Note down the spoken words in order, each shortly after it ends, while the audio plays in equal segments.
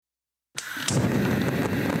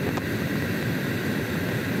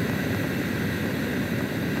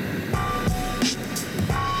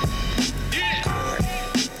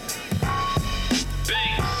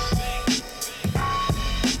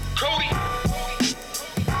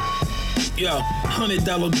Yo,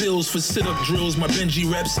 $100 bills for sit-up drills. My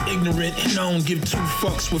Benji reps ignorant, and I don't give two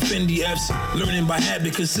fucks with Fendi F's. Learning by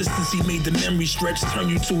habit, consistency made the memory stretch. Turn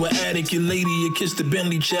you to an addict, your lady, you kiss the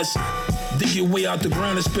Bentley chest. Dig your way out the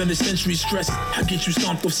ground and spend a century stressed. I get you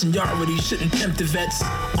stomped off seniority, shouldn't tempt the vets.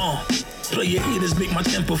 Play your haters, make my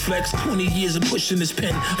temper flex. 20 years of pushing this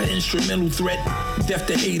pen, an instrumental threat. Deaf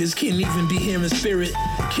to haters, can't even be here in spirit.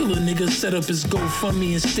 Kill a nigga, set up his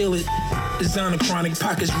GoFundMe and steal it. Designer chronic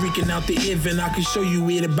pockets reeking out the ear vent. I can show you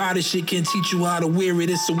where to buy this shit, can't teach you how to wear it.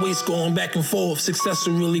 It's a waste going back and forth. Success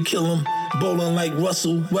will really kill him. Bowling like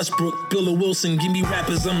Russell Westbrook, Bill Wilson. Give me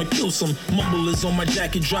rappers, I'ma kill some. Mumblers on my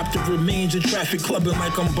jacket, drop the remains of traffic, clubbing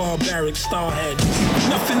like I'm barbaric. Starhead.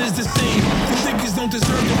 Nothing is the same. The thinkers don't deserve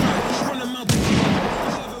the right. Run them out the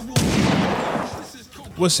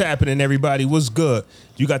What's happening, everybody? What's good?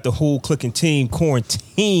 You got the whole clicking team,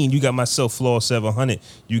 Quarantine. You got myself, Flaw 700.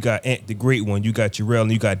 You got Ant, the Great One. You got Jarrell,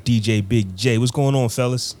 and you got DJ Big J. What's going on,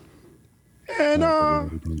 fellas? And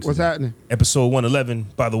what's happening? Episode 111,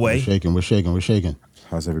 by the way. We're shaking.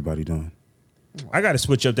 How's everybody doing? I got to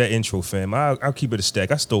switch up that intro, fam. I'll keep it a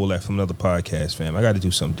stack. I stole that from another podcast, fam. I got to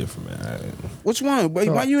do something different, man. Which one?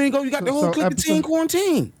 Why you ain't go? You got the whole clicking team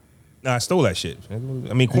Quarantine. Nah, I stole that shit. I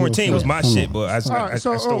mean, Quarantine was my shit, but I stole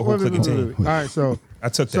the whole clicking team. All right, so I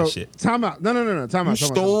took that shit. Time out. No. Time out. You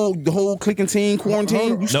stole the whole clicking team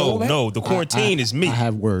Quarantine? You stole that? No, the Quarantine is me. I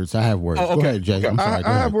have words. Oh, okay. Go ahead, Jay. I'm sorry.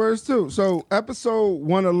 I have words too. So episode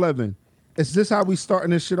 111. Is this how we starting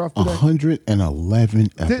this shit off today? 111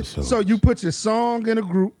 episodes. So you put your song in a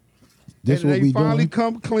group. This and what they we finally doing?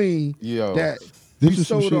 come clean. Yo. That This you is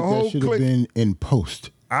some sold shit the whole that should have clique. been in post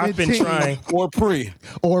I've been trying. Or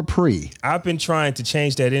pre. I've been trying to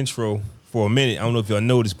change that intro for a minute. I don't know if y'all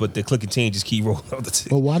noticed, but the clicking team just keep rolling up the tip.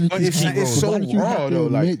 But why did But you, it's have, so why did you raw, have to though,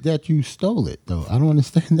 like- admit that you stole it, though? I don't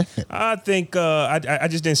understand that. I think I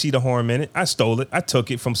just didn't see the harm in it. I stole it. I took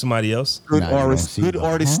it from somebody else. Good Nah, you don't artist. see Good the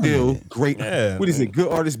artist harm in still. it. Great. Yeah, What is it? Good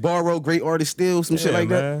artist borrow. Great artist steal. Some shit like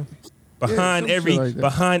that. Man. Behind some every shit like that.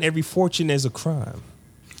 behind every fortune there's a crime.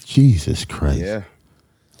 Jesus Christ. Yeah.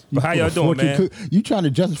 But how y'all With doing, fortune man? You trying to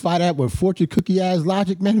justify that with fortune cookie ass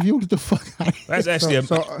logic, man? If you don't get the fuck out of here. That's actually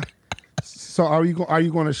So are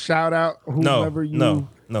you going to shout out whoever you? no.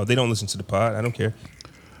 They don't listen to the pod. I don't care.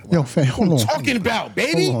 Yo, fam, hold on. Talking about,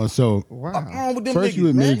 baby. Hold on. So, Wow. What's wrong with them first you niggas,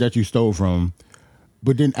 admitted man? that you stole from,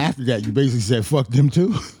 but then after that, you basically said, fuck them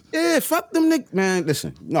too. Yeah, fuck them niggas. Man,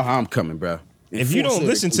 listen. You know how I'm coming, bro. If you don't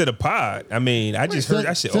listen to the pod, I mean, I just heard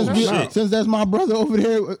that shit. Since, Oh shit. since that's my brother over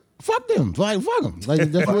there, fuck them. Like, fuck them. Like,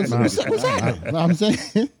 that's what's happening. You know what I'm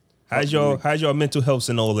saying? How's your mental health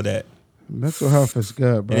and all of that? Mental health is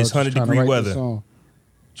good, bro. And it's Just 100 trying to degree write weather. this song.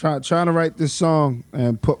 Trying to write this song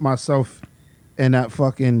and put myself in that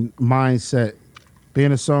fucking mindset.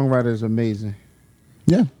 Being a songwriter is amazing.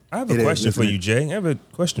 Yeah. I have It a is, question for isn't you, Jay. I have a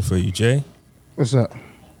question for you, Jay. What's up?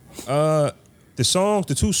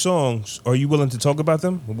 The two songs, are you willing to talk about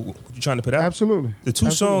them? What you trying to put out? Absolutely. The two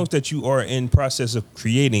Absolutely. songs that you are in process of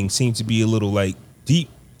creating seem to be a little like deep,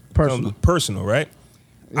 personal, right?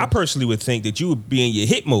 I personally would think that you would be in your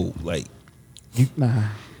hit mode, like Nah.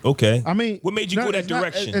 okay. I mean, what made you go that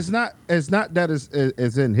direction? It's not that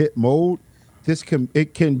it's in hit mode.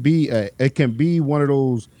 It can be one of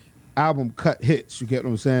those album cut hits. You get what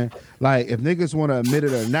I'm saying? Like if niggas want to admit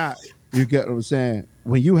it or not, you get what I'm saying.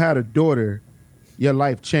 When you had a daughter, your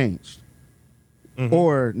life changed. Mm-hmm.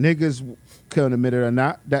 Or niggas can admit it or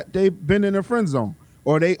not that they've been in a friend zone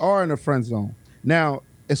or they are in a friend zone. Now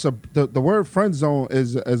it's the word friend zone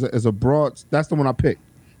is a broad. That's the one I picked,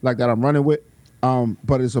 like that I'm running with.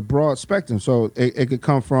 But it's a broad spectrum, so it could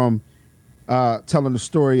come from telling the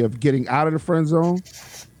story of getting out of the friend zone,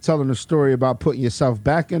 telling the story about putting yourself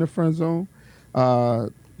back in the friend zone,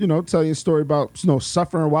 telling a story about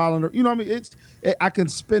suffering while in the, you know what I mean? I can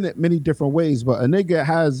spin it many different ways, but a nigga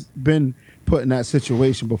has been put in that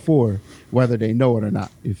situation before, whether they know it or not.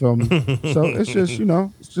 You feel me? So it's just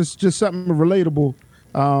it's just something relatable.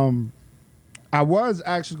 I was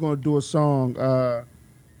actually going to do a song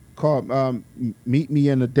called "Meet Me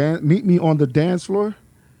on the Dance Floor,"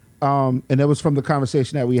 and it was from the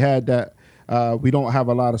conversation that we had that we don't have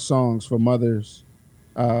a lot of songs for mother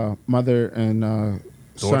and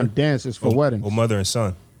son dances for weddings. Or mother and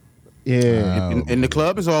son. Yeah, And the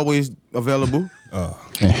club is always available.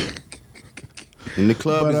 And the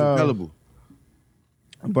club is available.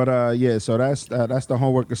 but yeah. So that's the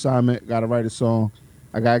homework assignment. Got to write a song.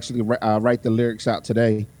 I got to actually write the lyrics out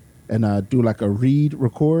today and do like a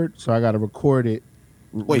record. So I got to record it,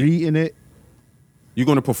 Wait. reading it. You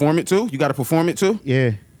going to perform it too? You got to perform it too?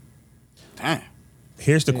 Yeah. Damn.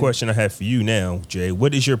 Here's the question I have for you now, Jay.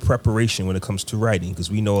 What is your preparation when it comes to writing? Because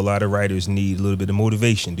we know a lot of writers need a little bit of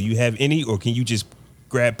motivation. Do you have any, or can you just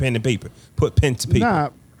grab pen and paper, put pen to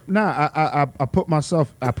paper? Nah. I put myself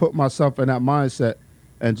in that mindset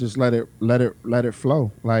and just let it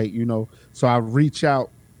flow. Like, so I reach out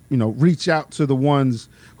to the ones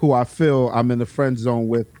who I feel I'm in the friend zone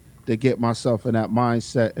with to get myself in that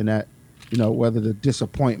mindset and that, whether the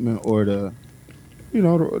disappointment or the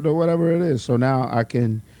whatever it is. So now I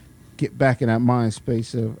can get back in that mind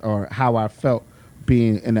space or how I felt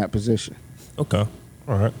being in that position. Okay.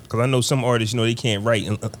 All right. Because I know some artists, they can't write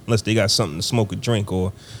unless they got something to smoke or drink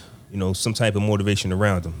or, some type of motivation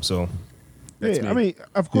around them. So. Yeah, I mean,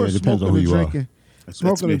 of course,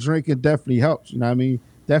 smoking and drinking definitely helps. You know what I mean?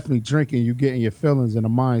 Definitely drinking, you get in your feelings and the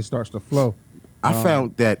mind starts to flow. I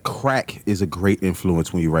found that crack is a great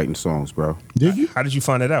influence when you're writing songs, bro. Did you? How did you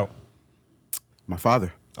find that out? My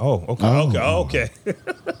father. Oh, okay.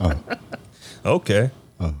 Okay.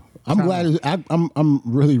 I'm glad. I'm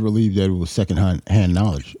really relieved that it was secondhand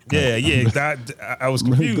knowledge. Yeah. I was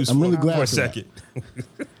confused. I'm really glad for a for second.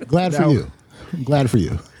 Glad for you. I'm glad for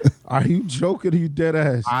you. Are you joking? Or are you dead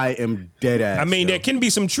ass? I am dead ass. I mean, there can be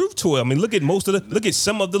some truth to it. I mean, look at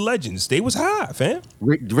some of the legends. They was high, fam.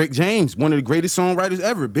 Rick James, one of the greatest songwriters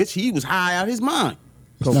ever. Bitch, he was high out his mind.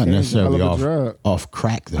 It's not necessarily off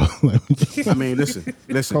crack though. I mean, listen.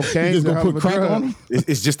 Cocaine's You just gonna put crack drug. on him?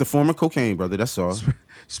 It's just a form of cocaine, brother. That's all.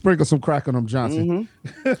 Sprinkle some crack on them, Johnson.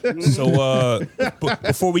 So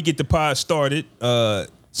before we get the pod started,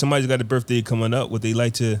 somebody's got a birthday coming up. Would they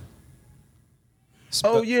like to?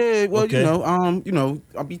 Oh yeah, well Okay.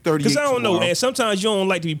 I'll be 38. Because I don't know, tomorrow. man. Sometimes you don't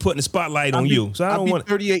like to be putting the spotlight on you, so I I'll don't be want.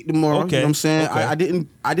 38 tomorrow. Okay. You know what I'm saying? Okay.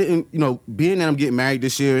 I didn't, being that I'm getting married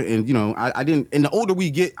this year, and I didn't. And the older we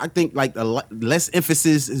get, I think like less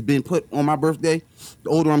emphasis has been put on my birthday. The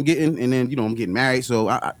older I'm getting, and then I'm getting married, so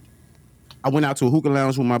I went out to a hookah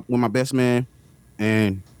lounge with my best man,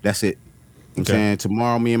 and that's it. I'm Okay. saying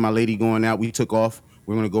tomorrow, me and my lady going out. We took off.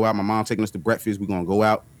 We're gonna go out. My mom taking us to breakfast. We're gonna go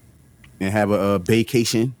out and have a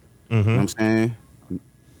vacation. You know what I'm saying?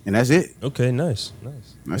 And that's it. Okay, nice.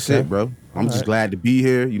 That's Okay. it, bro. I'm just right. glad to be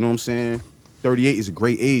here. You know what I'm saying? 38 is a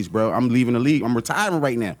great age, bro. I'm leaving the league. I'm retiring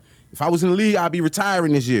right now. If I was in the league, I'd be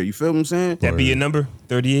retiring this year. You feel what I'm saying? That be your number,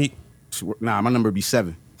 38? Nah, my number would be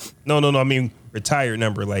 7. No. I mean retired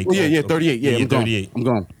number, like. Oh, yeah, 38. Yeah, you're I'm gone. 38. I'm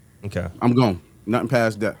gone. Okay. I'm gone. Nothing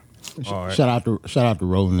past that. All right. Shout out to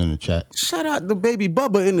Roland in the chat. Shout out to baby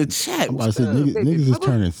Bubba in the chat. I said niggas is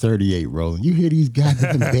turning 38, Roland. You hear these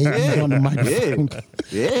goddamn babies on the microphone?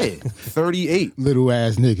 Yeah, 38. Little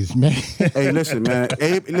ass niggas, man. Hey, listen, man.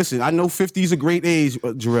 Hey, listen, I know 50 is a great age,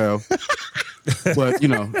 Jarrell. But,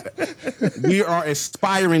 we are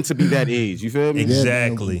aspiring to be that age. You feel me?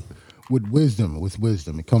 Exactly. With wisdom.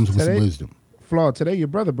 It comes with some wisdom. Flaw, today your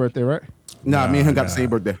brother's birthday, right? Nah, me and him got the same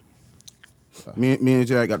birthday. Me and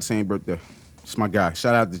Jared got the same birthday. It's my guy.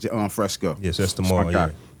 Shout out to Fresco. Yes, that's It's tomorrow. my Yeah.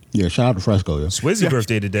 guy. Yeah, shout out to Fresco, yeah. Swizzy's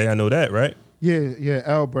birthday today. I know that, right? Yeah.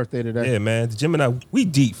 L birthday today. Yeah, man. The Gemini, we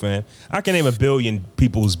deep, fam. I can name a billion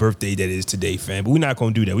people's birthday that is today, fam. But we're not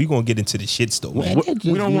gonna do that. We're gonna get into the shit store. Man, We that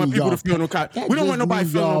just don't want means people to y'all- feel no kind. that We don't just want nobody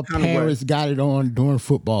means feeling no y'all kind of way. parents got it on during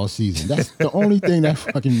football season. That's the only thing that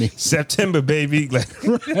fucking means. September, baby. Like,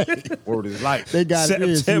 Word is life. They got it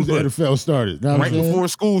in since the September. NFL started. Know what Right I'm saying? before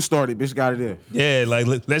school started, bitch got it in. yeah, like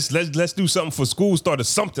let's do something for school start or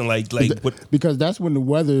something like what. Because that's when the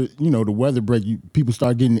weather break. People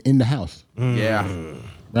start getting in the house Yeah.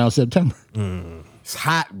 around September. It's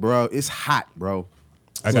hot, bro. It's hot, bro.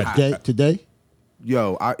 I got Today.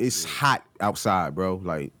 Yo, it's hot outside, bro.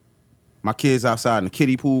 Like, my kids outside in the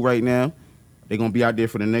kiddie pool right now. They're going to be out there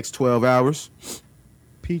for the next 12 hours.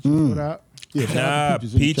 Peaches put out. Yeah, shout out to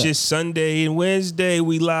in the Peaches chat. Sunday and Wednesday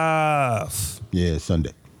we live. Yeah,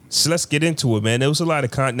 Sunday. So let's get into it, man. There was a lot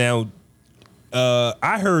of content. Now,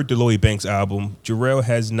 I heard the Lloyd Banks album. Jarrell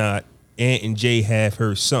has not. Ant and Jay have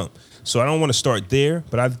heard some. So I don't want to start there,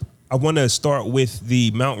 but I want to start with the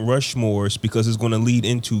Mount Rushmores because it's going to lead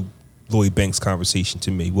into Lloyd Banks' conversation to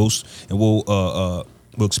me. We'll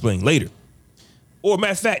explain later. Or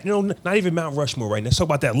matter of fact, not even Mount Rushmore right now. Let's talk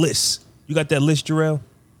about that list. You got that list, Jarrell?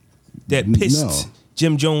 That pissed No.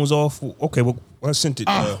 Jim Jones off. Okay, well I sent it.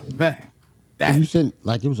 Man. You said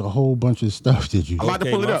like it was a whole bunch of stuff. Did you? I'm about to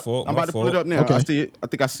Okay, pull it my up. fault, I'm my about to pull it fault. up now. Okay. I see it. I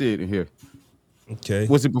think I see it in here. Okay.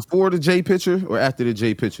 Was it before the J picture or after the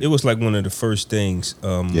J picture? It was like one of the first things.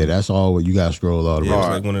 Yeah, that's all. You got to scroll all the Yeah, it way. was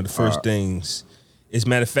Alright, like one of the first things. As a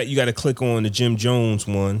matter of fact, you got to click on the Jim Jones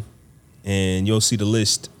one, and you'll see the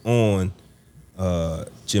list on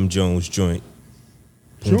Jim Jones joint.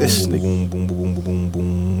 Boom, This boom, boom, boom, boom, boom, boom,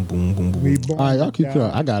 boom, boom, boom, boom. We boom. born All right, y'all keep down.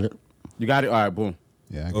 going. I got it. You got it? All right, boom.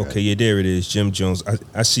 Yeah. I got Okay, it. yeah, there it is. Jim Jones.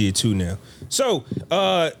 I see it too now. So,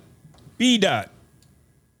 B Dot.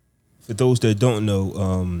 For those that don't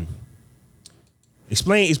know,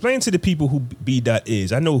 explain to the people who B Dot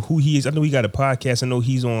is. I know who he is. I know he got a podcast. I know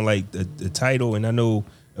he's on like the title, and I know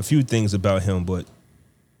a few things about him. But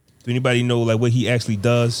do anybody know like what he actually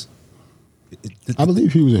does? I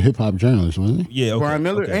believe he was a hip hop journalist, wasn't he? Yeah, okay, Brian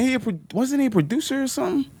Miller, okay. and wasn't he a producer or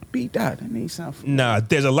something? Beat that. That name sound familiar. Nah,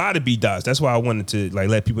 there's a lot of B Dots. That's why I wanted to like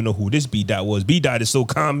let people know who this B Dot was. B Dot is so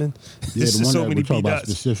common. Yeah, There's the one so that many we're talking B about Dots.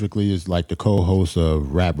 specifically is like the co-host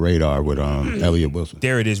of Rap Radar with Elliot Wilson.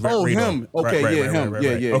 There it is. Rap Oh, Radar. him. Okay, yeah, him.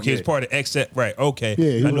 Yeah, yeah, Okay, yeah. it's part of XF. Right. Okay.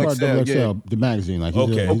 Yeah, he I was know- part of Double XL, XL, the magazine. Like he's,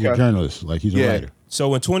 Okay. he's a Okay. journalist. Like he's a Yeah. writer.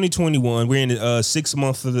 So in 2021, we're in the 6th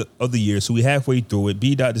month of the year. So we halfway through it.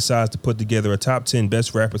 B Dot decides to put together a top 10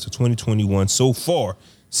 best rappers of 2021 so far.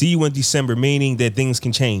 See you in December, meaning that things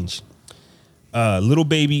can change. Little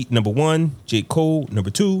Baby, number 1. J. Cole, number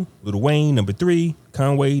 2. Lil Wayne, number 3.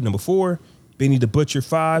 Conway, number 4. Benny the Butcher,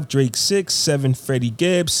 5. Drake, 6. 7. Freddie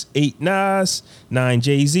Gibbs. 8. Nas. 9.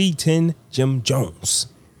 Jay-Z. 10. Jim Jones.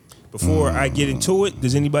 Before I get into it,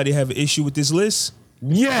 does anybody have an issue with this list?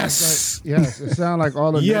 Yes. Yes, it sounds like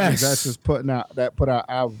all the Yes. niggas that's just put out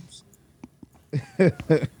albums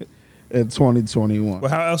in 2021. Well,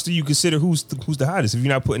 how else do you consider who's the hottest if you're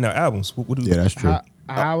not putting out albums? What do Yeah, that's true.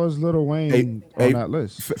 How was Lil Wayne on that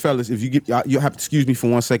list? Fellas, if you get, you'll have to excuse me for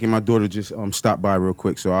 1 second. My daughter just stopped by real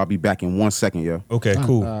quick, so I'll be back in 1 second, yo. Okay,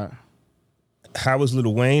 cool. How was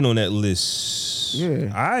Lil Wayne on that list?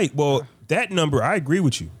 Yeah. Well, that number, I agree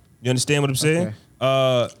with you. You understand what I'm saying? Okay.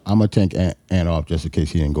 I'm gonna take Ant off just in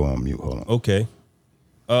case he didn't go on mute. Hold on. Okay.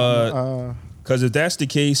 Because if that's the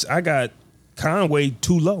case, I got Conway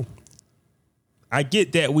too low. I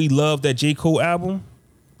get that we love that J. Cole album,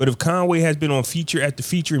 but if Conway has been on feature after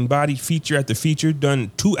feature and body feature after feature,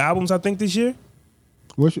 done 2 albums, I think, this year.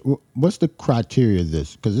 What's the criteria of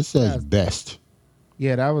this? Because it says Yeah. best.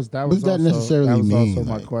 Yeah, that was What does that also, necessarily that was mean? also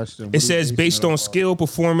my Like- question. It says based on skill,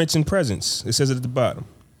 performance, and presence. It says it at the bottom.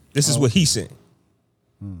 This is what he's saying.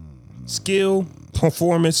 Skill,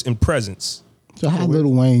 performance, and presence. So how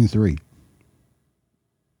Lil Wayne 3?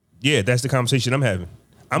 Yeah, that's the conversation I'm having.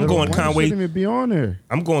 I'm Lil going Wayne Conway. shouldn't even be on there.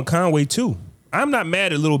 I'm going Conway too. I'm not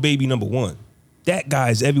mad at Lil Baby number 1. That guy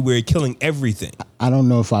is everywhere, killing everything. I don't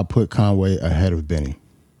know if I put Conway ahead of Benny.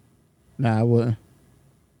 Nah, I wouldn't.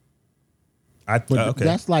 But Okay.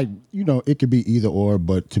 that's like, it could be either or,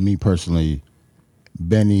 but to me personally,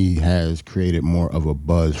 Benny has created more of a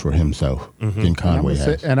buzz for himself than Conway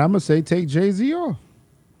has. And I'm gonna say take Jay-Z off.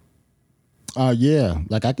 Yeah,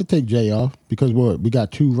 like I could take Jay off because we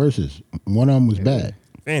got 2 verses. One of them was bad.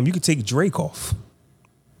 Fam, you could take Drake off.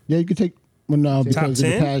 Yeah, you could take because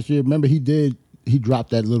in the 10? past year, remember he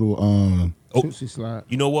dropped that little Oh, Tootsie Slide.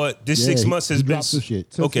 you know what? This Yeah, 6 he- months he has been dropped some shit.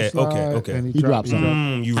 Tootsie Okay, Slide, okay. and He dropped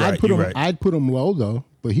some. You right. I'd put You him. right. I'd put him low though,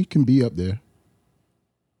 but he can be up there.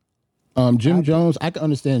 Jim Jones, I can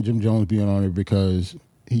understand Jim Jones being on it because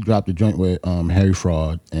he dropped a joint with Harry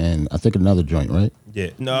Fraud and I think another joint, right? Yeah.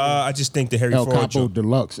 No, I just think the Harry El Fraud Capo joint.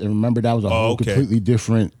 Deluxe, and remember that was a whole okay. completely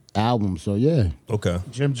different album. So yeah, Okay.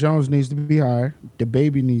 Jim Jones needs to be higher. The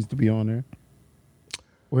Baby needs to be on there.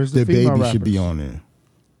 Where's the the female baby rappers? should be on there.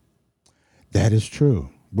 That is true.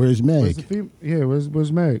 Where's Where's the Meg?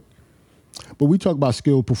 where's Meg? But we talk about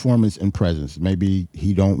skill, performance, and presence. Maybe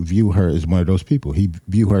he don't view her as one of those people. He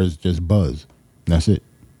view her as just buzz. That's it.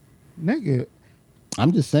 Nigga,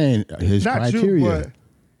 I'm just saying his not criteria. you,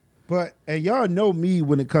 but and y'all know me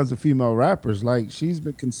when it comes to female rappers. Like she's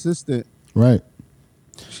been consistent. Right.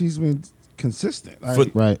 She's been consistent.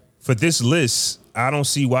 Like, Right. For this list, I don't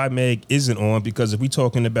see why Meg isn't on because if we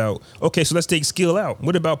talking about so let's take skill out.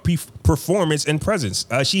 What about performance and presence?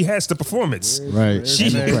 She has the performance. Right. where's,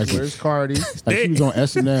 She- Meg? Presence. Where's Cardi? Like she was on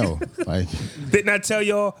SNL. Like Didn't I tell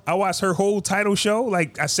y'all I watched her whole title show?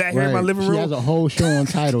 Like I sat here in my right. living She room has a whole show on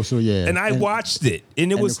Title. So yeah. and I watched it,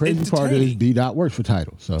 and it And was the crazy part is entertaining. B Dot works for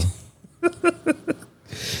Title. So.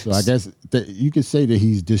 So I guess that you could say that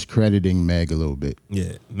he's discrediting Meg a little bit.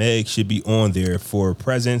 Yeah, Meg should be on there for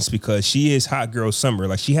presence because she is hot girl summer.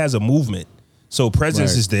 Like she has a movement, so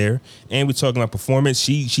presence Right. is there, and we're talking about performance.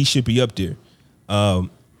 She should be up there.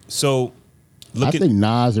 So look I at think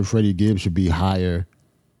Nas and Freddie Gibbs should be higher,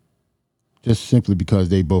 just simply because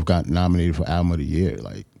they both got nominated for Album of the Year.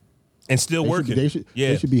 Like and still they working.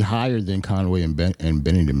 they should be higher than Conway and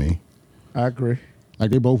Benny to me. I agree. Like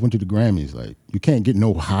they both went to the Grammys. Like you can't get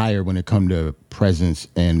no higher when it come to presence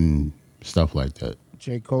and stuff like that.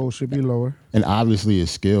 J. Cole should be lower. And obviously his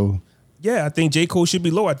skill. Yeah, I think J. Cole should be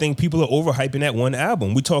low. I think people are overhyping that one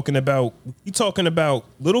album. You talking about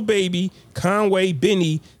Little Baby, Conway,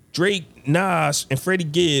 Benny, Drake, Nas, and Freddie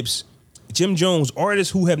Gibbs, Jim Jones,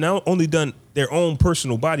 artists who have not only done their own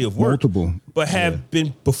personal body of work, Multiple. but have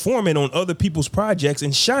been performing on other people's projects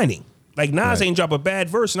and shining. Like Nas ain't drop a bad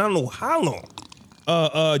verse in I don't know how long.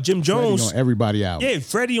 Jim Jones on everybody out. Yeah,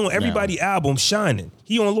 Freddie on everybody album shining.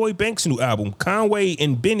 He on Lloyd Banks' new album. Conway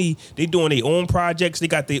and Benny, they doing their own projects. They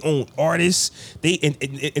got their own artists. And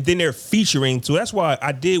then they're featuring. So that's why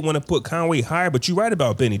I did want to put Conway higher. But you're right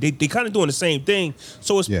about Benny. They kind of doing the same thing.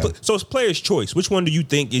 So it's player's choice. Which one do you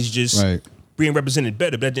think is just being represented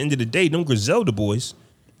better? But at the end of the day, them Griselda boys.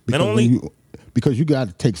 Because you got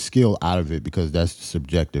to take skill out of it because that's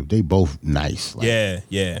subjective. They both nice. Like,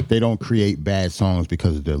 yeah. They don't create bad songs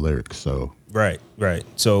because of their lyrics. So right.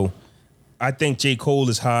 So I think J. Cole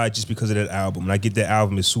is high just because of that album. And I get that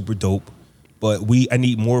album is super dope. But I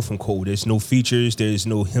need more from Cole. There's no features. There's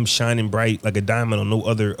no him shining bright like a diamond on no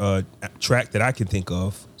other track that I can think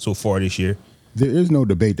of so far this year. There is no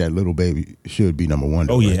debate that Lil Baby should be number one.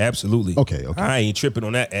 Though, right? Yeah, absolutely. Okay. I ain't tripping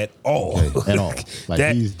on that at all. Okay, at all.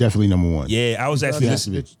 Like he's definitely number one. Yeah, I was actually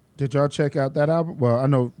listening. Did y'all check out that album? Well, I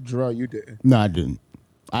know, Gerard, you didn't. No, I didn't.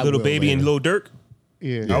 Little Baby and Lil Durk?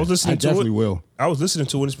 Yeah. I was listening to it. Definitely will. I was listening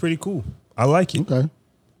to it. It's pretty cool. I like it. Okay.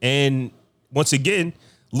 And once again,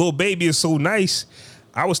 Lil Baby is so nice.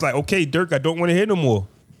 I was like, okay, Durk, I don't want to hear no more.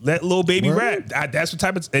 Let Lil Baby rap. That's what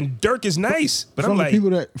type of. And Durk is nice, but I'm like,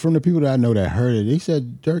 from the people that I know that heard it, they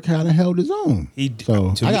said Durk kind of held his own.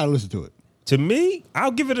 So I gotta listen to it. To me, I'll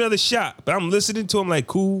give it another shot. But I'm listening to him like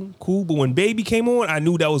cool. But when Baby came on, I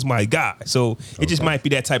knew that was my guy. So it just might be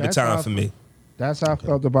that type of time for me. That's how I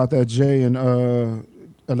felt about that Jay and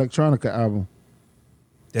Electronica album.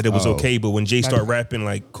 That it was okay, but when Jay started rapping,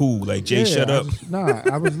 like cool, like Jay, shut up.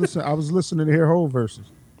 I was listening to hear whole verses.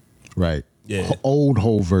 Right. Yeah. Old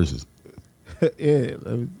whole verses. Yeah.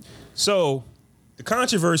 So the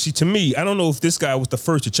controversy to me, I don't know if this guy was the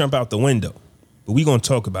first to jump out the window, but we're gonna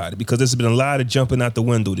talk about it because there's been a lot of jumping out the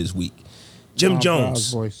window this week. Jim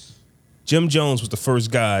Jones. Jim Jones was the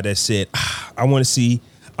first guy that said, I want to see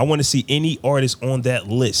any artist on that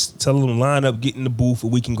list. Tell them to line up, get in the booth,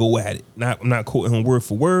 and we can go at it. I'm not quoting him word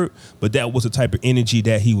for word, but that was the type of energy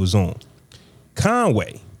that he was on.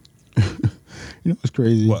 Conway. You know what's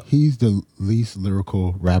crazy? What? He's the least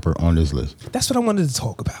lyrical rapper on this list. That's what I wanted to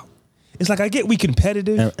talk about. It's like I get we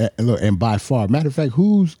competitive. And by far, matter of fact,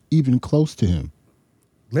 who's even close to him?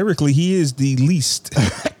 Lyrically, he is the least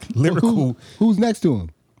lyrical. Who's next to him?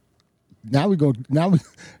 Now we go. Now we.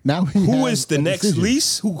 Who is the next decision.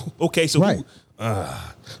 least? Who? Okay, so right.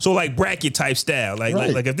 So like bracket type style,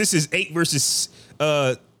 like if this is 8 versus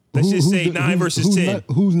let's just say 9 versus 10.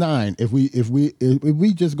 Who's 9? If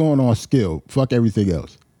we just going on skill, fuck everything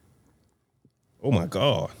else. Oh my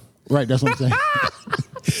God. Right, that's what I'm saying.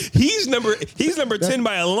 He's number 10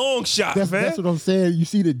 by a long shot, man. That's what I'm saying. You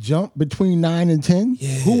see the jump between 9 and 10? Yeah.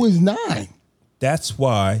 Who is 9? That's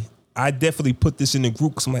why I definitely put this in the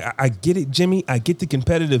group because I'm like, I get it, Jimmy. I get the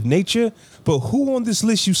competitive nature, but who on this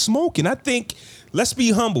list you smoking? I think, let's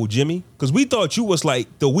be humble, Jimmy, because we thought you was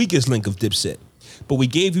like the weakest link of Dipset. But we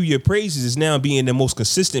gave you your praises as now being the most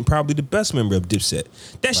consistent, probably the best member of Dipset.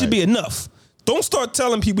 That should be enough. Don't start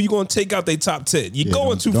telling people you're going to take out their top 10. You're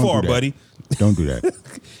going too far, buddy. Don't do that.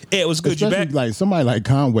 Yeah, it was good. Especially you back? like somebody like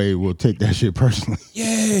Conway will take that shit personally.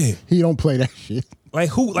 Yeah. He don't play that shit. Like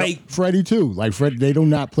who? Like Freddie too. Like Freddie, they do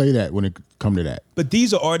not play that when it come to that. But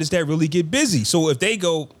these are artists that really get busy. So if they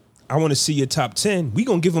go, I want to see your top 10, we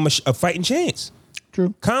going to give them a fighting chance.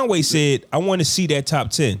 True. Conway said, I want to see that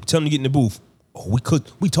top 10. Tell them to get in the booth. Oh,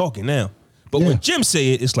 we talking now. But when Jim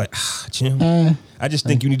said, it's like, Jim, I just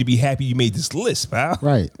think you need to be happy you made this list, pal.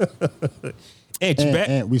 Right.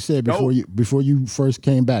 and we said before you first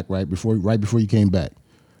came back, right before you came back,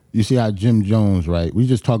 you see how Jim Jones, right? We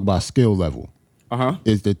just talk about skill level.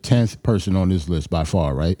 Is the 10th person on this list by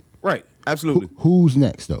far, right? Right. Absolutely. Who's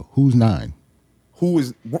next though? Who's 9? Who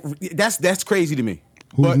is that's crazy to me.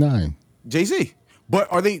 Who's 9? Jay-Z.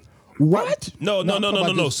 But are they? What? No.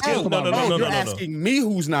 Skill. No. You're asking me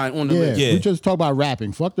who's 9 on the list. Yeah. We just talk about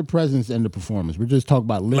rapping. Fuck the presence and the performance. We just talk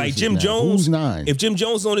about lyrics. Like Jim now. Jones. Who's 9? If Jim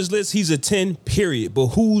Jones is on his list, he's a 10, period. But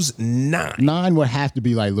who's 9? 9 would have to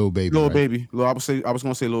be like Lil Baby. Lil right? Baby. I was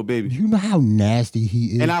gonna say Lil Baby. You know how nasty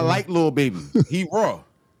he is. And I like Lil Baby. He raw.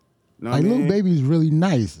 Like Lil Baby is really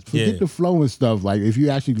nice. Forget the flow and stuff. Like if you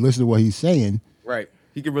actually listen to what he's saying. Right.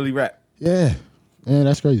 He can really rap. Yeah. Yeah,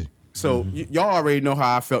 that's crazy. So y'all already know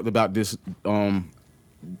how I felt about this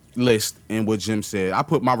list and what Jim said. I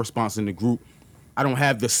put my response in the group. I don't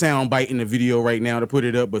have the sound bite in the video right now to put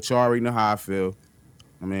it up, but y'all already know how I feel.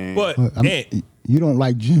 I mean, but You don't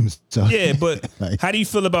like Jim, so Yeah, but like, how do you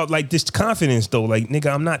feel about like this confidence though? Like,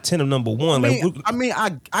 nigga, I'm not 10 of number one.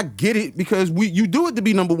 I get it because you do it to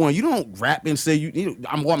be number one. You don't rap and say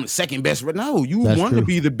I'm the second best. But no, you That's want true. to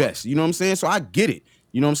be the best. You know what I'm saying? So I get it.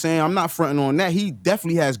 You know what I'm saying? I'm not fronting on that. He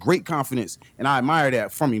definitely has great confidence, and I admire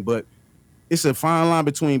that from him. But it's a fine line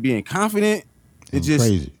between being confident and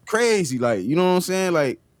just crazy. Like, you know what I'm saying?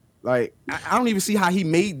 Like I don't even see how he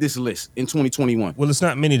made this list in 2021. Well, it's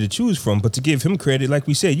not many to choose from, but to give him credit, like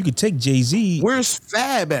we said, you could take Jay-Z. Where's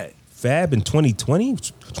Fab at? Fab in 2020,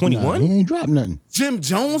 21? he ain't dropped nothing. Jim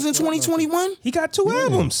Jones in 2021? He got 2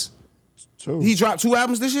 albums. He dropped 2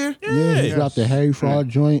 albums this year? Yeah, he dropped the Harry Fraud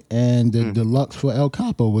joint, and the deluxe for El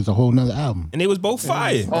Capo was a whole nother album. And they was both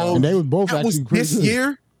fire. Oh, and they was both that actually was pretty this good.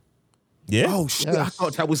 year? Yeah. Oh, shit. I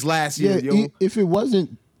thought that was last year, Yeah, yo. if it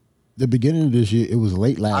wasn't the beginning of this year, it was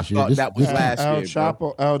late last year. thought that was last El year, bro.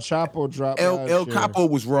 Chapo dropped last El year. Capo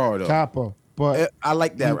was raw, though. Capo, but I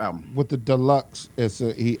like that album. with the deluxe,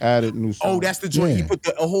 he added new songs. Oh, that's the joint he Yeah. put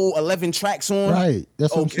a whole 11 tracks on? Right,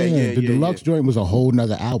 that's what I'm saying. yeah, The yeah, deluxe joint was a whole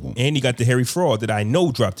nother album. And he got the Harry Fraud that I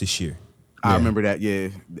know dropped this year. I remember that, yeah.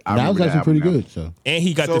 That was actually pretty good. So And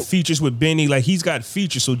he got So- the features with Benny. Like, he's got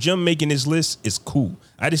features. So Jim making this list is cool.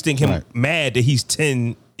 I just think him mad that he's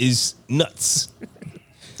 10 is nuts.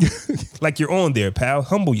 Like, you're on there, pal.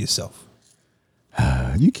 Humble yourself.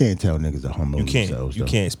 you can't tell niggas to humble You can't. themselves. You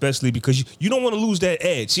though. can't, especially because you don't want to lose that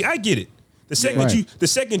edge. See, I get it. The second Right. the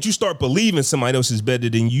second you start believing somebody else is better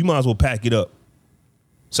than you, you might as well pack it up.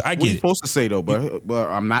 So I What get you it. supposed to say, though, but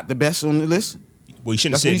I'm not the best on the list? Well, he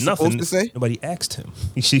shouldn't That's what have he's said nothing. supposed to say? Nobody asked him.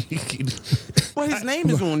 Well, his name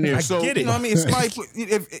is on there, I so get it. you know what I mean. It's like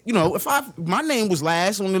if my name was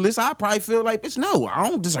last on the list, I'd probably feel like, bitch, no, I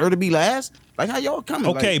don't deserve to be last. Like how y'all coming?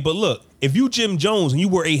 Okay, like, but look, if you Jim Jones and you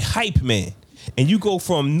were a hype man and you go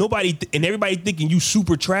from nobody and everybody thinking you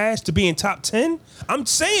super trash to being top 10, I'm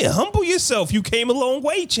saying humble yourself. You came a long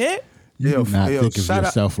way, champ. You do not think of shout out-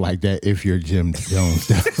 yourself like that if you're Jim Jones.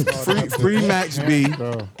 free Max B.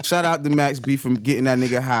 Shout out to Max B from getting that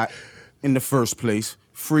nigga hot in the first place.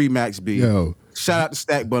 Free Max B. Yo. Shout out to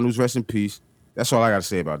Stack Bundles. Rest in peace. That's all I gotta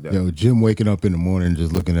say about that. Yo, Jim waking up in the morning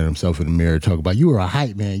just looking at himself in the mirror talking about you were a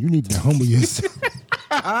hype man. You need to humble yourself.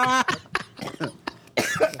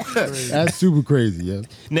 That's super crazy, yo.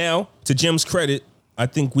 Now, to Jim's credit, I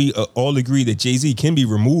think we all agree that Jay-Z can be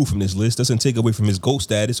removed from this list. Doesn't take away from his GOAT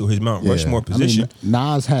status or his Mount Rushmore position. I mean,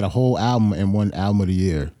 Nas had a whole album and won album of the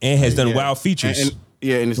year. And has done Yeah. wild features. And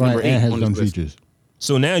it's Right, number 8 and has on done this list. features.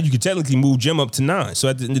 So now you could technically move Jim up to 9. So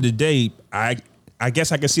at the end of the day, I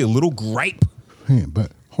guess I can see a little gripe. Man,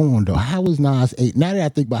 but hold on though. How was Nas 8? Now that I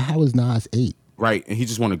think about how was Nas 8? Right, and he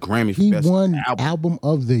just won a Grammy for He best won album. album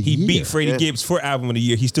of the He year. beat Freddie Yeah. Gibbs for album of the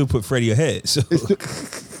year. He still put Freddie ahead. So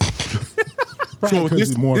Probably 'cause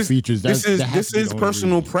there's more features. This That has is to be the only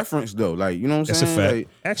personal reason. preference though. Like, you know what I'm That's a saying? fact. Like,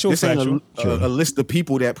 Actual this ain't factual. a list of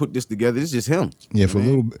people that put this together. It's just him. Yeah, for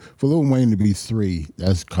Lil Wayne to be 3,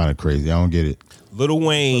 that's kind of crazy. I don't get it. Lil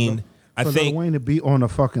Wayne, I For think Lil Wayne to be on a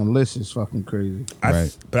fucking list is fucking crazy. Right.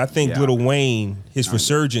 But I think Yeah. Lil Wayne, his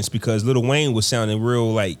resurgence, because Lil Wayne was sounding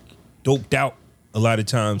real like doped out a lot of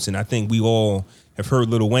times, and I think we all have heard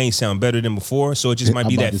Lil Wayne sound better than before. So it just might I'm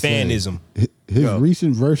be about that to say, fanism. His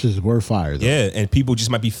recent verses were fire, though. Yeah, and people just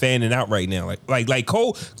might be fanning out right now. Like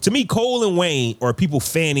Cole. To me, Cole and Wayne are people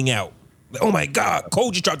fanning out. Like, oh my God,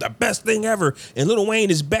 Cole just dropped the best thing ever, and Lil Wayne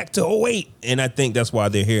is back to 08. And I think that's why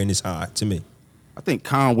they're hearing this high to me. I think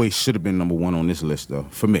Conway should have been number 1 on this list though,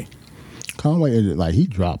 for me. Conway, like, he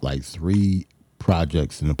dropped like 3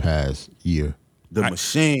 projects in the past year. The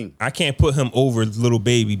Machine. I can't put him over Little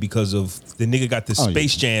Baby because of the nigga got the Oh, yeah.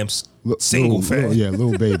 Space Jams single fat. Yeah,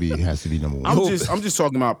 Lil Baby has to be number 1. I'm just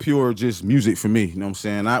talking about pure just music for me. You know what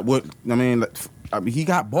I'm saying? He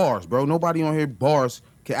got bars, bro. Nobody on here bars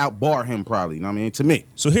can outbar him probably. You know what I mean? To me.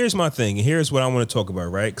 So here's my thing, and here's what I want to talk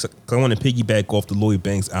about, right? Because I want to piggyback off the Lloyd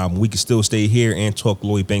Banks album. We can still stay here and talk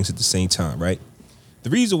Lloyd Banks at the same time, right? The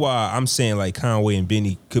reason why I'm saying like Conway and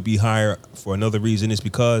Benny could be higher for another reason is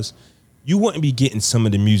because you wouldn't be getting some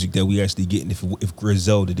of the music that we actually getting if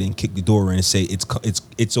Griselda didn't kick the door in and say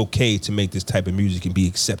it's okay to make this type of music and be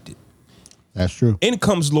accepted. That's true. In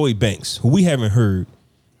comes Lloyd Banks, who we haven't heard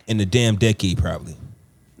in a damn decade probably.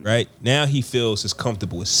 Right? Now he feels as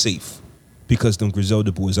comfortable as safe because them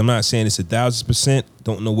Griselda boys. I'm not saying it's 1,000%.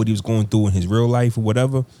 Don't know what he was going through in his real life or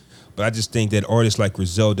whatever. But I just think that artists like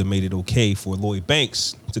Griselda made it okay for Lloyd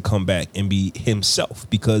Banks to come back and be himself,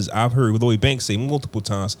 because I've heard Lloyd Banks say multiple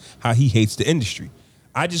times how he hates the industry.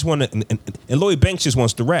 I just want to, and Lloyd Banks just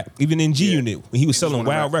wants to rap. Even in G Unit, when he was selling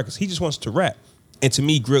Wild Records, he just wants to rap. And to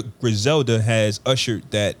me, Griselda has ushered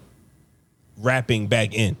that rapping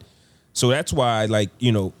back in. So that's why, like,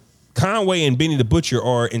 you know, Conway and Benny the Butcher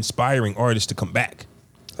are inspiring artists to come back.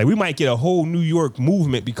 Like, we might get a whole New York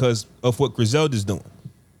movement because of what Griselda's doing.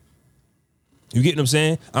 You get what I'm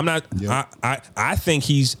saying? I'm not. Yeah. I think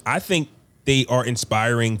they are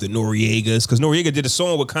inspiring the Noriegas, because Noriega did a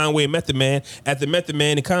song with Conway and Method Man after Method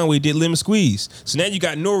Man and Conway did Lemon Squeeze. So now you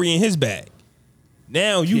got Nori in his bag.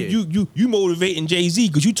 Now you motivating Jay-Z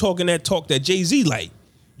because you talking that talk that Jay-Z like.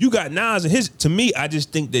 You got Nas and his. To me, I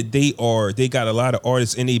just think that they got a lot of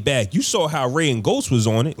artists in their bag. You saw how Ray and Ghost was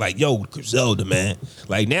on it. Like, yo, Griselda, man.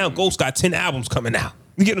 Like, now Ghost got 10 albums coming out.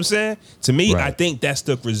 You get what I'm saying? To me, Right. I think that's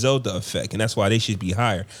the Griselda effect, and that's why they should be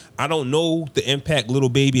higher. I don't know the impact Lil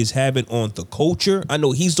Baby is having on the culture. I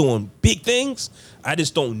know he's doing big things. I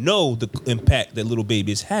just don't know the impact that Lil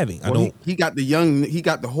Baby is having. Well, he got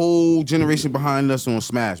the whole generation behind us on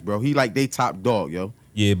Smash, bro. He like they top dog, yo.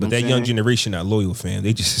 Yeah, but You know that what young I'm saying? generation not loyal, fam.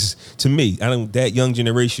 They just, to me, that young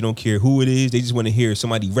generation don't care who it is. They just want to hear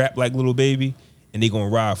somebody rap like Lil Baby, and they gonna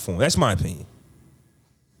ride for him. That's my opinion.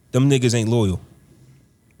 Them niggas ain't loyal.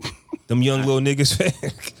 Them young little niggas,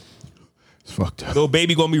 fam. It's fucked up. Lil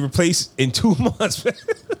Baby gonna be replaced in 2 months, fam.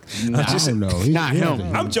 I don't know. Not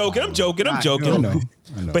him. I'm joking. I know.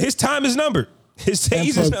 But his time is numbered. His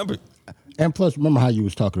days is numbered. And plus, remember how you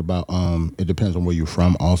was talking about it depends on where you're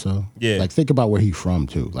from also? Yeah. Like, think about where he's from,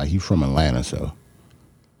 too. Like, he's from Atlanta, so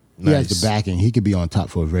he has Nice. the backing. He could be on top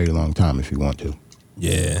for a very long time if he want to.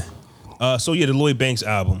 Yeah. So yeah, the Lloyd Banks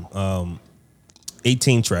album,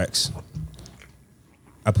 18 tracks.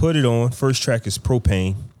 I put it on. First track is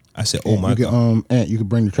Propane. I said, oh And my you God. Ant, you could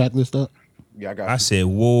bring the track list up? Yeah, I got I said,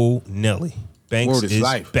 whoa, Nelly. Banks Word is is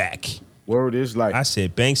life. back. Word is like I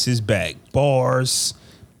said, Banks is back. Bars,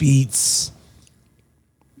 beats.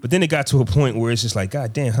 But then it got to a point where it's just like,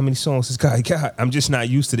 God damn, how many songs this guy got? I'm just not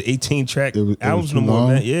used to the 18 track It was albums no too more, long?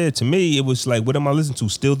 man. Yeah, to me, it was like, what am I listening to?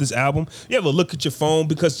 Still this album? You ever look at your phone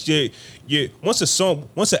because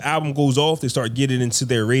once an album goes off, they start getting into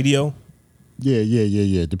their radio.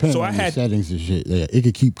 Yeah. Depending So on I your had- settings and shit. Yeah, it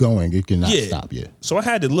could keep going. It cannot stop you. So I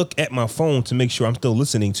had to look at my phone to make sure I'm still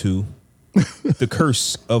listening to The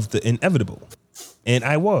Curse of the Inevitable. And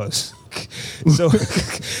I was. So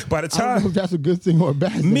by the I don't know time if that's a good thing or a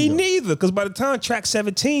bad thing. me though. neither, because by the time track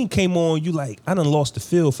 17 came on, you like, I done lost the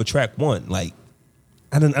feel for track 1. Like,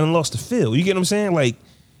 I done lost the feel. You get what I'm saying? Like,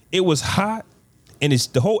 it was hot, and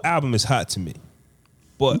the whole album is hot to me.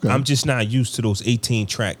 But Okay. I'm just not used to those 18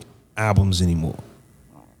 track albums anymore.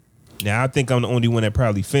 Now I think I'm the only one that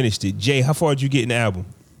probably finished it. Jay, how far did you get in the album?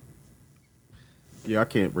 yeah, I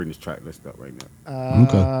can't bring this track list up right now.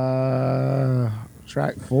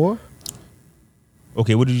 Track 4.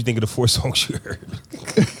 Okay, what did you think of the 4 songs you heard?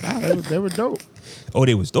 They were dope. Oh,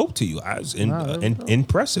 they was dope to you. I was Nah, they was dope.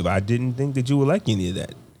 impressive. I didn't think that you would like any of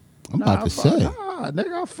that. I'm about to say. Nah,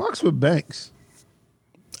 nigga, I fucks with Banks.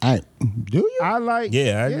 Do you? I like.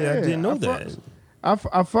 Yeah, I didn't know that. fucks- I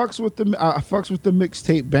fucks with the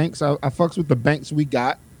mixtape Banks. I fucks with the Banks we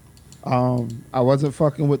got. I wasn't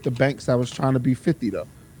fucking with the Banks I was trying to be 50 though.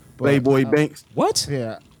 But, Playboy Banks. What?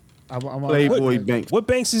 Yeah, I'm Playboy Banks. What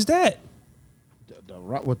Banks is that?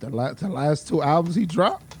 With the last 2 albums he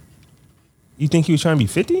dropped. You think he was trying to be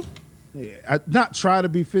 50? Yeah, not try to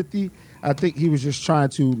be 50. I think he was just trying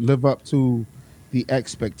to live up to the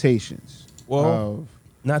expectations. Well, of,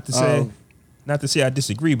 Not to say, of- not to say I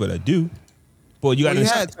disagree, but I do. But you got Well, he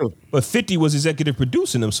had to. But 50 was executive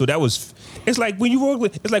producing them, so that was. It's like when you work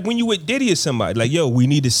with. It's like when you with Diddy or somebody. Like, yo, we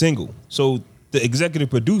need a single. So the executive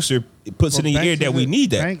producer puts it in your ear that we need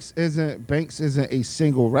that. Banks isn't a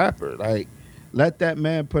single rapper. Like, let that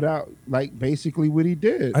man put out like basically what he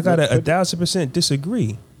did. I gotta Let- 1,000%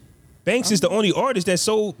 disagree. Banks is the only artist that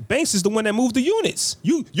sold. Banks is the one that moved the units.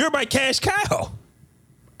 You're my cash cow.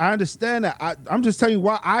 I understand that. I'm just telling you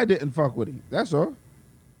why I didn't fuck with him. That's all.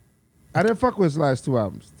 I didn't fuck with his last 2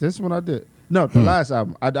 albums. This one I did. No, the last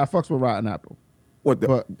album. I fucks with Rotten Apple. What the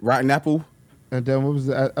But- Rotten Apple? And then what was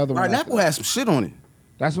the other one? Rotten after Apple that? had some shit on it.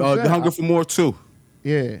 That's what I'm The saying. Hunger for More too.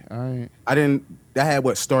 Yeah, I ain't. I didn't. That had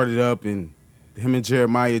what started up and him and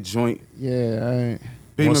Jeremiah joint. Yeah, I ain't.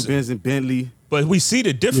 Beamer Once- Benz and Bentley. But we see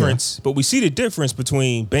the difference. But we see the difference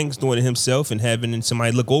between Banks doing it himself and having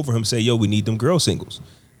somebody look over him and say, "Yo, we need them girl singles."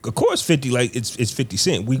 Of course, 50 like it's 50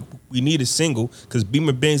 Cent. We need a single because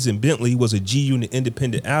Beamer Benz and Bentley was a G Unit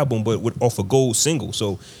independent album, but off a gold single,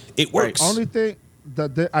 so it works. Only thing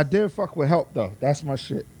that I did fuck with Help though. That's my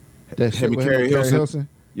shit. That shit Him and with Carrie him and Hilson?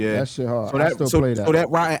 Yeah, that shit hard. So I that, still so, play that. so that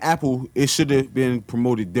Rotten Apple, it should have been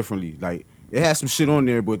promoted differently. Like it had some shit on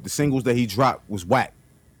there, but the singles that he dropped was whack.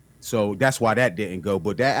 So that's why that didn't go.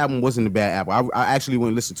 But that album wasn't a bad album. I actually went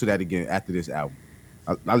and listened to that again after this album.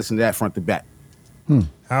 I listened to that front to back.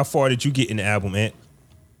 How far did you get in the album, Ant?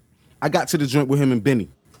 I got to the joint with him and Benny,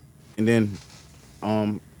 and then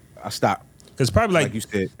I stopped. Because probably like you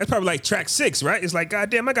said, that's probably like track 6, right? It's like,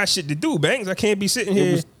 goddamn, I got shit to do, Bangs. I can't be sitting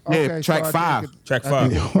here. Track 5. Track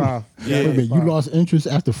 5. Yeah. Wait a minute, you lost interest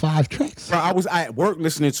after 5 tracks? Bro, I was at work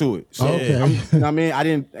listening to it. So, Okay. you know what I mean, I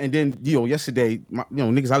didn't, and then yesterday,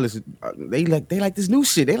 niggas I listen, they like this new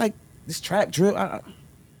shit. They like this trap drill. I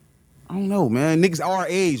don't know, man. Niggas our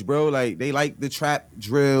age, bro. Like they like the trap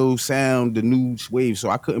drill sound, the new wave. So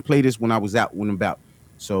I couldn't play this when I was out, when I'm about.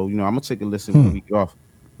 So I'm gonna take a listen when we get off.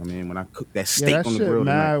 I mean, when I cook that steak Yeah, that on the shit grill.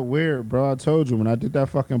 mad weird, bro. I told you when I did that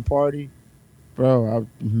fucking party, bro. I was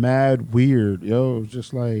mad weird, yo. It was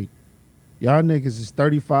just like y'all niggas is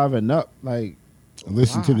 35 and up, like.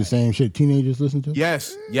 Listen to the same shit teenagers listen to?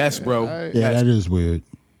 Yes, bro. Right. Yeah, Yes. that is weird.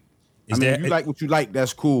 Is I mean, that, if you like what you like,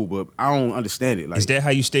 that's cool, but I don't understand it. Like, is that how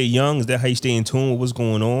you stay young? Is that how you stay in tune with what's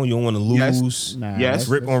going on? You don't want to Yes. lose, Nah, Yes.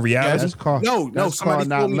 rip on reality? That's called No, that's somebody called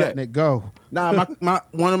not told me letting that. it go. Nah,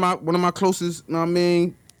 one of my closest, you know what I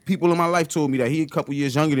mean, people in my life told me that. He a couple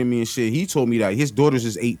years younger than me and shit. He told me that his daughter's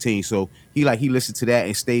is 18, so he listened to that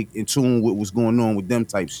and stay in tune with what's going on with them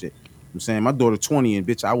type shit. I'm saying my daughter 20 and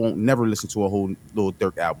bitch, I won't never listen to a whole Lil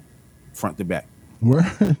Durk album front to back. Word.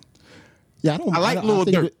 Yeah, I like Lil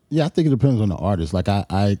think Durk. I think it depends on the artist. Like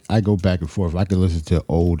I go back and forth. I can listen to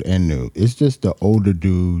old and new. It's just the older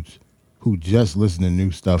dudes who just listen to new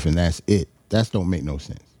stuff and that's it. That don't make no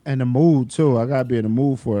sense. And the mood too. I gotta be in the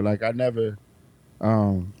mood for it. Like I never,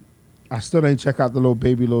 I still ain't check out the Lil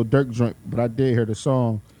Durk joint, but I did hear the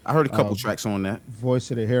song I heard a couple tracks on that. "Voice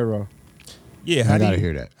of the Hero." Yeah, I gotta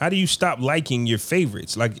hear that. How do you stop liking your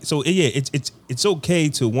favorites? Like, so yeah, it's okay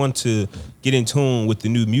to want to get in tune with the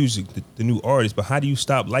new music, the new artists, but how do you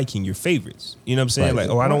stop liking your favorites? You know what I'm saying? Right.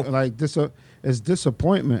 Like, I don't. like this. It's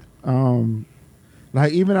disappointment.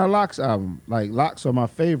 Like even our Locks album, like Locks are my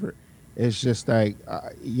favorite. It's just like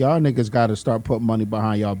y'all niggas got to start putting money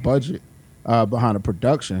behind y'all budget, behind the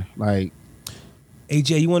production. Like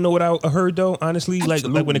AJ, you want to know what I heard though? Honestly, like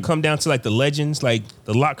when it come down to like the legends, like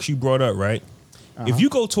the Locks you brought up, right? If you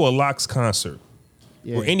go to a Locks concert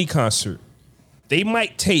yeah. or any concert, they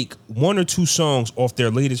might take 1 or 2 songs off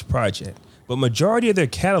their latest project, but majority of their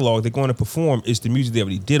catalog they're going to perform is the music they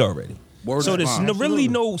already did already. Word So of there's mouth. really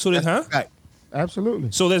no, so there's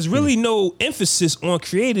Absolutely. So there's really no emphasis on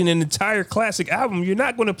creating an entire classic album. You're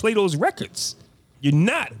not going to play those records. You're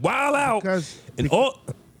not. Wild Out and all.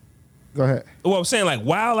 Go ahead. Well, I'm saying like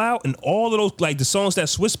Wild Out and all of those, like the songs that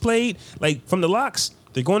Swiss played, like from the Locks,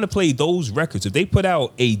 they're going to play those records. If they put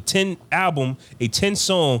out a 10 album, a 10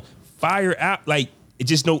 song fire out, like it's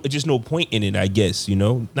just no point in it. I guess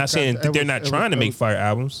Not saying that they're not trying to make fire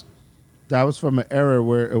albums. That was from an era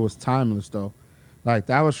where it was timeless, though. Like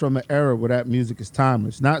that was from an era where that music is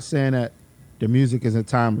timeless. Not saying that the music isn't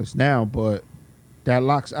timeless now, but that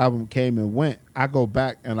Locks album came and went. I go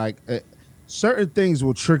back and certain things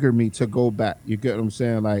will trigger me to go back. You get what I'm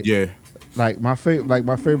saying? Like Yeah. like my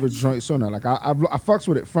favorite joint song. Like I fucks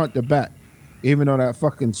with it front to back, even though that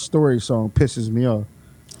fucking story song pisses me off.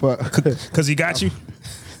 But Because he got you.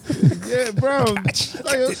 yeah, bro, like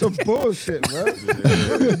it's some bullshit, bro.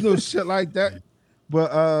 There's no shit like that.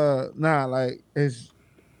 But nah, like it's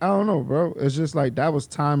I don't know, bro. It's just like that was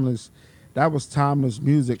timeless. That was timeless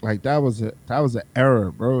music. Like that was an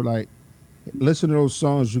era, bro. Like listen to those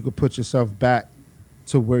songs, you could put yourself back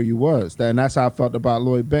to where you was. And that's how I felt about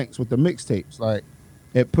Lloyd Banks with the mixtapes. Like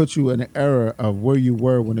it put you in an era of where you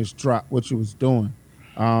were when it's dropped, what you was doing.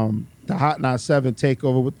 The Hot 97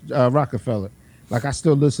 takeover with Rockefeller. Like I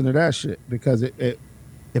still listen to that shit because it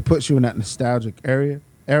puts you in that nostalgic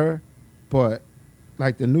era. But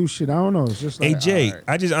like the new shit, I don't know. It's just like AJ, all right.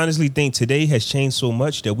 I just honestly think today has changed so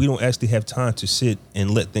much that we don't actually have time to sit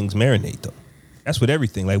and let things marinate though. That's with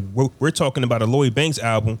everything. Like we're talking about a Lloyd Banks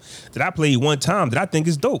album that I played one time that I think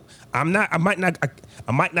is dope. I might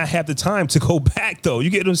not have the time to go back though. You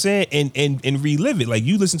get what I'm saying? And relive it. Like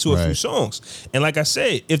you listen to a few Right. songs. And like I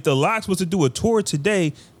said, if the Locks was to do a tour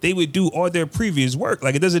today, they would do all their previous work.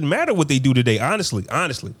 Like it doesn't matter what they do today, honestly.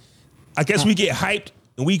 I guess we get hyped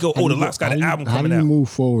and we go, the Locks got an album How coming do you out. move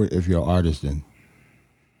forward if you're an artist then?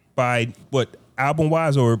 By what, album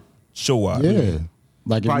wise or show wise? Yeah.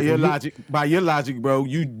 Like By if your you- logic, bro,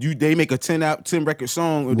 they make a 10 record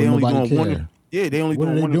song, or Would they only nobody doing care? one. Yeah, they only What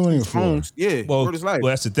are doing they one doing or it two for? songs. Yeah, Well, word is life.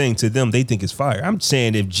 that's the thing. To them, they think it's fire. I'm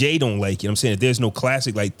saying if Jay don't like it, I'm saying if there's no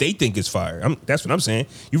classic, like they think it's fire. That's what I'm saying.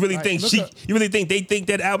 You really Right, think look you really think they think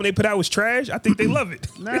that album they put out was trash? I think they love it.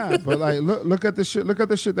 Nah, but like look at the shit. Look at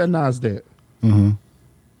the shit that Nas did.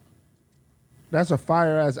 That's a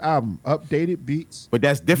fire ass album. Updated beats. But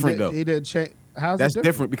that's different though. He didn't change. How's That's it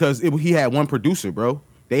different because he had one producer, bro.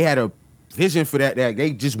 They had a vision for that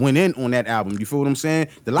they just went in on that album. You feel what I'm saying?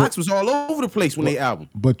 The Lox was all over the place when they album.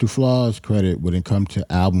 But to Flaw's credit, when it comes to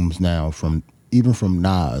albums now, even from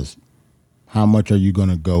Nas, how much are you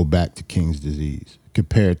gonna go back to King's Disease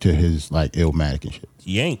compared to his like Illmatic and shit?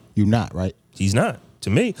 He ain't. You not, right? He's not, to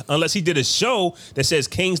me, unless he did a show that says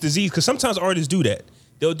King's Disease. Because sometimes artists do that.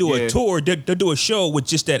 They'll do a tour. They'll do a show with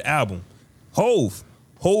just that album. Hove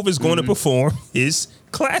is going to perform his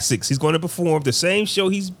classics. He's going to perform the same show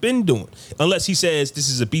he's been doing, unless he says this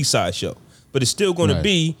is a B-side show. But it's still going to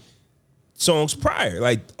be songs prior.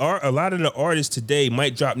 Like a lot of the artists today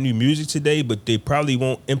might drop new music today, but they probably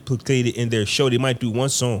won't implicate it in their show. They might do one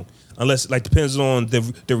song, unless like depends on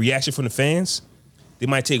the reaction from the fans. They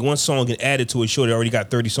might take one song and add it to a show that already got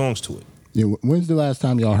 30 songs to it. Yeah. When's the last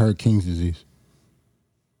time y'all heard King's Disease?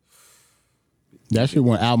 That shit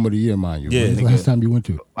won album of the year, mind you. Yeah, when's the last time you went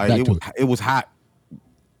to it? Like, it was hot.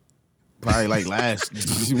 Probably like last.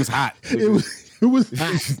 It was hot. It was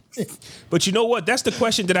hot. But you know what? That's the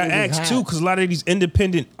question that I asked too, because a lot of these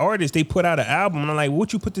independent artists, they put out an album, and I'm like,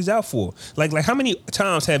 what you put this out for? Like how many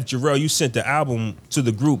times have Jarrell, you sent the album to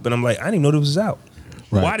the group, and I'm like, I didn't even know this was out.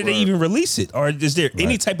 Right. Why did they even release it? Or is there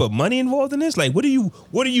any type of money involved in this? Like, what are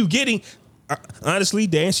you getting? Honestly,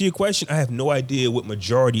 to answer your question, I have no idea what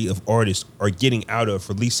majority of artists are getting out of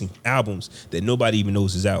releasing albums that nobody even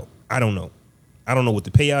knows is out. I don't know. I don't know what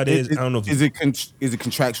the payout is. I don't know if is it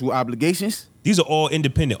contractual obligations? These are all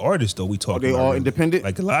independent artists, though. We talking. They all independent.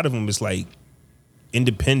 Like a lot of them is like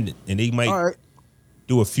independent, and they might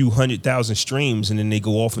do a few 100,000 streams, and then they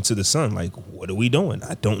go off into the sun. Like, what are we doing?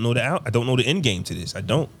 I don't know I don't know the end game to this. I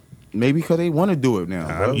don't. Maybe because they want to do it now,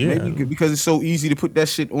 bro. Yeah. Maybe because it's so easy to put that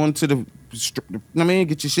shit onto the. I mean,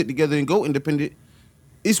 get your shit together and go independent.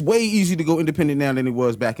 It's way easier to go independent now than it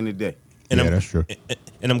was back in the day. And that's true.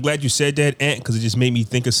 And I'm glad you said that, Ant, because it just made me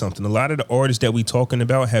think of something. A lot of the artists that we talking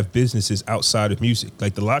about have businesses outside of music.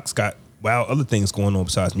 Like the Lox got other things going on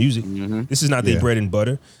besides music. Mm-hmm. This is not their bread and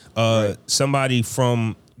butter. Somebody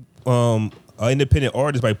from an independent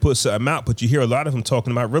artist might put something out, but you hear a lot of them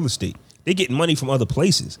talking about real estate. They getting money from other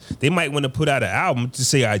places. They might want to put out an album to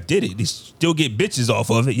say I did it. They still get bitches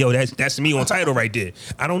off of it. Yo, that's me on title right there.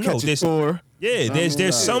 I don't know.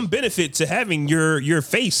 There's some benefit to having your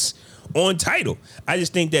face on title. I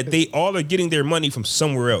just think that they all are getting their money from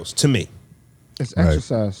somewhere else. To me, it's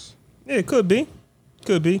exercise. Yeah, it could be.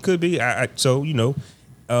 So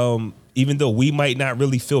even though we might not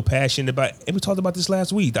really feel passionate about, and we talked about this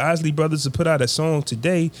last week, the Isley Brothers have put out a song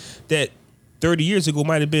today that 30 years ago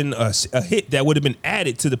might have been a hit that would have been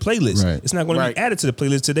added to the playlist. Right. It's not going to be added to the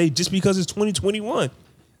playlist today just because it's 2021.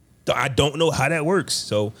 I don't know how that works.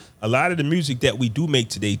 So a lot of the music that we do make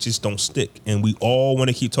today just don't stick. And we all want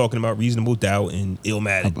to keep talking about Reasonable Doubt and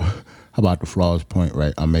Illmatic. How about the Flaw's point,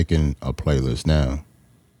 right? I'm making a playlist now.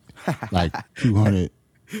 Like 200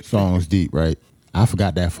 songs deep, right? I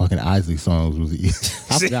forgot that fucking Isley songs was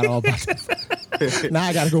I forgot all about that. Now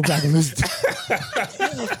I got to go back and listen.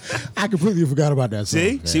 I completely forgot about that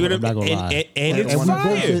song. See what I'm not gonna lie. And it's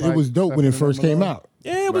fire. It was dope when it first came out.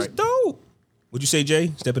 Yeah, it was dope. What'd you say,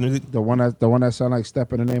 Jay? Stepping in the one that sounded like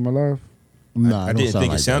 "Step in the Name of Love." No, I didn't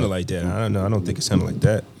think it sounded like that. I don't know. I don't think it sounded like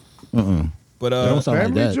that. But it don't sound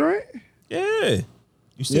like that. Joint? Yeah.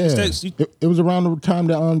 It was around the time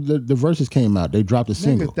that the verses came out. They dropped a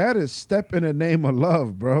single. Nigga, that is "Step in the Name of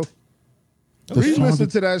Love," bro. Re-listen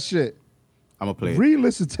to that shit. I'm gonna play it.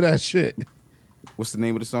 Re-listen to that shit. What's the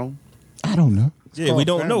name of the song? I don't know. Yeah, we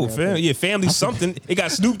don't know, fam. Yeah, Family something. It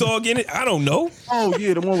got Snoop Dogg in it. I don't know. Oh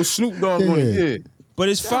yeah, the one with Snoop Dogg on it. Yeah. But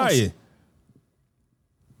it's fire.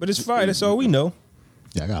 That's all we know.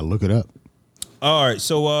 Yeah, I gotta look it up. All right,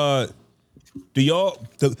 so do y'all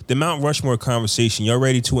the Mount Rushmore conversation? Y'all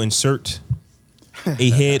ready to insert a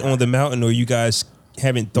head on the mountain, or you guys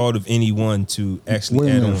haven't thought of anyone to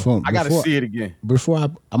actually add on? I gotta see it again. Before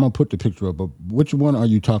I'm gonna put the picture up, but which one are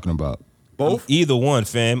you talking about? Both? Either one,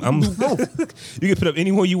 fam. Both. You can put up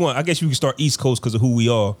any one you want. I guess you can start East Coast because of who we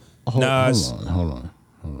are. Hold on.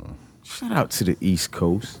 Shout out to the East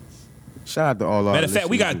Coast. Shout out to all our Matter of fact,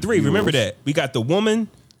 we got three. Remember that. We got the woman,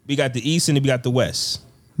 we got the East, and then we got the West.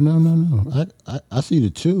 No. I see the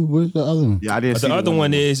two. Where's the other one? Yeah, I didn't see the other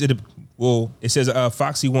one. Is it? Well, it says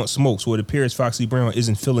Foxy wants smoke, so it appears Foxy Brown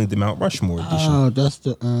isn't filling the Mount Rushmore edition. Oh, that's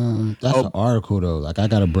the article though. Like I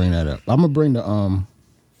gotta bring that up. I'm gonna bring the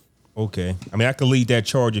Okay, I mean I can lead that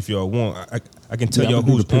charge if y'all want. I can tell y'all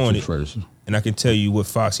who's on it first, and I can tell you what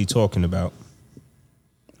Foxy talking about.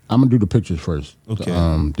 I'm gonna do the pictures first. Okay.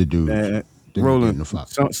 The dude. Rolling. The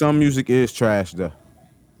Fox. Some music is trash though.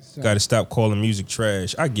 Got to stop calling music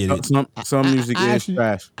trash. I get it. Some music is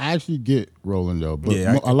trash. I actually get Roland though, but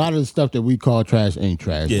Yeah, a lot of the stuff that we call trash ain't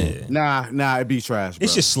trash. Yeah. Nah, it be trash, bro.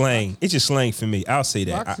 It's just slang. It's just slang for me. I'll say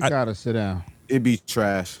that. Foxy gotta sit down. It be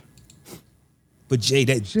trash. But Jay,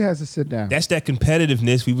 She has to sit down. that's that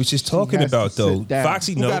competitiveness we was just talking has to about, though. sit down.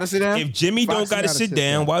 Foxy, Who no. gotta sit down? If Jimmy don't Foxy gotta gotta sit sit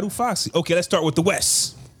down, down. why do Foxy? Okay, let's start with the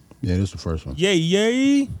West. Yeah, this is the first one.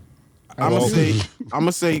 Yay. I'm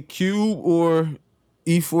gonna say Cube or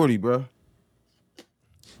E40, bro.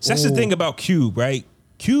 So that's the thing about Cube, right?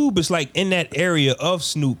 Cube is like in that area of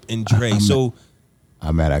Snoop and Dre. So,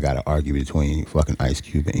 I'm mad I got to argue between fucking Ice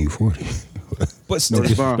Cube and E40. but No still,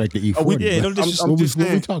 disrespect to E40. yeah, no but disrespect. I'm what just we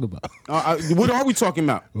saying. talking about? What are we talking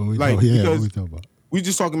about? What we Like, what we because talking about? we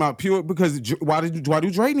just talking about pure because why do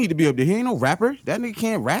Dre need to be up there? He ain't no rapper. That nigga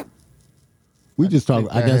can't rap. We just talk.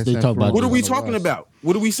 I guess they talk about. What are we on the talking West. about?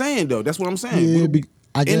 What are we saying though? That's what I'm saying. Yeah, What-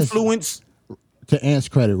 I guess influence. to Ant's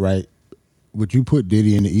credit, right? Would you put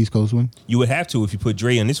Diddy in the East Coast one? You would have to if you put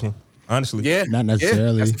Dre on this one, honestly. Yeah, Not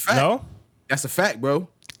necessarily. Yeah, that's a fact. No? That's a fact, bro.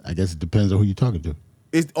 I guess it depends on who you're talking to.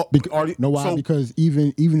 It's, Know why? so- Because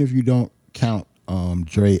even if you don't count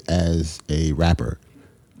Dre as a rapper,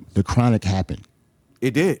 the Chronic happened.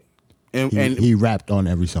 it did, and He rapped on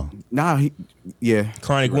every song. yeah,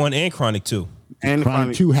 Chronic 1 and Chronic 2. and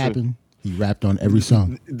Chronic 2 happened. He rapped on every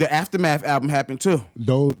song. The Aftermath album happened too.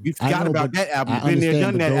 Though We forgot about but that album. I Been there, understand,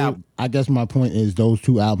 done but that album. I guess my point is those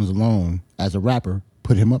two albums alone, as a rapper,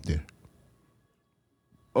 put him up there.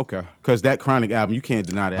 Okay, because that Chronic album, you can't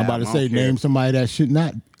deny that. I'm about to album. I say, don't care. name somebody that should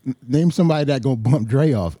not. Name somebody that gonna bump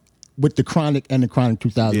Dre off with the Chronic and the Chronic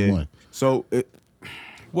 2001. Yeah. So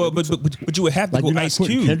Well, but you would have to Like go you're not Ice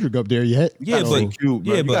putting Cube. Kendrick up there yet. Yeah, gotta but say Cube,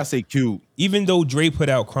 bro. yeah, You but gotta say Cube. even though Dre put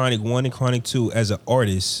out Chronic 1 and Chronic 2 as an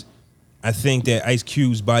artist, I think that Ice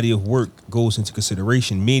Cube's body of work goes into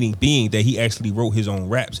consideration, meaning being that he actually wrote his own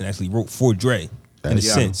raps and actually wrote for Dre in a Yeah.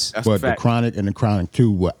 sense. That's a But the fact. Chronic and the Chronic 2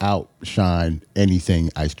 will outshine anything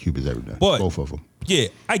Ice Cube has ever done. But- Both of them. Yeah,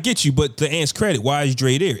 I get you, but to Ant's credit, why is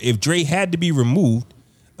Dre there? If Dre had to be removed,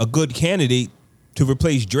 a good candidate to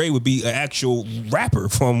replace Dre would be an actual rapper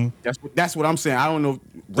from That's what I'm saying. I don't know.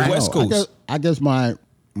 The West Coast. I guess my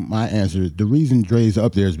answer, the reason Dre's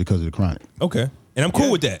up there is because of the Chronic. Okay. And I'm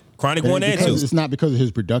cool with that. Chronic 1 and 2. It's not because of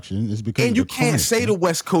his production. It's because And of you the can't Chronic. say the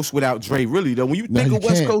West Coast without Dre, really though. When you No, think you of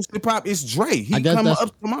West can't. Coast hip hop, it's Dre. He I guess come that's-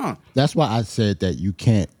 up. Come on. That's why I said that you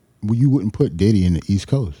can't. Well, you wouldn't put Diddy in the East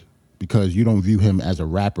Coast because you don't view him as a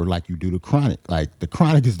rapper like you do the Chronic. Like the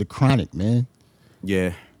Chronic is the Chronic, man.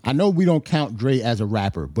 Yeah. I know we don't count Dre as a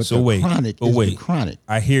rapper, but So the wait, Chronic but is wait. the Chronic.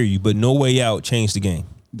 I hear you, but No Way Out changed the game.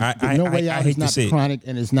 I No Way Out hate is to not say the it. Chronic,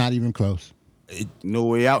 and it's not even close. No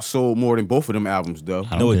Way Out sold more than both of them albums, though.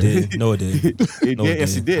 No, it Okay. did. No, it did. It No, did.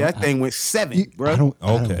 Yes, it did. That thing went 7, bro. I don't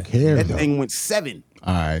Okay. care. That though. thing went 7.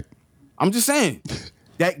 All right. I'm just saying.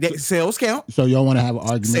 That sales count. So y'all want to have an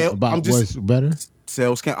argument Sale- about I'm just- what's better?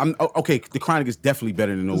 Sales count. Okay, the Chronic is definitely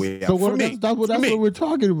better than No Way Out. So For what, me. that's For me. what we're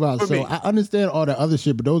talking about. For So me. I understand all the other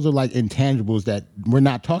shit, but those are like intangibles that we're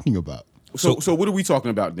not talking about. So what are we talking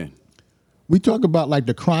about then? We talk about like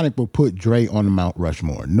the Chronic will put Dre on the Mount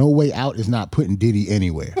Rushmore. No Way Out is not putting Diddy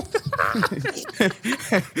anywhere.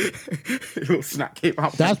 It's not came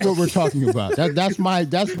out. That's what we're talking about. That's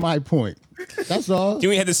my point. That's all. You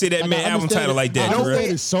ain't have to say that Like, man I album understand title it. like that, I bro.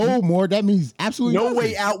 understand it's sold more. That means absolutely No nothing.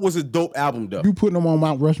 Way Out was a dope album, though. You putting them on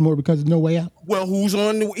Mount Rushmore because of No Way Out? Well, who's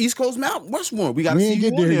on the East Coast Mount Rushmore? We got to We see ain't who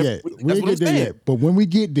get on there there. yet. That's We what ain't I'm get there saying. yet. But when we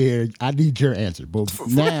get there, I need your answer. But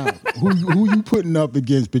now, who you putting up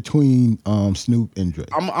against between Snoop and Dre?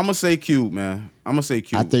 I'm gonna say Cube, man. I'm gonna say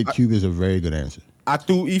Cube. I think Cube is a very good answer. I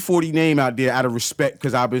threw E40 name out there out of respect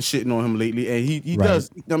because I've been shitting on him lately, and he Right. does.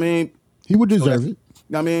 I mean, He would deserve it.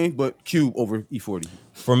 I mean, but Cube over E40.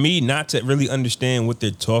 For me, not to really understand what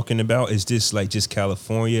they're talking about, is this like just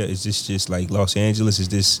California? Is this just like Los Angeles? Is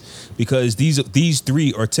this because these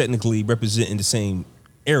three are technically representing the same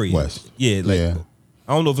area? West. Yeah, like Yeah.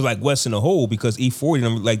 I don't know if it's like West in the whole because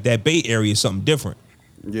E40 like that Bay Area is something different.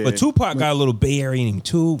 Yeah. But Tupac got a little Bay Area in him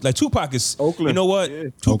too. Like Tupac is, Oakland. you know what? Yeah.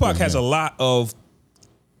 Tupac Oakland, has yeah. a lot of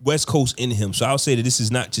West Coast in him. So I'll say that this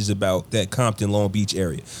is not just about that Compton, Long Beach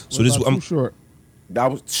area. So this, Too short. That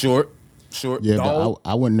was short. Yeah, Dog. but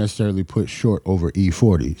I wouldn't necessarily put Short over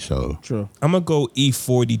E40. So True. I'm gonna go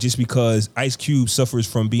E40 just because Ice Cube suffers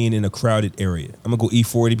from being in a crowded area. I'm gonna go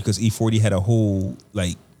E40 because E40 had a whole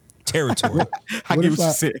like territory. I what get if what you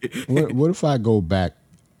I, said. what if I go back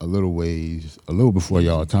a little ways, a little before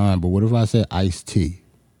y'all time? But what if I said Ice-T?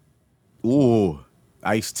 Ooh,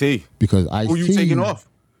 Ice T. Because Ice-T. Who you taking off?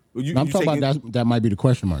 You, I'm you talking taking- about that might be the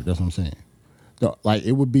question mark. That's what I'm saying. Like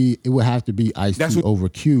it would have to be That's Ice-T what- over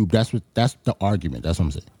Cube. That's the argument. That's what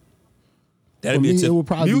I'm saying. That'd For be a me, tip. it would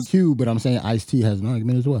probably be Music- Cube, but I'm saying Ice-T has an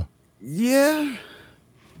argument as well. Yeah.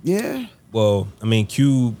 Yeah. Well, I mean,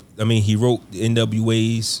 Cube. I mean, he wrote the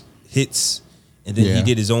NWA's hits, and then he Yeah.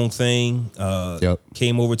 did his own thing. Yep.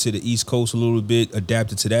 Came over to the East Coast a little bit,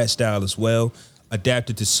 adapted to that style as well.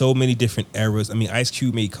 Adapted to so many different eras. I mean, Ice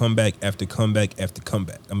Cube made comeback after comeback after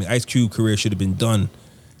comeback. I mean, Ice Cube career should have been done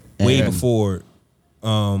way And- before.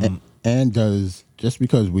 And does, just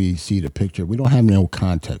because we see the picture, we don't have no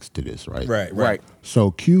context to this, right? Right. So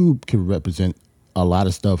Cube can represent a lot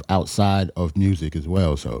of stuff outside of music as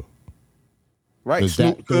well. So Right. does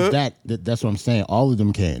Snoop could. that's what I'm saying. All of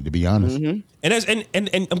them can, to be honest. And that's and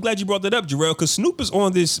I'm glad you brought that up, Jarrell, because Snoop is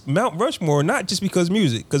on this Mount Rushmore not just because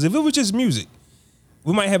music. Because if it was just music,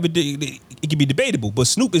 we might have it could be debatable. But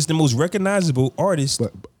Snoop is the most recognizable artist.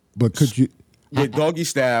 But could you? With Doggy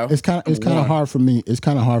Style. It's kind of hard for me. It's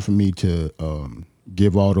kind of hard for me to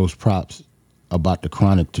give all those props about the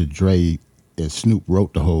Chronic to Dre. And Snoop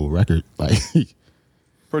wrote the whole record, like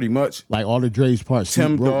Pretty much. like all the Dre's parts.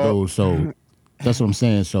 Tim Snoop wrote Dog. those, so that's what I'm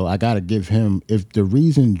saying. So I gotta give him. If the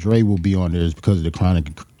reason Dre will be on there is because of the Chronic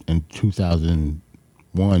in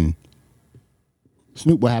 2001,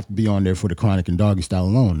 Snoop will have to be on there for the Chronic and Doggy Style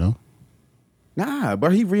alone, no? Nah,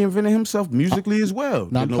 but he reinvented himself musically as well.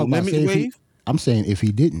 No, The I'm No talking about Limit saying wave. I'm saying if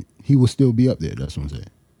he didn't, he would still be up there. That's what I'm saying.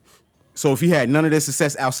 So if he had none of this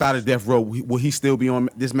success outside of Death Row, will he still be on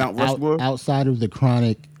this Mount Rushmore? Outside of the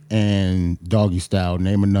Chronic and Doggy Style,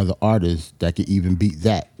 name another artist that could even beat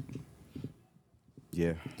that.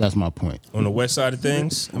 Yeah. That's my point. On the west side of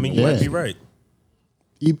things, I mean, you Yeah. might be right.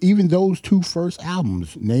 Even those two first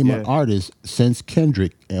albums, name an Yeah. artist since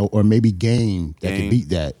Kendrick or maybe Game that Game. could beat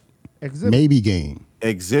that. Exhibit. Maybe Game.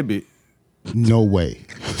 Exhibit. No way.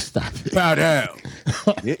 Stop it. Bow down.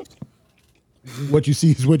 Yeah. What you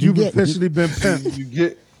see is what you You've get. officially been pimped. You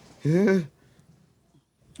get.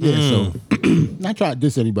 Yeah, so not trying to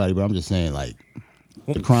diss anybody, but I'm just saying like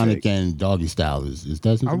the Chronic and Doggy Style is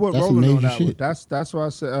that's I went some rolling major on that. shit. One. That's why I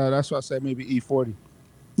said. That's why I said maybe E40.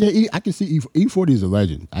 Yeah, I can see E40 is a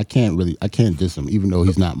legend. I can't diss him, even though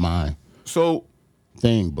he's not my So,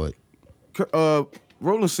 thing. But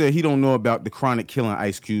Roland said he don't know about the Chronic killing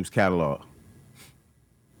Ice Cube's catalog.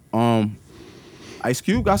 Ice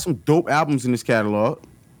Cube got some dope albums in his catalog.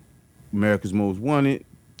 America's Most Wanted.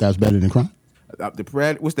 that's better than Chronic.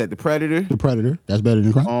 What's that? The Predator. The Predator, that's better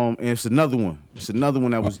than Chronic. And it's another one. It's another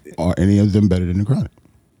one that was. Are any of them better than the Chronic?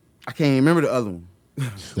 I can't even remember the other one.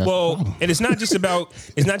 That's the Well, problem. and it's not just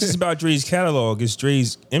about Dre's catalog. It's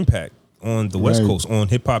Dre's impact on the West Right. Coast, on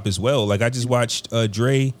hip hop as well. Like I just watched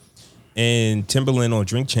Dre and Timberland on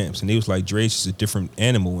Drink Champs, and they was like, Dre's just a different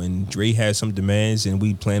animal, and Dre has some demands, and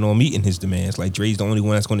we plan on meeting his demands. Like Dre's the only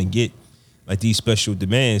one that's going to get like these special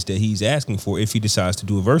demands that he's asking for if he decides to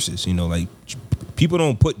do a versus. You know, like people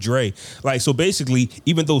don't put Dre like so. Basically,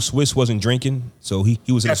 even though Swiss wasn't drinking, so he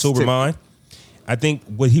was in a That's sober Tim. mind. I think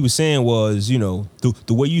what he was saying was, you know,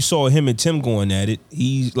 the way you saw him and Tim going at it,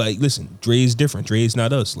 he's like, listen, Dre is different. Dre is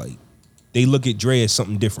not us. Like, they look at Dre as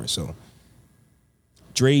something different. So,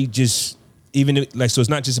 Dre just, so it's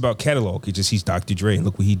not just about catalog. It's just he's Dr. Dre, and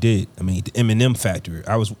look what he did. I mean, the Eminem factor.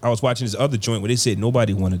 I was watching this other joint where they said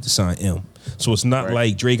nobody wanted to sign M. So it's not Right.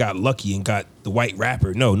 like Dre got lucky and got the white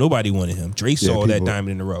rapper. No, nobody wanted him. Dre saw that people-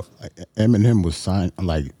 diamond in the rough. Eminem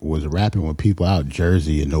was rapping with people out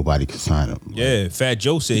Jersey and nobody could sign him. Yeah, Fat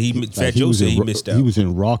Joe said he Like, missed out. He was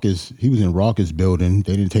in Raucous building.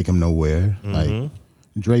 They didn't take him nowhere. Mm-hmm. Like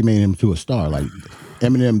Dre made him to a star. Like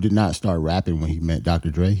Eminem did not start rapping when he met Dr.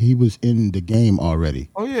 Dre. He was in the game already.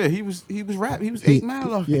 Oh yeah, he was rap. He was 8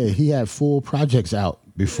 Mile off. Yeah, he had full projects out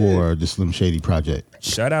before the Slim Shady project.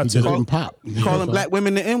 Shout out He to just the didn't pop. Calling black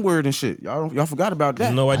women the N word and shit. Y'all forgot about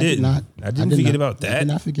that. No, I did didn't. not. I didn't did forget not. about I that. did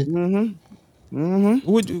not forget.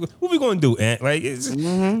 What we gonna do, Ant? Like,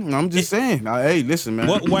 I'm just saying. Now, hey, listen, man.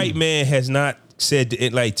 what white man has not said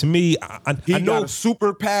it? Like to me, He I know. got a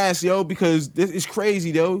super pass, yo, because this is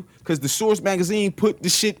crazy, though. Because the Source magazine put the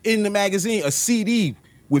shit in the magazine, a CD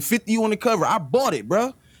with 50 on the cover. I bought it,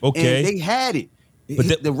 bro. Okay. And they had it.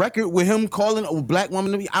 But The record with him calling a black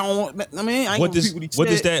woman to me, I don't want. I mean, I ain't What gonna does repeat what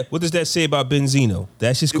he said. what does that say about Benzino?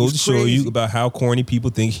 That just It goes was to show crazy. you about how corny people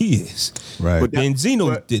think he is. Right. But that-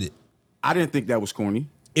 Benzino but- did it. I didn't think that was corny.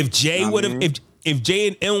 If Jay I would have, mean- if Jay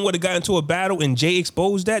and M would have gotten into a battle and Jay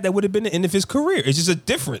exposed that would have been the end of his career. It's just a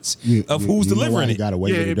difference of who's you know why delivering he it. got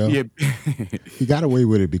away with it though? yeah. He got away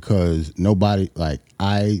with it because nobody like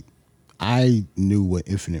I knew what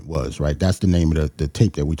Infinite was, right? That's the name of the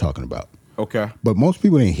tape that we're talking about. Okay. But most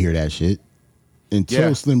people didn't hear that shit until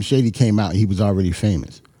Yeah. Slim Shady came out and he was already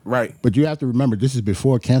famous. Right. But you have to remember, this is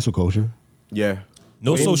before cancel culture. Yeah.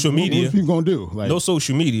 No social What media. was people gonna do? Like, No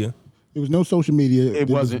social media. It was no social media. It was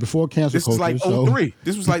wasn't. before cancel This was culture. like so 03.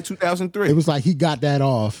 This was like 2003. it was like he got that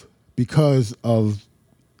off because of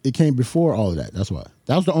it came before all of that. That's why.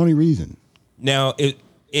 That was the only reason. Now, if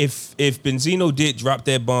Benzino did drop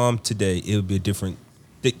that bomb today, it would be different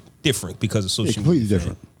because of social It's completely media.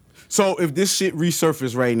 different. So if this shit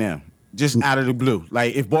resurfaced right now, just out of the blue,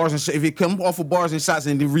 like if if it come off of bars and shots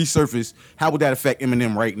and it resurface, how would that affect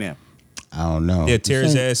Eminem right now? I don't know. Yeah, tear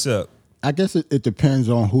his Same- ass up. I guess it depends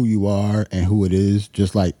on who you are and who it is.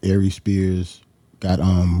 Just like Ari Spears got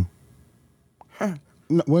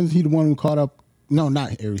wasn't he the one who caught up? No,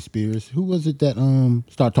 not Ari Spears. Who was it that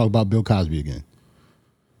started talking about Bill Cosby again?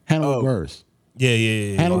 Hannibal Buress. Yeah.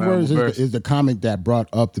 Hannibal Hannibal Buress Buress. is the comic that brought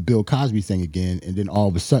up the Bill Cosby thing again, and then all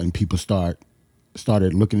of a sudden people started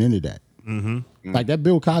looking into that. Mm-hmm. Like that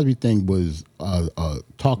Bill Cosby thing was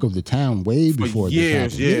talk of the town way before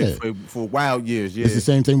years, this happened. for wild years, yeah. It's the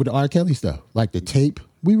same thing with the R. Kelly stuff. Like the tape,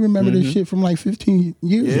 we remember this shit from like 15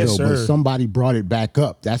 years Yes, ago, but sir. somebody brought it back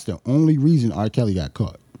up. That's the only reason R. Kelly got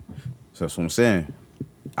caught. So that's what I'm saying.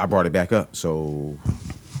 I brought it back up, so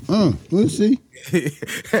We'll see.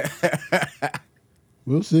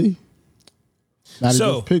 We'll see. Now,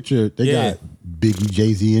 So, this picture, they yeah. got Biggie,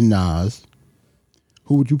 Jay-Z, and Nas.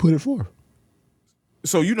 Who would you put it for?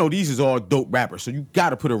 so these is all dope rappers. So you got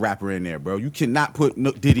to put a rapper in there, bro. You cannot put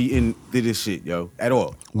Diddy into this shit, yo, at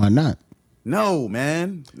all. Why not? No,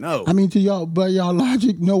 man, no. I mean, to y'all, but y'all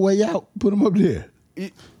logic, No Way Out, put him up there.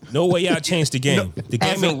 No way out changed the game. The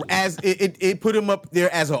game It put him up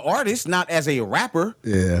there as an artist, not as a rapper.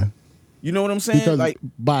 Yeah. You know what I'm saying? Because Like,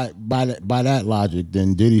 by that logic,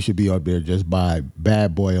 then Diddy should be up there just by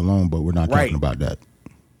Bad Boy alone, but we're not Right. talking about that.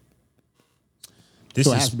 this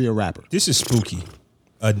So it has is to be a rapper. this is spooky.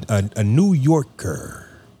 A New Yorker.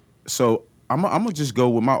 so I'm gonna just go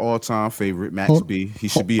with my all-time favorite, Max Hold- B. He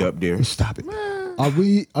should be up there. Stop it. Are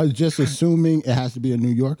we just assuming it has to be a New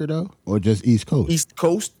Yorker though, or just East Coast? East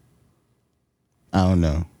Coast, I don't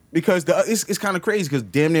know. because it's kind of crazy because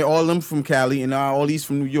damn near all of them from Cali and all these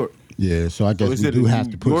from New York. Yeah, so I guess is we it do a have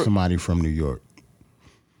New to put York? somebody from New York.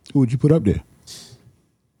 Who would you put up there?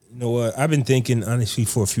 You know what? I've been thinking honestly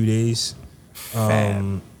for a few days.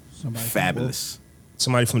 Fabulous.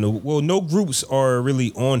 Somebody from no groups are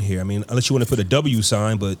really on here. I mean, unless you want to put a W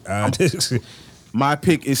sign, but My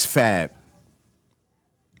pick is Fab.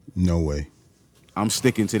 No way. I'm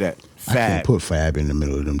sticking to that. I can't Fab. put Fab in the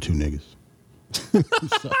middle of them two niggas.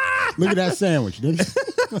 Look at that sandwich,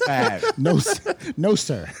 nigga. Fab. No,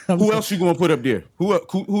 sir. Who else you gonna put up there? Who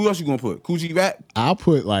else you gonna put? Coogee Rap? I'll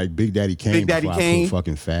put like Big Daddy Kane. Big Daddy before Kane? I put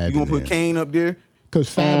fucking Fab. You gonna put Kane up there? Because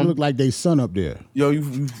Fab look like they son up there. Yo,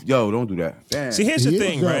 don't do that. Damn. see, here's the He is,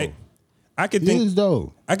 thing, though. right? I could He think is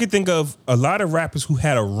though. I could think of a lot of rappers who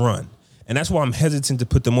had a run. And that's why I'm hesitant to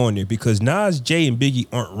put them on there because Nas, Jay, and Biggie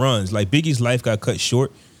aren't runs. Like Biggie's life got cut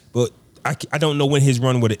short, but I don't know when his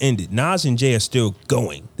run would have ended. Nas and Jay are still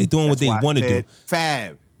going. They're doing what That's why they I want to do. said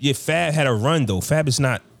Fab. Yeah, Fab had a run though. Fab is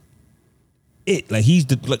not it. Like he's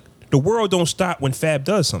the world don't stop when Fab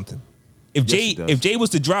does something. If Yes, it does. Jay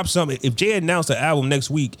was to drop something, if Jay announced an album next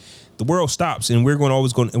week, the world stops and we're all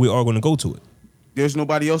going to go to it. There's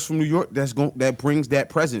nobody else from New York that brings that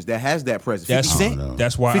presence, that has that presence. 50 That's Cent?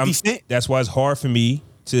 that's why 50 Cent? that's why it's hard for me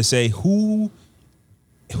to say who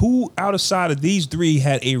outside of these three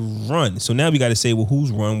had a run. So now we got to say, well,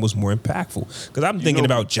 whose run was more impactful? Because I'm thinking know-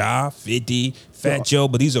 about Ja, 50, Fat Joe,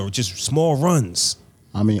 but these are just small runs.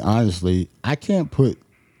 I mean, honestly, I can't put.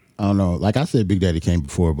 I don't know. Like I said, Big Daddy Kane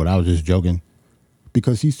before, but I was just joking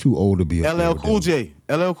because he's too old to be up there LL with Cool them. J.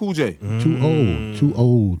 LL Cool J. Too old. Too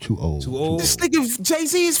old. Too old. Too old. This nigga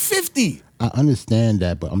Jay-Z is 50. I understand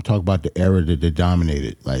that, but I'm talking about the era that they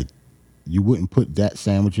dominated. Like, you wouldn't put that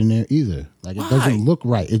sandwich in there either. Like, it Why? doesn't look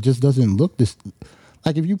right. It just doesn't look this.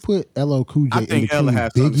 Like, if you put LL Cool I J in think between Ella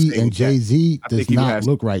has something to Biggie say and with that. Jay Z, I does think he would not have-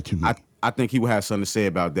 look right to me. I think he would have something to say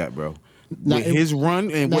about that, bro. Now, With it- his run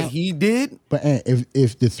and now- what he did, But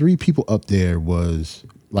if the three people up there was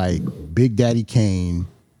like Big Daddy Kane,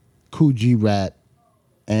 Coogee Rap,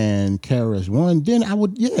 and KRS-One, then I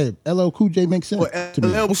would LL Cool J makes sense but to me.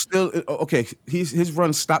 LL was still okay. His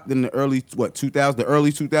run stopped in the early 2000s, the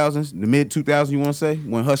early 2000s, the mid 2000s. You want to say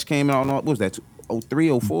when Hush came out? What was that?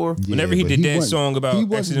 03, 04? Yeah, Whenever he but did that wasn't- song about he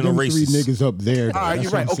wasn't accidental them three racists. niggas up there. though. All right, That's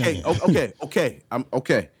you're what right. I'm saying. Okay. I'm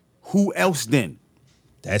okay. Who else then?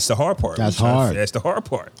 That's the hard part. That's hard. That's the hard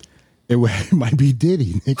part. It might be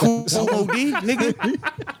Diddy. nigga. Who OD, nigga?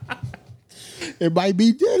 It might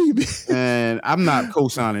be Diddy. man. And I'm not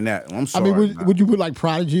co-signing that. I'm I sorry. mean, would you put like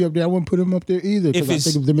Prodigy up there? I wouldn't put him up there either If because I it's-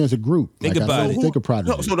 think of them as a group. Think Like, about I it. don't think of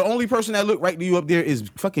Prodigy. So the only person that looked right to you up there is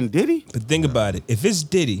fucking Diddy? But think about it. If it's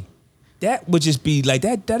Diddy, that would just be like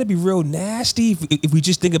that. That'd be real nasty if we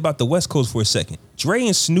just think about the West Coast for a second. Dre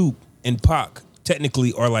and Snoop and Pac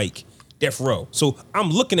technically are like Death Row. So I'm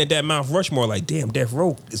looking at that Mount Rushmore like, damn, Death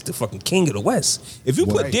Row is the fucking king of the West. If you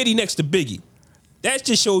put Right. Diddy next to Biggie, that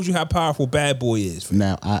just shows you how powerful Bad Boy is.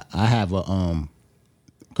 Now I have a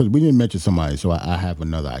because we didn't mention somebody, so I have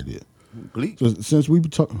another idea. Bleak. So since we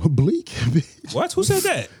talk Bleak, What? Who said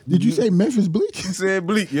that? did you say Memphis Bleak? Who said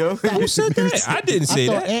Bleak, yo? Who said that? I didn't say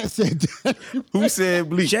I thought that. Ant said that. Who said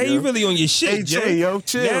Bleak? Jay, yo? you really on your shit, Hey, Jay. Jay, yo,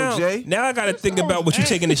 chill, now, Jay. Now I got to think about what you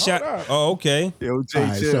taking the shot. Oh, okay. Yo, Jay, All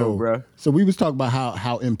right, chill, bro. so we was talking about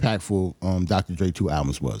how impactful Dr. Dre 2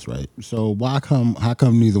 albums was, right? So how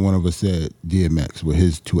come neither one of us said DMX with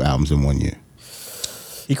his 2 albums in 1 year?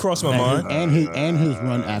 He crossed my mind. And his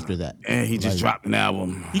run after that. And he just dropped an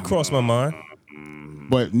album. He crossed my mind.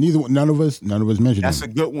 But none of us mentioned That's a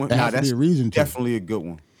him. good one. There Nah, has to that's be a reason to. definitely a good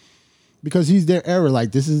one. Because he's their era.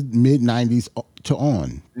 Like this is mid 90s to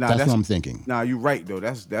on. Nah, that's what I'm thinking. Nah, you're right though.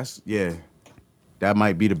 That's yeah. That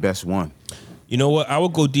might be the best one. You know what? I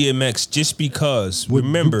would go DMX just because. Would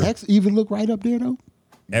Remember, X even look right up there though?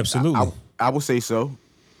 absolutely. I would say so.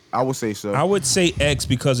 I would say so. I would say X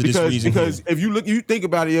because of this reason. Because if you think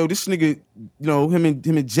about it, yo, this nigga, you know, him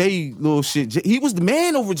and Jay little shit. He was the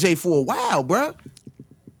man over Jay for a while, bruh.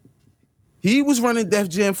 He was running Def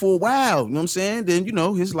Jam for a while. You know what I'm saying? Then, you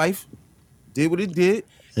know, his life did what it did.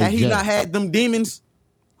 Hey, Had he Jay. not had them demons,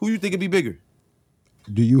 who you think would be bigger?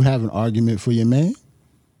 Do you have an argument for your man?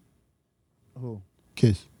 Who?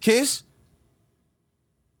 Kiss. Kiss?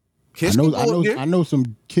 Kiss I can go up there. know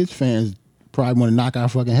some Kiss fans probably want to knock our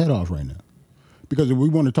fucking head off right now. Because if we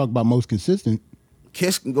want to talk about most consistent,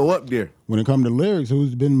 Kiss can go up there. when it comes to lyrics,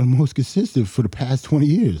 who's been the most consistent for the past 20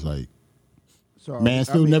 years? Like, So Man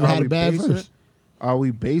still never are had a we bad basing verse. it- Are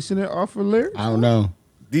we basing it off of lyrics? I don't know.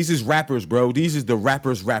 These is rappers, bro. These is the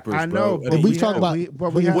rappers, I bro. know, but we we talk had,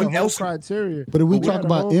 about- we had what a whole else- criteria. But if we we talk had a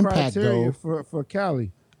about whole impact, criteria though, for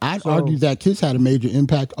Cali. I'd So- argue that Kiss had a major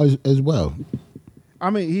impact as well. I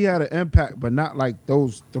mean, he had an impact, but not like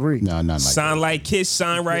those three. No, not like sign like Kiss,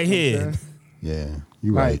 sign right here. Okay? Yeah,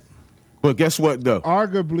 you're Like, right. But guess what though?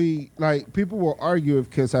 arguably, like people will argue if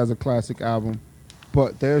Kiss has a classic album,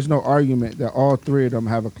 but there's no argument that all three of them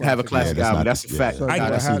have a classic. Have a classic that's album. not That's the- a yeah. fact. So I- you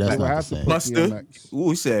would see, have- that's you would not have the to same. put Buster. DMX. Ooh,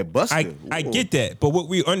 he said Buster. I Ooh. get that, but what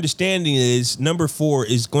we're understanding is number 4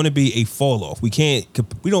 is going to be a fall off. We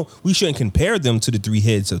shouldn't compare them to the 3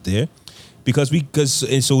 heads up there because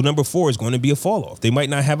so number 4 is going to be a fall off. They might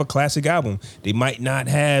not have a classic album. They might not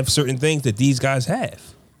have certain things that these guys have.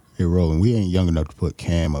 Hey, Roland, we ain't young enough to put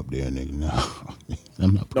Cam up there, nigga. No,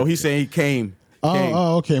 I'm not. No, he's saying he came. came.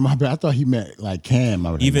 Oh, okay, my bad. I thought he meant like Cam.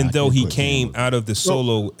 I was like, Even nah, I though can't he put came Cam out of the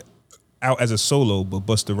solo, out as a solo, but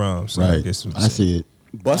Busta Rhymes. So up. I Right, guess I see it.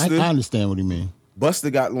 Busta? I understand what he mean.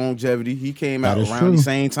 Buster got longevity. He came out That is around true. the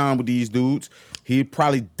same time with these dudes. He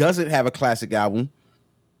probably doesn't have a classic album,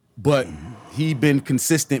 but he been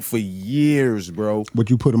consistent for years, bro. Would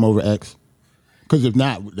you put him over X? Because if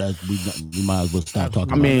not, we might as well stop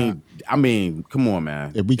talking. I mean, come on,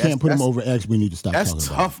 man. if we can't put him That's- over X, we need to stop that's talking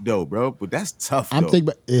about tough though, bro. But that's tough. I'm though. thinking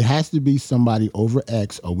about, it has to be somebody over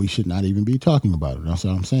X, or we should not even be talking about it. That's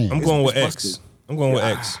what I'm saying. I'm going with it's X. busted. I'm going with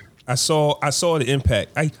X. I saw the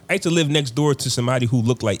impact. I used to live next door to somebody who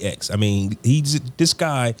looked like X. I mean, this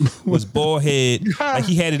guy was bald head, like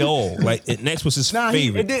he had it all. Like and X was his Nah,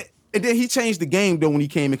 favorite. and then he changed the game though when he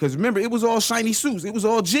came in because remember it was all shiny suits, it was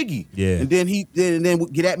all jiggy. Yeah. And then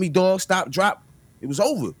get at me, dog, stop, drop. It was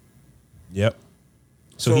over. Yep.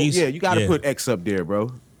 So he's yeah, you got to put X up there,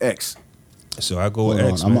 bro. X. So I go with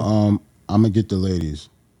Hold X. on, Man. I'm gonna get the ladies.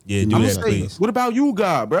 Yeah, do I'm that, gonna say, please. what about you,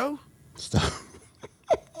 God, bro? Stop.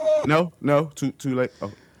 No, too late.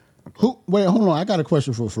 Oh. Wait, hold on. I got a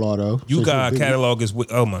question for Flaw though. You Since got you're a big- catalog is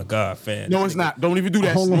oh my god, fan. No, it's not. Don't even do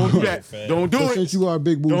that. Hold on. Don't do that. Fan. Don't do So it. since you are a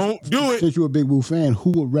big Woo, Don't do it. Since you're a big Woo fan,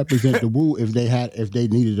 who would represent the Woo if they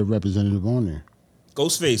needed a representative on there?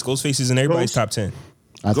 Ghostface is in everybody's Ghost. top 10.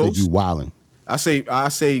 I think Ghost? you wildin'. I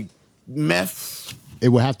say meth. It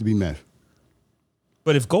would have to be Meth.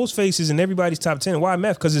 But if Ghostface is in everybody's top 10, why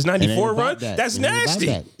Meth? Because it's It ain't 94 about run? that. That's It ain't about nasty.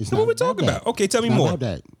 that. It's That's not what we're about talking that. about. Okay, tell me It's not more. about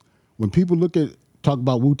that. When people talk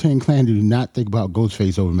about Wu-Tang Clan, they do not think about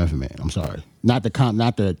Ghostface over Method Man. I'm sorry. Not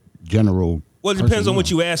the general. Well, it depends person, on what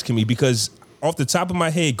no. you asking me because off the top of my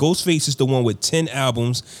head, Ghostface is the one with 10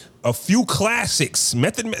 albums, a few classics.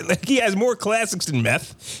 Like he has more classics than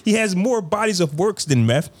Meth. He has more bodies of works than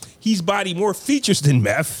Meth. He's bodied more features than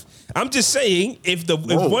Meth. I'm just saying, if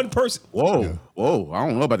one person, Whoa. I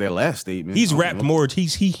don't know about that last statement. he's I don't rapped know. more.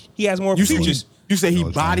 He has more You say features. you say he No,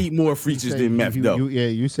 it's bodied more features than meth though.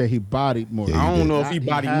 You say he bodied more. Yeah, I you don't did. know if he He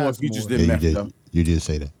bodied has more features more. than Yeah, meth you though. did. You did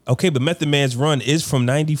say that. Okay, but Method Man's run is from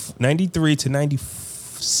 93 to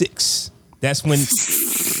 96. That's when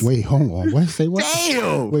Wait, hold on. What? Say what?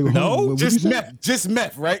 Damn. Wait, hold No, on. What Just you say? meth. Just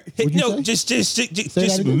meth, right? What'd you no, say? just Say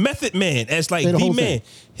that again? Method Man as like Say the the whole man. thing.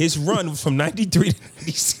 His run was from 93 to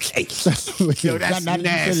 96. Yo, that's Now that you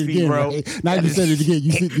said it nasty, again, bro. right? Now you said it again.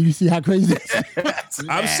 You see how crazy it is?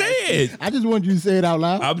 I'm saying. I just wanted you to say it out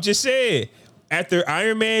loud. I'm just saying. After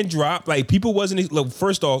Iron Man dropped, like people wasn't look,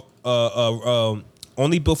 first off,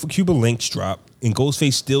 Only Built for Cuba Links dropped, and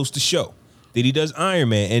Ghostface steals the show. Then he does Iron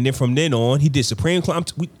Man, and then from then on, he did Supreme Climb.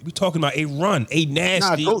 We talking about a run, a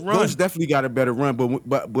nasty run. Ghost definitely got a better run,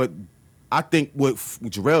 but I think what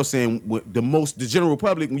Jarrell's saying, the general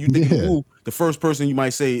public, when you think of who, the first person you might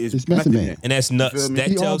say is It's Method Man. And that's nuts. feel me? That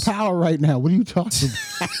He on tells. power right now. What are you talking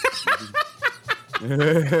about?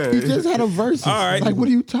 He just had a verse. All right. Like, what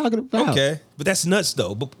are you talking about? Okay, but that's nuts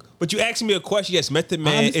though. But you asking me a question. Yes, Method I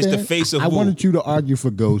Man is the understand. face of I who? wanted you to argue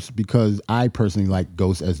for Ghost because I personally like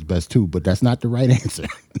Ghost as the best too, but that's not the right answer.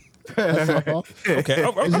 That's all. Okay,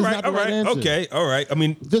 all It's just not the right answer. okay, all right. I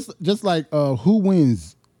mean, Just like who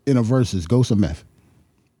wins in a versus, Ghost or Meth?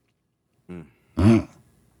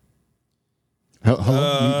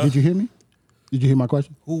 Hello? Did you hear me? Did you hear my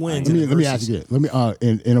question? who wins? Let in me, the let me verses? ask you this. Let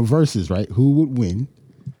me in a versus, right? Who would win?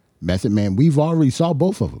 Method Man. We've already saw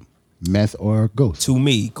both of them. Meth or Ghost. To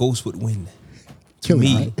me, Ghost would win. To Killing,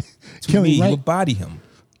 me, right? to Killing, me, he right? would body him.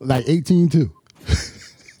 Like 18-2.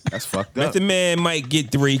 That's fucked up. Method Man might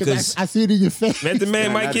get 3 because I see it in your face. Method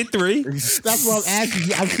Man might get 3. That's what I'm asking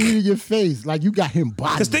you. I see it in your face. Like you got him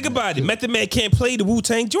bodied. Because think about it, Method Man can't play the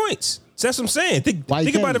Wu-Tang joints. So that's what I'm saying. Why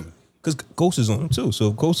Think he about it. can't? Because Ghost is on him too. So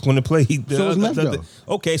if Ghost is going to play. So is Meth, though.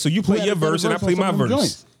 Okay, so you Who play had your a better verse and I verse play on my some of them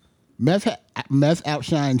verse. joints? Meth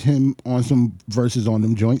outshined him on some verses on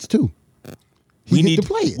them joints too. He get to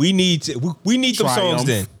play it. We need to. We need some songs Triumph.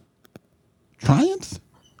 then. Triumphs?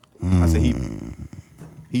 I said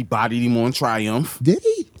he bodied him on Triumph. Did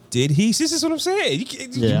he? Did he? This is what I'm saying. You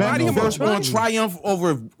can't Yeah, body I him know. on First on Triumph. Triumph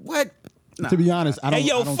over what? Nah. To be honest, I don't. Hey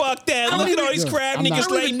yo, I don't, fuck that! I Look don't at all these even- crab I'm not- I niggas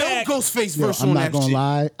don't laid even know back. Ghostface Yo, verse I'm on not that gonna shit.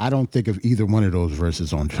 lie. I don't think of either one of those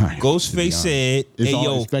verses on Triumph. to be Ghostface honest. said, It's "Hey all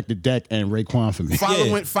yo, Respected Deck and Raekwon for me.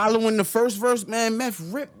 Following the first verse, man, Meth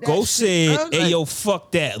ripped that Ghost shit, said, bro. "Hey Like, yo,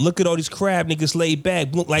 fuck that! Look at all these crab niggas laid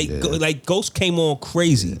back. Look like Ghost came on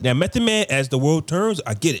crazy. Now Method Man, as the world turns,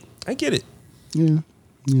 I get it. Yeah.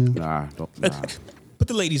 Nah, nah. Put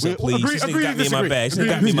the ladies up, Agree- please. This agree nigga to got me in my disagree. bag. This nigga Agree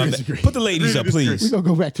got to me in my disagree. bag. Put the ladies up, We're please. gonna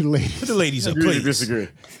go back to the ladies. Put the ladies up, Agree to please. disagree.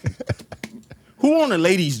 Who on the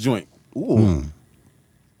ladies joint? Ooh.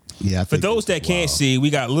 Yeah. I For think those it's that can't wild. see, we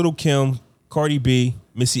got Lil' Kim, Cardi B,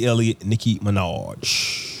 Missy Elliott, Nicki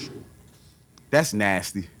Minaj. That's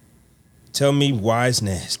nasty. Tell me why it's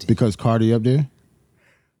nasty. Because Cardi up there.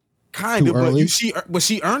 Kind Too of, early? but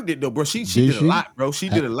she earned it though, bro. She Did did she? a lot, bro. She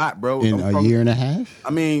did a lot, bro. In a year and a half.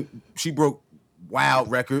 I mean, she broke wild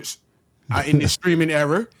records in the streaming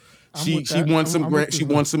era. She with that. won I'm some with she you.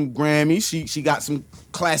 won some Grammys. She got some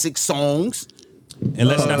classic songs. And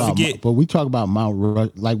let's not forget, But we talk about Mount Rush.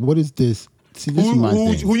 Like, what is this? See, this is my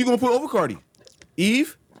thing. Who you gonna put over Cardi?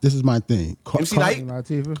 Eve, This is my thing. MC Light?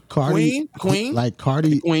 Latifah. Cardi, Queen? like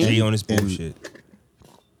Cardi, Queen? they and, on this bullshit.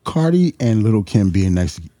 Cardi and Lil' Kim being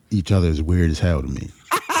next to each other is weird as hell to me.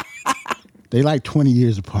 They like 20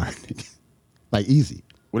 years apart, like easy.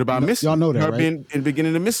 What about Missy? y'all know that, Her right? being in the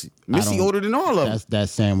beginning of Missy. Missy don't- older than all of them. That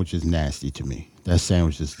sandwich is nasty to me. That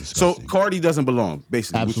sandwich is So disgusting. Cardi doesn't belong,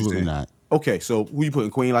 basically. what you're Absolutely saying. not. Okay, so who you putting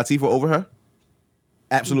Queen Latifah over her?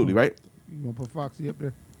 Absolutely, right? You gonna put Foxy up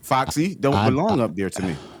there? Foxy don't belong up there to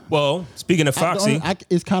me. Well, speaking of Foxy,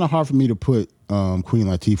 It's kind of hard for me to put Queen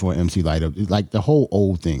Latifah or MC Light up. It's like the whole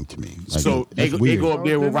old thing to me. Like, So they that's go weird. up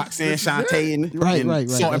there with Oh, Roxanne, this is Shantae, and, Right, and right, right.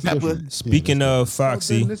 Salt and That's Pepper. different. speaking of Then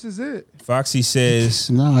Foxy, this is it. Foxy says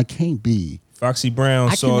No, I can't be. Foxy Brown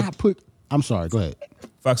I saw cannot put. I'm sorry. Go ahead.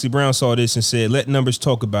 Foxy Brown saw this and said, "Let numbers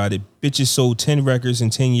talk about it. Bitches sold 10 records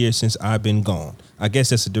in 10 years since I've been gone." I guess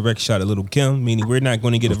that's a direct shot at Lil' Kim, meaning we're not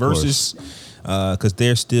going to get a Of course. versus because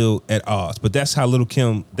they're still at odds. But that's how Lil'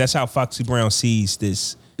 Kim, that's how Foxy Brown sees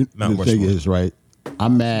this Mount The thing Rushmore. is, right?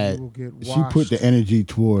 I'm mad. will get She put washed. the energy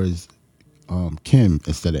towards Kim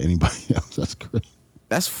instead of anybody else. That's crazy.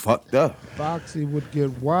 That's fucked up. Foxy would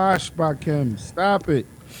get washed by Kim. Stop it.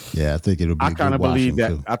 Yeah, I think it'll be. I kind of of believe that.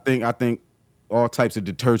 Too. I think all types of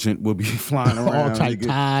detergent will be flying around. All type nigga.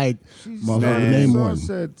 Tide. She's Motherfucker, name Song one.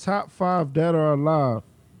 said top 5 dead or alive.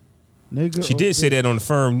 Nigga, She did say that on the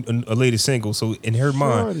Firm, a latest single. So in her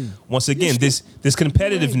mind, Shorty. once again, this Dropped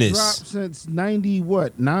competitiveness. since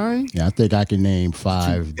 9? Yeah, I think I can name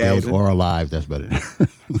 5 dead 2000. or alive. That's better.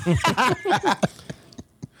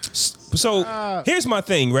 So here's my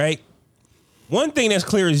thing, right? One thing that's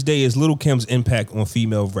clear as day is Lil' Kim's impact on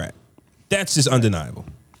female rap. That's just undeniable.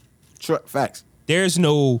 Facts. There's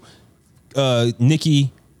no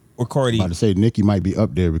Nicki or Cardi. I'm about to say Nicki might be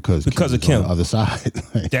up there because of is Kim. on the other side.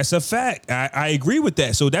 That's a fact. I agree with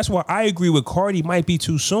that. So that's why I agree with Cardi might be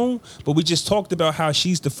too soon. But we just talked about how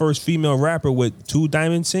she's the first female rapper with 2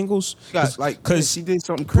 diamond singles. Because she did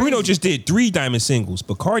something crazy. Bruno just did 3 diamond singles,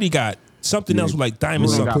 but Cardi got something else with like diamond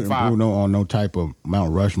Bruno singles. putting 5. Bruno on no type of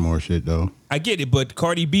Mount Rushmore shit though. I get it, but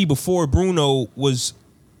Cardi B before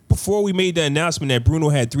we made the announcement that Bruno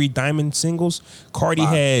had 3 diamond singles, Cardi 5.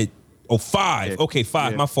 had 5. Yeah. Okay,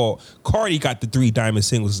 5. Yeah. My fault. Cardi got the 3 diamond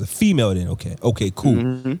singles as a female then. Okay, cool.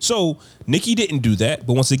 Mm-hmm. So Nicki didn't do that,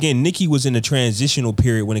 but once again, Nicki was in a transitional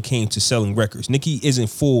period when it came to selling records. Nicki isn't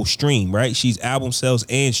full stream, right? She's album sales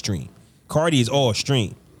and stream. Cardi is all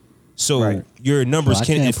stream. So Right. your numbers So I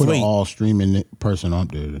can can't put an inflate. all streaming person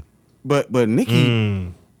up there. But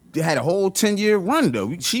Nicki had a whole 10-year run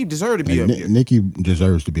though. She deserved to be up there. Nicki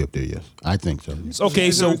deserves to be up there. Yes, I think so. Okay,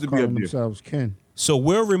 She so deserves to be Calling up there. themselves Ken. So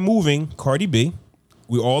we're removing Cardi B.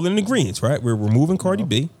 We're all in agreement, right? We're removing Cardi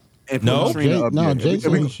B. And put No. Trina up No, there. Jay And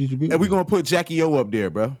said we- she should be and up we're there. gonna put Jackie O up there,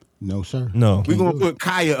 bro. No, sir. No. We're gonna put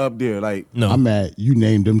Kaya up there. Like No. I'm mad. You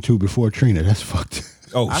named them 2 before Trina. That's fucked.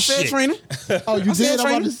 Oh, I said shit. Trina. Oh, you I said did? I'm about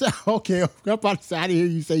Trina. to say. Okay, I'm about to say. I didn't hear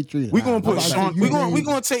you say Trina. We're gonna I'm put about to say Sean. you We're named-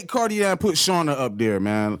 gonna take Cardi down and put Shauna up there,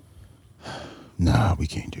 man. Nah, we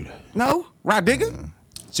can't do that. No? Rod Digger?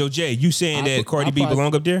 So, Jay, you saying I that put- Cardi I B probably-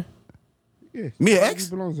 belong up there? Yeah. Mia Cardi X?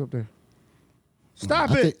 belongs up there.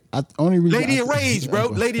 Stop I it. think only reason Lady I of think- Rage, bro.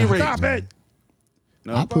 Lady of Rage. Stop it.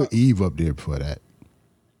 I put Eve up there before that.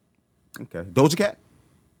 Okay. Doja Cat?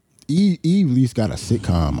 Eve at least got a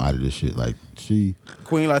sitcom out of this shit. Like she,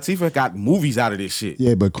 Queen Latifah got movies out of this shit.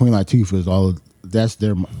 yeah, but Queen Latifah is all. That's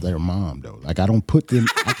their mom though. Like I don't put them.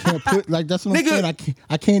 I can't put like that's what I'm Nigga. saying.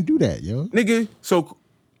 I can't do that, yo. Nigga, so,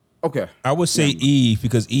 okay. I would say Eve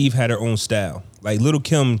because Eve had her own style. Like Lil'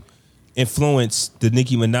 Kim influenced the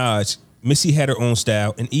Nicki Minaj. Missy had her own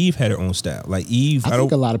style, and Eve had her own style. Like Eve, I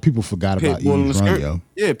think a lot of people forgot about Pitbull in the Eve's run, skirt. yo.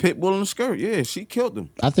 Yeah, Pitbull in the skirt. Yeah, she killed him.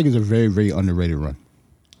 I think it's a very, very underrated run.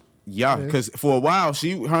 Yeah, because for a while,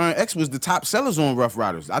 her and X was the top sellers on Rough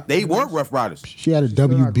Riders. They were Rough Riders. She had a still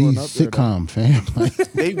not WB going up there, sitcom, fam. Like,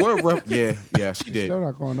 They were Rough. Yeah, she did. Still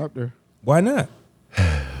not going up there. why not?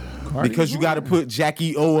 Cardi Because you got to put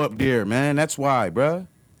Jackie O up there, man. That's why, bruh.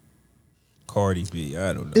 Cardi B,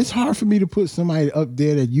 I don't know. it's hard for me to put somebody up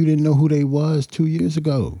there that you didn't know who they was 2 years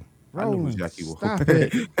ago. I knew who Jackie was. Stop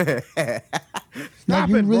it. Like Stop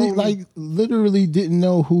you it, really, Roland. like literally didn't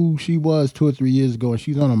know who she was 2 or 3 years ago, and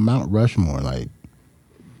she's on a Mount Rushmore. Like,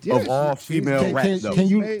 Of all female can, rap, can, though. can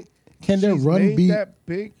you? made- Can their she's run made be? that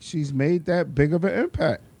big? She's made that big of an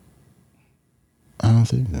impact. I don't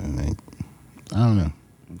think that. Like, I don't know.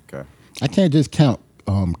 Okay. I can't just count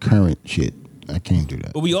current shit. I can't do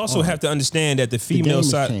that. But we also have to understand that the game female has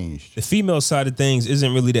side, changed. the female side of things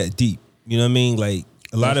isn't really that deep. You know what I mean? Like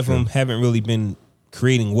a lot That's of them true. haven't really been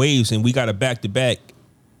creating waves, and we got a back to back.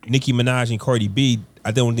 Nicki Minaj and Cardi B.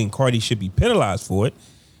 I don't think Cardi should be penalized for it,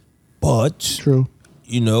 but True.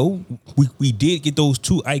 you know, we did get those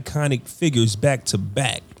 2 iconic figures back to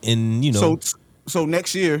back, and you know, So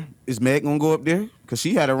next year, is Meg going to go up there? Because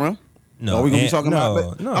she had a run. No, Are we going to be and- talking no,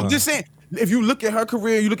 about no. I'm just saying, if you look at her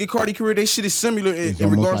career, you look at Cardi's career, they shit is similar It's in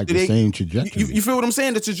almost regards like to the they, same trajectory. You feel what I'm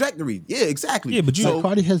saying? The trajectory. Yeah, exactly. Yeah, but you- so,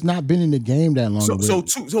 Cardi has not been in the game that long.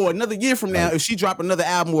 so another year from now, if she drop another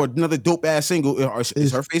album or another dope ass single,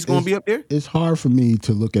 is her face going to be up there? It's hard for me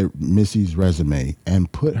to look at Missy's resume and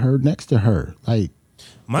put her next to her. Like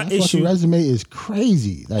my that fucking issue resume is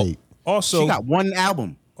crazy. Like also She got one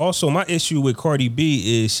album. Also, my issue with Cardi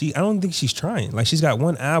B is I don't think she's trying. Like, she's got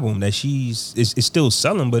one album that it's still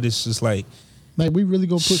selling, but it's just like, we really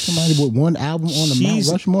gonna put somebody with one album on the Mount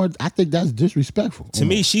She's- Rushmore? I think that's disrespectful. to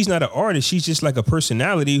me, she's not an artist. She's just like a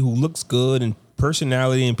personality who looks good and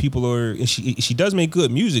personality, and people are, and she does make good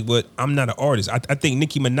music, but I'm not an artist. I think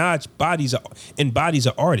Nicki Minaj embodies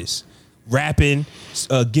an artist. Rapping,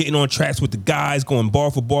 getting on tracks with the guys, going bar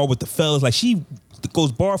for bar with the fellas. Like, she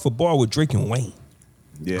goes bar for bar with Drake and Wayne.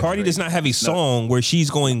 Yeah, Cardi right. does not have a song where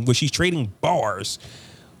she's trading bars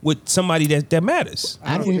with somebody that matters.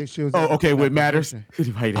 I don't think she was. Oh, okay, what matters?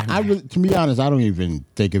 I really, to be honest, I don't even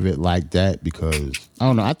think of it like that because I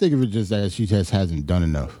don't know. I think of it just as she just hasn't done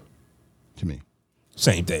enough. To me,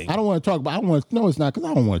 Same thing. I don't want to talk about. I don't want. No, it's not because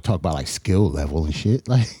I don't want to talk about like skill level and shit.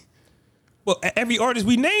 Like. Well, every artist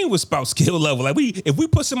we named was about skill level. Like if we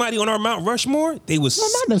put somebody on our Mount Rushmore, they was No,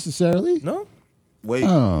 not necessarily. no. Wait.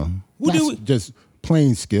 Who That's do we- just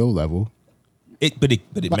plain skill level. But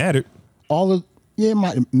it mattered. All of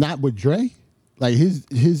not with Dre. Like his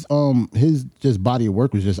just body of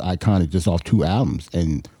work was just iconic, just off 2 albums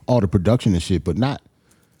and all the production and shit. But not,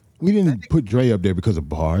 we didn't put Dre up there because of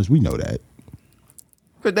bars. We know that.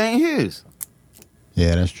 Cause they ain't his.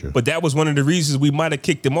 Yeah, that's true. But that was one of the reasons we might have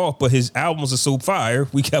kicked him off. But his albums are so fire,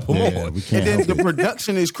 we kept him Yeah, on. we can't And then help the it.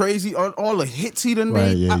 production is crazy. All the hits he done Right,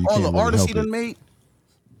 made, yeah, you all can't the really artists he help done it. made.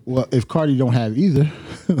 Well, if Cardi don't have either,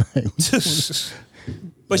 like,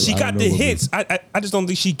 But she I got don't the know what hits. I just don't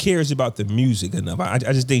think she cares about the music enough. I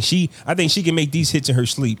just think she can make these hits in her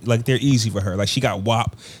sleep. Like they're easy for her. Like she got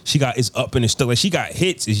WAP. She got It's Up and It's Stuck. Like she got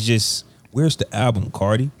hits. It's just, where's the album,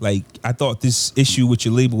 Cardi? Like I thought this issue with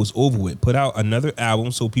your label was over with. Put out another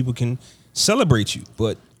album so people can celebrate you.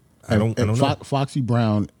 But I don't know. Foxy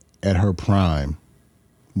Brown at her prime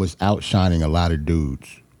was outshining a lot of dudes.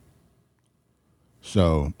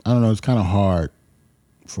 So I don't know. It's kind of hard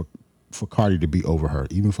for Cardi to be over her,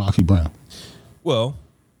 even Foxy Brown. Well,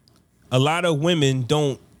 a lot of women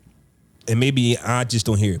don't, and maybe I just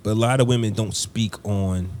don't hear it, but a lot of women don't speak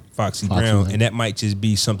on Foxy Brown, right? and that might just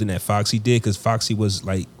be something that Foxy did because Foxy was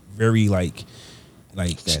like very like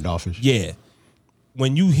Standoffish. Yeah.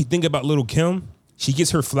 When you think about Lil' Kim, she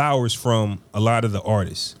gets her flowers from a lot of the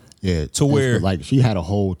artists. Yeah, To where- like she had a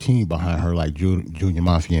whole team behind her, like Junior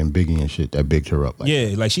Mafia and Biggie and shit that bigged her up. Like,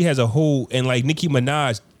 Yeah, like she has a whole, and like Nicki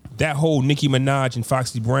Minaj, that whole Nicki Minaj and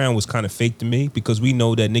Foxy Brown was kind of fake to me because we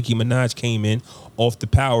know that Nicki Minaj came in off the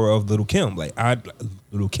power of Lil' Kim. Like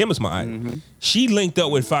Lil' Kim is my idol. She linked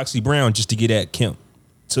up with Foxy Brown just to get at Kim.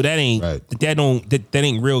 So that ain't Right. that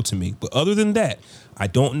ain't real to me. But other than that, I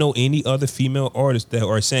don't know any other female artists that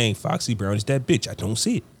are saying Foxy Brown is that bitch. I don't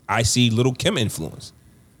see it. I see Lil' Kim influence.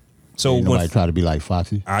 So ain't when nobody try to be like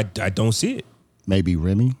Foxy. I don't see it. Maybe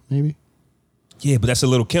Remy, maybe. Yeah, but that's a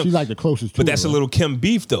Lil' Kim. She's like the closest to But her, that's a right? Lil' Kim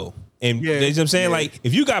beef though. And Yeah, you know what I'm saying? yeah. Like,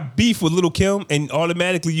 if you got beef with Lil' Kim and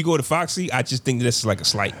automatically you go to Foxy, I just think that's like a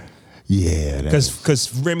slight. Yeah, that is-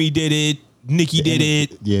 Because Remy did it, Nicki did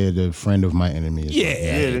it. yeah, the friend of my enemy. Is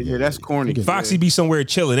Yeah. That's corny. Foxy be somewhere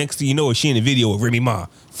chilling. Next thing you know, she in a video with Remy Ma.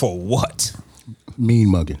 For what? mean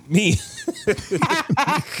mugging. Me.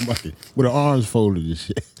 Mugging. With her arms folded and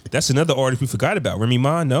shit. That's another artist we forgot about. Remy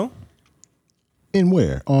Ma, no? And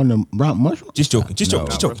where? On the Mount Mushroom? Just joking. Just No.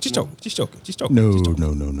 joking. Just joking. No, Just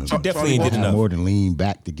joking. no. She definitely ain't did Had enough. more than lean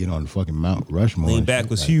back to get on the fucking Mount Rushmore. Lean and back shit.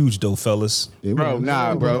 was Like, huge though, fellas. it Bro, was.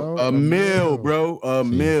 nah, bro. A mill, bro. A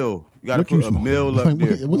mill. You gotta What you put a smoking? mill up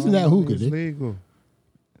there. What's in that hookah? It's Dick? legal.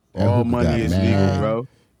 That All hookah money got is mad legal, bro.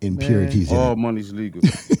 Impurities in All it. money's legal.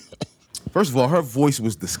 First of all, her voice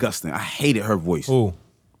was disgusting. I hated her voice. Oh,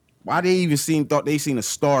 Why they even thought they seen a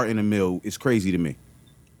star in the mill is crazy to me.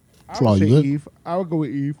 I Flaw, would say you good? Eve. I would go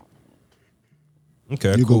with Eve.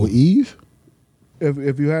 okay, You go cool. with Eve?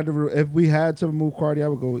 If we had to remove Cardi, I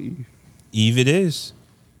would go with Eve. Eve it is.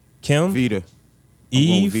 Kim, Vita. I'm going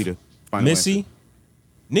with Eve, Vita. Final Missy, answer.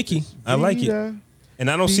 Nikki. I like it. Vita. And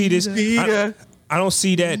I don't see this. Vita. I don't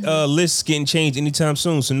see that list getting changed anytime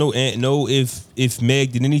soon. So no, if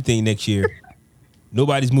Meg did anything next year,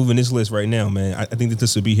 nobody's moving this list right now, man. I think that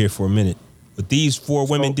this will be here for a minute. But these 4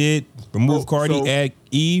 women did remove Cardi, so- add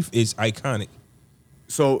Eve is iconic.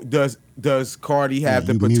 So does Cardi have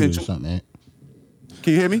the You muted or potential? something, man.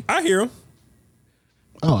 Can you hear me? I hear him.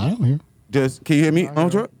 Oh, I don't hear. Can you hear me,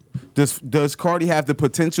 Andre? Does Cardi have the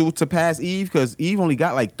potential to pass Eve? Because Eve only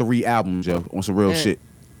got like 3 albums, yo, on some real shit.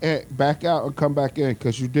 And back out and come back in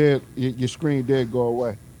because your screen did go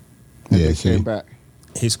away. And Yeah, then see. came back.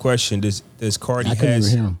 His question: Does Cardi I couldn't has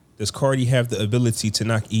even hear him. does Cardi have the ability to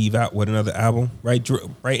knock Eve out with another album? Right,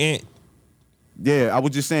 right, Ant? Yeah, I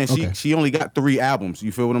was just saying Okay. she only got 3 albums.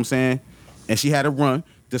 You feel what I'm saying? And she had a run.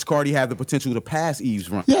 Does Cardi have the potential to pass Eve's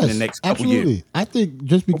run Yes, in the next couple absolutely. years? I think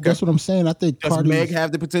just because that's what I'm saying. I think Does Cardi. Meg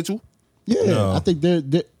have the potential? Yeah, No. I think they're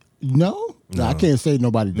no. I can't say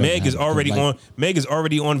nobody. doesn't Meg have is it, 'cause, already like, on. Meg is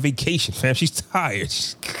already on vacation, fam. She's tired.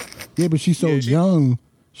 Yeah, but she's so young.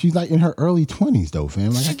 She's like in her early 20s though,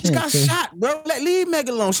 fam. Like I She just can't got say. shot, bro. Leave Meg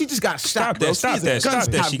alone. She just got shot, Stop bro. that! Stop She is a that! Stop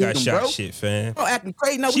that! gunshot She got victim, shot. bro. Shit, fam. Bro, acting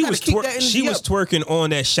crazy. No, She we gotta was keep that energy she was up. twerking on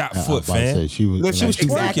that shot I was foot, about to say, fam. she was. Look, she was twerking.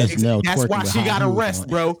 exactly. Janelle That's twerking why with she high got heels arrested, on.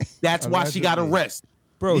 bro. That's why she got Allegedly. arrested.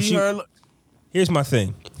 Bro, Leave she- her- Here's my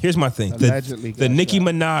thing. Allegedly The got Nicki shot.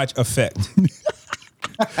 Minaj effect.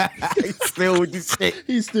 still with this shit.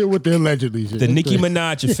 He's still with the allegedly shit. The That's Nicki crazy.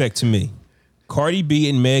 Minaj effect to me. Cardi B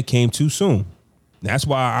and Meg came too soon. That's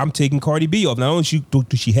why I'm taking Cardi B off. Not only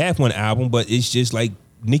does she have one album, but it's just like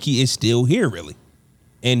Nicki is still here, really.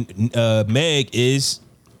 And Meg is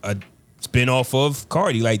a spinoff of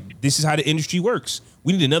Cardi. Like, this is how the industry works.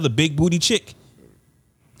 We need another big booty chick.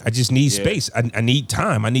 I just need Yeah. space. I need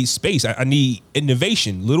time. I need space. I need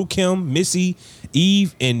innovation. Little Kim, Missy,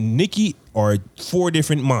 Eve, and Nikki are 4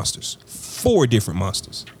 different monsters. 4 different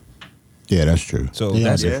monsters. Yeah, that's true. So They are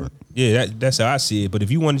that's different. that's how I see it. But if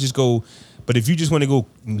you want to just go, but if you just want to go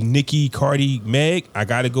Nikki, Cardi, Meg, I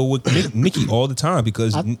got to go with Nikki all the time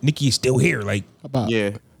because Nikki is still here. Like, How about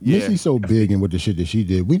Yeah. Missy's so big and with the shit that she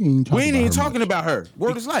did, we didn't even talk We ain't about even her talking much. about her.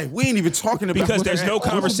 Word is life. We ain't even talking about because her there's at no all. What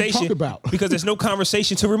was we conversation. talking about? Because there's no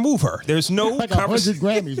conversation to remove her. There's no Like 100 conversation.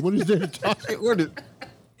 Grammys. What is there to talk about? Word is-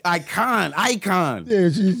 Icon. Yeah,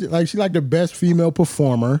 she's like the best female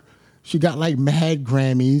performer. She got like mad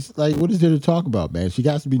Grammys. Like, what is there to talk about, man? She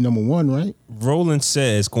got to be number 1, right? Roland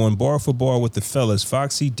says, going bar for bar with the fellas.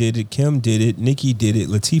 Foxy did it. Kim did it. Nikki did it.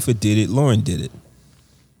 Latifah did it. Lauren did it.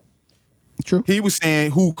 True. He was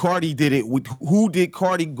saying who Cardi did it with. Who did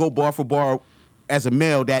Cardi go bar for bar as a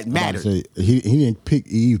male that I'm about to mattered? say, he didn't pick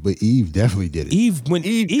Eve, but Eve definitely did it. Eve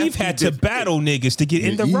Eve had definitely to did it. battle niggas to get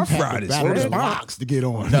in the Eve Rough had to Riders. battle Word the is bond. Locks to get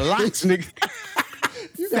on. The locks, nigga.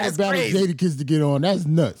 You got to That's battle crazy. Jadakiss to get on. That's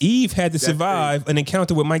nuts. Eve had to survive an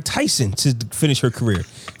encounter with Mike Tyson to finish her career.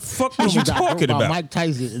 Fuck what you Almost got talking hurt by about? Mike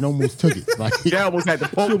Tyson and almost took it. Like, They almost had to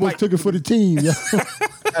she poke almost Mike. took it for the team, yo.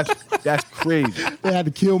 That's crazy. They had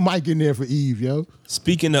to kill Mike in there for Eve, yo.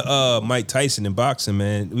 Speaking of Mike Tyson and boxing,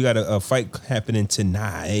 man, we got a fight happening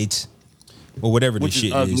tonight. Or whatever this Which is shit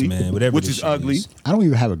is, ugly. man. Whatever Which this is shit ugly. is. I don't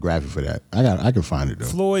even have a graphic for that. I can find it though.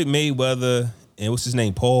 Floyd Mayweather and what's his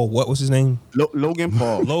name? Paul. What was his name? Logan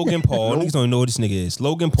Paul. Logan Paul. Niggas don't know who this nigga is.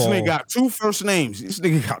 Logan This Paul. nigga got 2 first names. This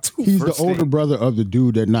nigga got 2 He's the first older names. brother of the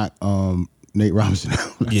dude that knocked Nate Robinson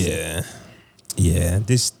out. Yeah. Yeah.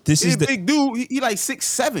 This He's is a the big dude. He like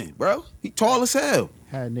 6'7", bro. He tall as hell.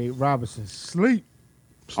 Had Nate Robinson sleep.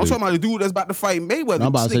 I'm talking about the dude that's about to fight Mayweather. I'm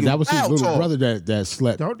about to This say nigga that was his wild little tall. brother that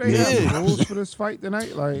slept. Don't they Yeah. have rules for this fight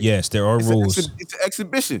tonight? Like, yes, there are It's rules. an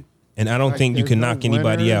exhibition. And I don't like, think you there's can no knock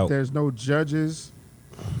anybody winner, out. There's no judges.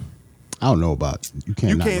 I don't know about you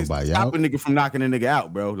can't You knock can't nobody stop out. a nigga from knocking a nigga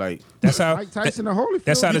out, bro. Like That's how Mike Tyson and Holyfield.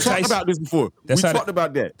 that's how we the talked Tyson about this before. That's We how the- talked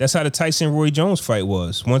about that. that's how the Tyson Roy Jones fight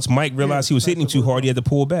was. Once Mike realized he was hitting him too hard, he had to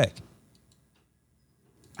pull back.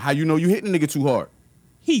 How you know you hitting a nigga too hard?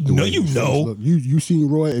 He know you know. Look, you seen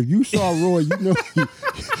Roy. If you saw Roy, you know.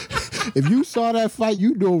 If you saw that fight,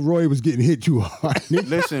 you know Roy was getting hit too hard. Nigga.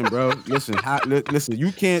 Listen, bro. Listen. Listen.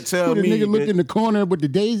 You can't tell The me. nigga looked that- in the corner with the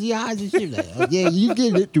daisy eyes and shit. Like, oh, yeah, you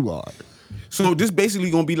getting hit too hard. So this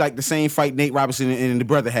basically gonna be like the same fight Nate Robinson and the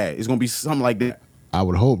brother had. It's gonna be something like that. I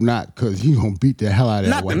would hope not, because he gonna beat the hell out of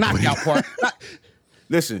that Not the white boy. knockout part.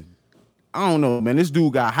 Listen, I don't know, man. This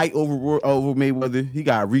dude got height over Mayweather. He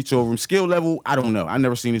got reach over him. Skill level, I don't know. I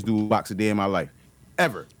never seen this dude box a day in my life,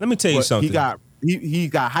 ever. Let me tell you But something. He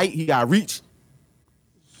got height. He got reach.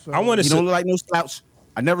 So, I want to He say don't look like no slouch.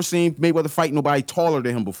 I never seen Mayweather fight nobody taller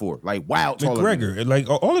than him before. Like wild taller. than him. McGregor. Like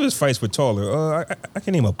all of his fights were taller. I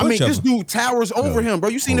can name a I mean, bunch this of them. dude towers over him, bro.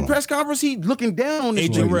 You seen the hold on. press conference? He looking down on this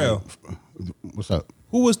Hey, dude. Jarrell. What's up?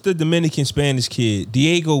 Who was the Dominican Spanish kid?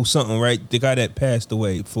 Diego something, right? The guy that passed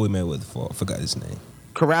away, Floyd Mayweather for. I forgot his name.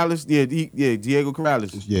 Corrales, yeah, Diego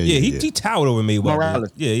Corrales. Yeah, Yeah, he towered over Mayweather.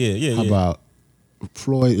 Morales. Yeah. How about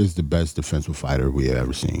Floyd is the best defensive fighter we have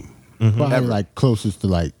ever seen. Mm-hmm. Probably Ever. like closest to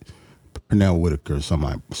like Pernell Whitaker,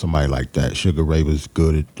 somebody like that. Sugar Ray was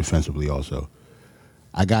good at defensively also.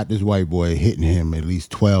 I got this white boy hitting him at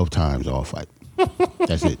least 12 times all fight.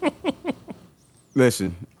 That's it.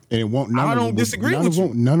 Listen, And it won't. I None of don't them disagree would, with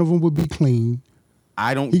you. None of them would be clean.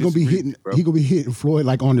 I don't. He gonna be disagree, hitting. bro. He gonna be hitting Floyd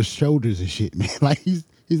like on the shoulders and shit, man. Like he's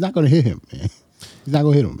not gonna hit him, man. He's not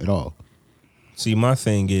gonna hit him at all. See, my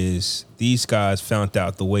thing is these guys found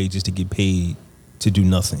out the way just to get paid to do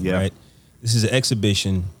nothing, Yeah. right? This is an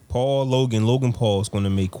exhibition. Logan Paul is going to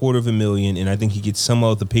make $250,000, and I think he gets some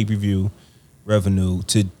of the pay-per-view revenue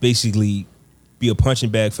to basically be a punching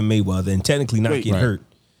bag for Mayweather and technically not Wait, get right. hurt.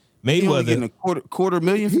 He only getting Mayweather, a quarter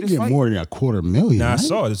million for He this get fight. more than $250,000. now I right?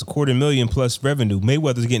 saw it. It's $250,000 plus revenue.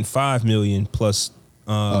 Mayweather's getting $5 million plus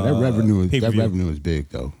Oh, that revenue pay-per-view. is big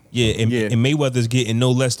though. Yeah, and Yeah. Mayweather's getting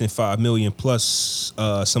no less than $5 million plus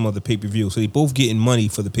some of the pay per view. So they both getting money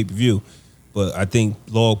for the pay per view, but I think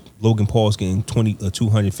Logan Paul's getting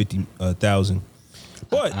 250,000.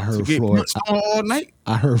 But I heard Get Floyd. punched on all night.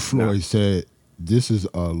 I heard Floyd said this is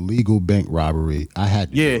a legal bank robbery. I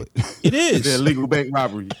had to Yeah. do it. it It's is. illegal bank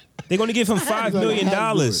robbery. They're going to give him $5 million.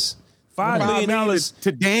 $5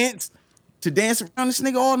 million. To dance around this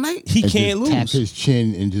nigga all night. He And can't just Tap lose. his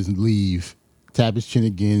chin and just leave. Tap his chin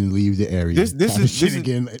again and leave the area. This Tap his is- chin this is-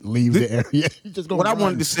 again, leave the area. He just gonna What I run.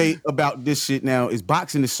 wanted to say about this shit now is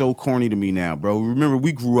boxing is so corny to me now, bro. Remember,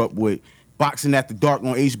 we grew up with boxing after dark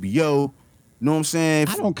on HBO. know what I'm saying?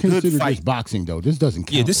 I don't Good consider fight. this boxing though. This doesn't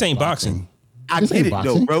count. Yeah, this as ain't boxing. I This get ain't it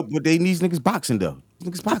boxing. though, bro. But they need these niggas boxing though.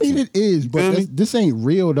 Niggas I boxing. mean, it is, but Feel me? this ain't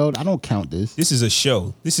real though. I don't count this. This is a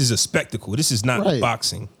show. This is a spectacle. This is not Right.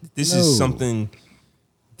 boxing. This No. is something.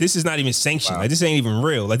 This is not even sanctioned. Like this ain't even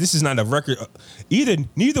real. Like this is not a record.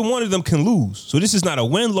 Neither one of them can lose. So this is not a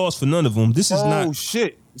win loss for none of them. This is Oh not.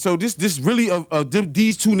 shit! So this really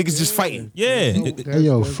these two niggas just fighting. Yeah. Hey,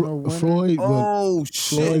 yo, Floyd will, Oh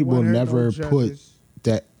shit! Floyd will Winner, no never put judges.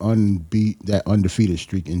 that undefeated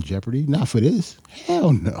streak in jeopardy. Not for this.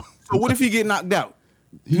 Hell no. So what if he get knocked out?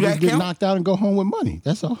 He Do just that get count? knocked out and go home with money.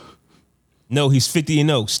 That's all. No, he's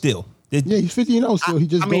 50-0 still. Yeah, he's 50-0 still. He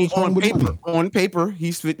just I mean, goes home with money. on paper,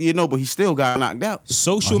 he's 50, but he still got knocked out.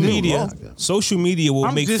 Social Oh, he media, was. social media will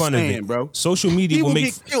I'm make just fun saying, of it, bro. Social media He will will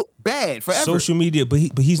make get killed bad forever. social media, but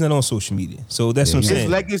he's not on social media, so that's what I'm Yeah, his saying.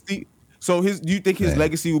 legacy. So do you think his Man.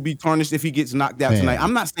 legacy will be tarnished if he gets knocked out Man. tonight?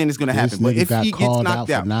 I'm not saying it's gonna This happen, but nigga if got he gets called out knocked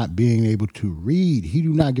for out, not being able to read. He do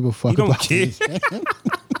not give a fuck He don't about care. this.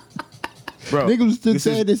 bro, Niggas still this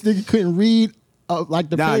saying is- this nigga couldn't read like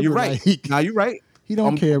the Nah, paper. you're right. Like, Nah, you're right. he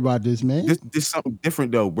don't care about this, man. This something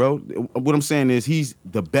different though, bro. What I'm saying is he's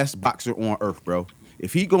the best boxer on earth, bro.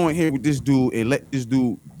 If he go in here with this dude and let this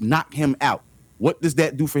dude knock him out, what does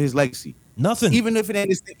that do for his legacy? Nothing. Even if it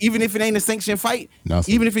ain't a sanctioned fight,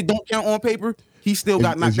 Nothing. even if it don't count on paper, he still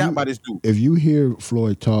got knocked out by this dude. If you hear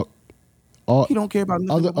Floyd talk, all, He don't care about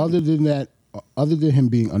nothing. other than that, other than him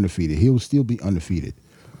being undefeated, he'll still be undefeated.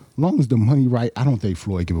 As long as the money right, I don't think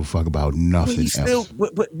Floyd give a fuck about But nothing he's still,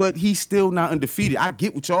 else. but he's still not undefeated. I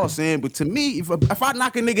get what y'all saying, but to me, if I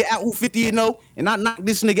knock a nigga out who 50-0 and I knock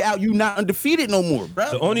this nigga out, you not undefeated no more, bro.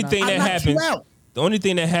 The only thing I that knocked you happens, out. the only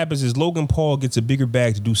thing that happens is Logan Paul gets a bigger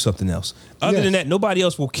bag to do something else. Other Yes. than that, nobody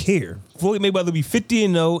else will care. Floyd Mayweather be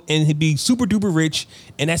 50-0 and he'd be super duper rich,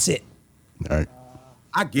 and that's it. All right.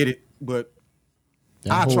 I get it, but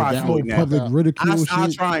That I whole, try that Floyd whole now. public ridicule I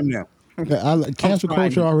shit. try him now. Cancel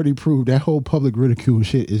trying. culture already proved that whole public ridicule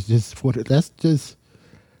shit is just for that's just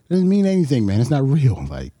doesn't mean anything, man. It's not real.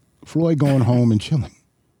 Like Floyd going home and chilling.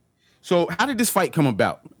 So how did this fight come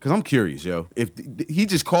about? Because I'm curious, yo. If he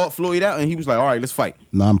just called Floyd out and he was like, "All right, let's fight."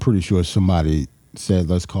 No, I'm pretty sure somebody said,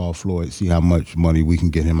 "Let's call Floyd, see how much money we can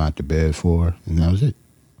get him out the bed for," and that was it.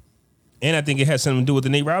 And I think it has something to do with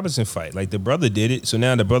the Nate Robinson fight. Like the brother did it, so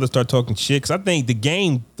now the brother start talking shit. Because I think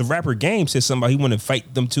the rapper Game said somebody he want to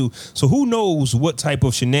fight them too. So who knows what type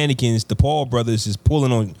of shenanigans the Paul brothers is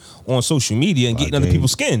pulling on social media and getting under Game-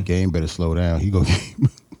 people's skin. Game better slow down. He go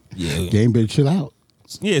Yeah, Game better chill out.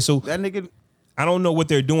 yeah. So That nigga, I don't know what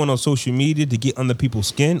they're doing on social media to get under people's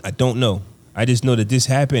skin. I don't know. I just know that this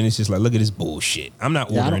happened. It's just like, look at this bullshit. I'm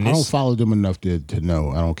not Yeah, I ordering don't this. follow them enough to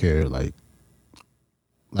know. I don't care. Like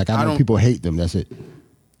I I know don't- people hate them. That's it.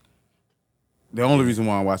 the only reason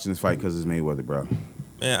why I'm watching this fight because it's Mayweather, bro.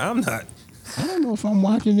 Man, I'm not. I don't know if I'm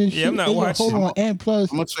watching this Yeah, shit. I'm not Hey, yo, watching. Hold on, and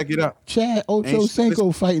plus I'm gonna check it out. Chad Ochocinco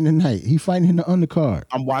listen- fighting tonight. He fighting in the undercard.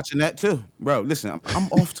 I'm watching that too, bro. Listen, I'm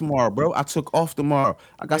off tomorrow, bro. I took off tomorrow.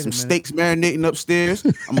 I got some steaks marinating upstairs.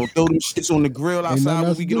 I'm gonna throw them shits on the grill Ain't outside nothing when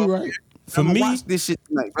else we to get do, off. right? Here. For I'm gonna me- watch this shit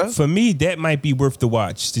tonight, bro. For me, that might be worth the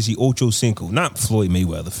watch to see Ocho Cinco, not Floyd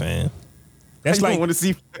Mayweather, fan. That's you like don't want to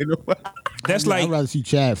see. that's like I'd rather see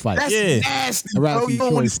Chad fight. That's Yeah. nasty, I'd rather bro. see You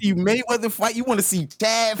don't want to Floyd. see Mayweather fight. You want to see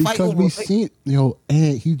Chad fight Because over. we seen,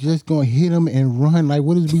 and he just gonna hit him and run. Like,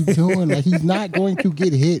 what is we doing? Like, he's not going to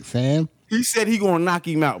get hit, fam. He said he gonna knock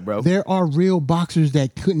him out, bro. There are real boxers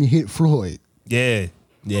that couldn't hit Floyd. yeah.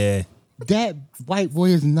 That white boy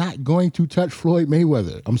is not going to touch Floyd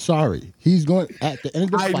Mayweather. I'm sorry. He's going at the end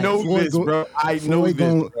of the I fight. know Floyd this, bro. I know this,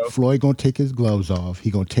 gonna, bro. Floyd gonna take his gloves off.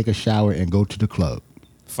 He gonna take a shower and go to the club.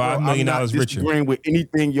 $5 million I'm not richer. disagreeing with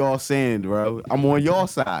anything y'all saying, bro. I'm on y'all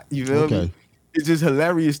side. You feel Okay. me? It's just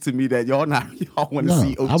hilarious to me that y'all want to No,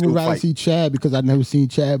 see I Ocho would rather fight. see Chad because I've never seen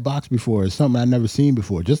Chad box before. It's something I've never seen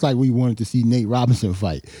before. Just like we wanted to see Nate Robinson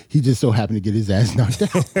fight. He just so happened to get his ass knocked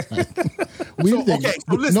out. Like, we So, didn't think, okay,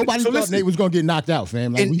 so listen, nobody so thought listen. Nate was going to get knocked out,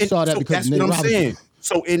 fam. Like, we saw that so because that's of Nate what I'm Robinson. saying.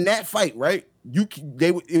 So in that fight, right?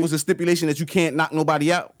 It was a stipulation that you can't knock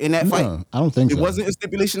nobody out in that fight. No, I don't think It so. wasn't a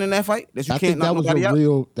stipulation in that fight that you I can't think that knock was nobody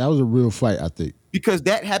out that was a real fight, I think. because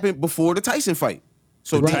that happened before the Tyson fight.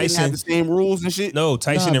 So they didn't Tyson- have the same rules and shit. No,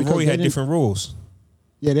 Tyson Nah, and because Roy they had didn't- different rules.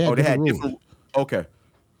 Yeah, they had Oh, they had different rules. different. Okay.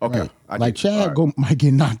 Okay. Right. I Like get it. Chad All right. might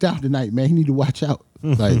get knocked out tonight, man. He need to watch out.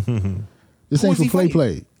 Like this Who ain't is for he fighting?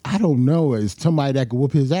 play. I don't know. It's somebody that can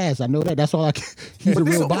whoop his ass. I know that. That's all I can. He's a But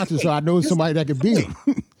this- real boxer, so I know it's somebody that can beat him.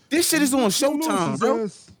 This shit is on Showtime, bro.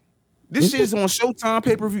 This Is shit is on Showtime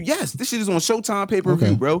pay per view. Yes, this shit is on Showtime pay per view,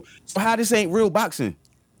 Okay. bro. So how this ain't real boxing?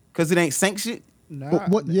 Because it ain't sanctioned. Nah,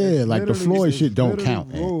 What- yeah, it's like the literally- Floyd it's shit don't literally count,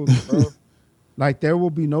 man. rules, bro. Like there will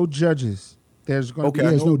be no judges. There's going to Okay. be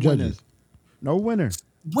There's no winners. judges. No winner.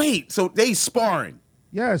 Wait, so they sparring?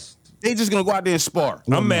 Yes. They just gonna go out there and spar?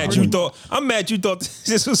 I'm mad you thought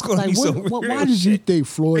this was gonna Like, be so why real did you shit. think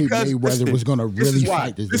Floyd Because, Mayweather listen, was gonna this really is why.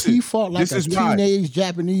 fight this? Listen, He fought like this a is why. teenage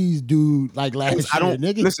Japanese dude like last year, I don't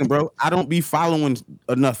nigga. listen, bro. I don't be following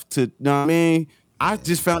enough to. You know what I mean? I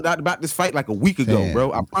just found out about this fight like a week ago, Man,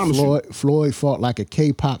 bro. I promise you. Floyd fought like a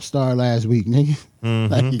K-pop star last week, nigga.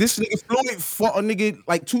 Mm-hmm. Like, This nigga Floyd fought a nigga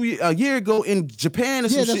like a year ago in Japan or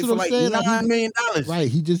some Yeah, that's shit what for I'm like saying. Like, $9 million. right,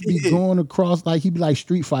 he just be Yeah. going across like he be like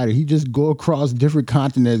Street Fighter. He just go across different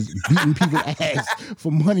continents, beating people ass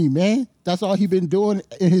for money, man. That's all he been doing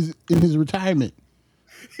in his retirement.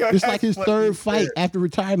 It's like his third fight after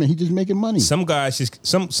retirement. He just making money. Some guys just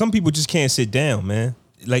some people just can't sit down, man.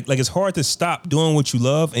 Like it's hard to stop doing what you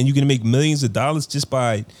love, and you can make millions of dollars just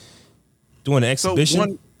by doing an So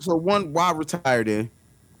exhibition. why retire then?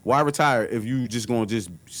 Why retire if you just gonna just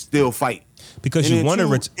still fight? Because And you then want to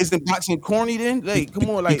two, retire. Isn't boxing corny then? Like, come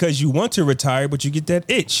on, like Because you want to retire, but you get that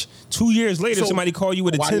itch. 2 years later, So, somebody call you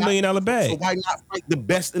with a why $10 not- million bag. So why not fight the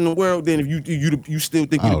best in the world then? If you still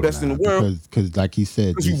think you're the best in the world, because like he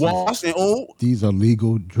said, because you washed and old. these are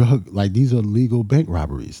legal these are legal bank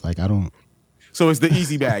robberies. Like I don't. So it's the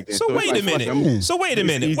easy bag. Then. So it's wait like, a fuck minute. it, I'm- So wait a it's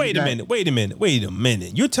minute. easy Wait a bag. minute. Wait a minute. Wait a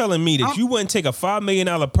minute. You're telling me that you wouldn't take a $5 million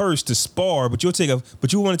purse to spar, but you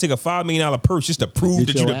want to take a $5 million purse just to prove Get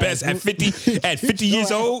that you're your the best ass at 50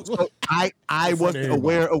 years old? So I wasn't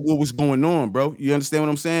aware of what was going on, bro. You understand what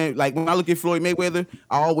I'm saying? Like when I look at Floyd Mayweather,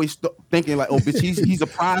 I always thinking like, oh, bitch, he's a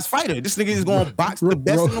prize fighter. This nigga is going to box the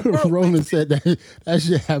best in the world. Roland said that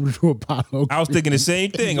shit happened to Apollo. I was thinking the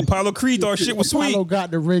same thing. Apollo Creed thought shit was sweet. Apollo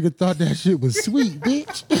got the ring and thought that shit was sweet,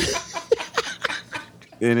 bitch.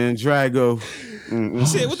 And then Drago. He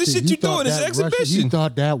said, what the shit you doing? It's an He exhibition.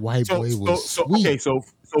 thought that white So, boy so, was so sweet. okay, so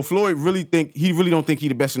Floyd really don't think he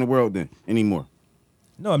the best in the world then anymore.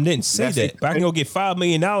 No, I didn't say That's that. it. But I can go get $5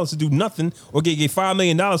 million to do nothing or get $5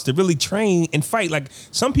 million to really train and fight. Like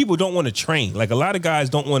some people don't want to train. Like a lot of guys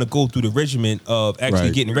don't want to go through the regimen of actually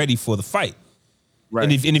Right. getting ready for the fight. Right.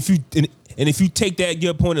 And if you take that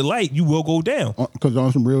your opponent light, you will go down. Because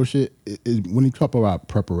on some real shit, when you talk about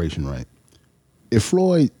preparation, right? If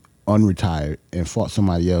Floyd unretired and fought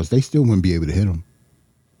somebody else, they still wouldn't be able to hit him.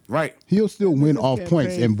 right. He'll still win Niggas off get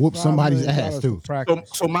points paid and whoop $5 somebody's million ass for too. practice.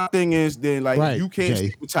 So my thing is then like Right, you can't Jay.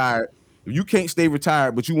 stay retired. If you can't stay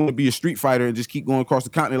retired, but you want to be a street fighter and just keep going across the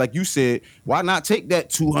continent, like you said, why not take that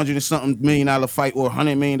 $200 and something million fight or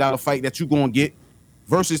 $100 million fight that you gonna get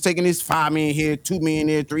versus taking this $5 million here, $2 million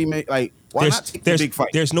there, $3 million? Like why not take the big fight?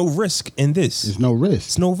 There's no risk in this. There's no risk.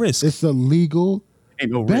 It's no risk. It's a legal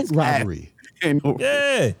Ain't no bank risk. robbery. Ain't no risk.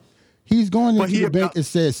 Yeah. He's going But into he the bank about- and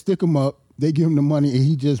says, stick him up. They give him the money and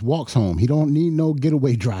he just walks home. He don't need no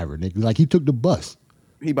getaway driver. Nigga. Like he took the bus.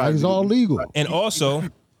 He about Like to it's do- all legal. And also,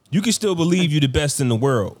 you can still believe you're the best in the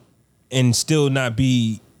world and still not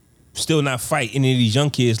fight any of these young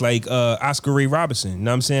kids like Oscar Ray Robinson. You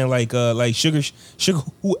know what I'm saying? Like Sugar,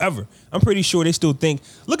 whoever. I'm pretty sure they still think,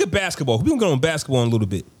 look at basketball. We're gonna go on basketball in a little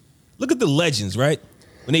bit. Look at the legends, right?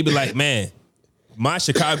 When they be like, man, my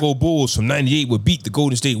Chicago Bulls from 98 would beat the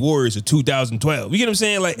Golden State Warriors of 2012. You get what I'm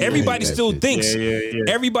saying? Like everybody that still shit. thinks. Yeah.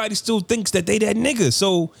 Everybody still thinks that they that nigga.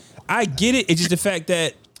 So I get it. It's just the fact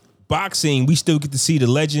that boxing, we still get to see the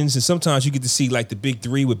legends, and sometimes you get to see like the big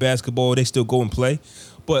three with basketball. They still go and play,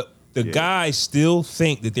 but the guys still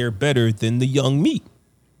think that they're better than the young meat.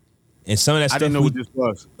 And some of that I stuff. didn't know what this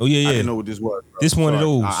was. Oh, yeah, I yeah. didn't know what this was. Bro. This one of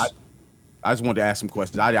Sorry. those. I just wanted to ask some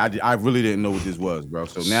questions. I really didn't know what this was, bro.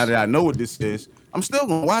 So now that I know what this is, I'm still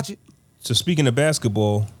gonna watch it. So speaking of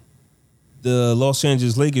basketball, the Los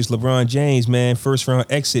Angeles Lakers, LeBron James, man, first round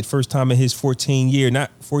exit, first time in his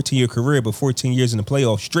 14-year career, but 14 years in the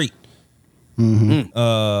playoffs straight.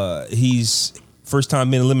 He's first time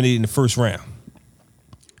been eliminated in the first round.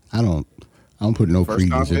 I don't put no First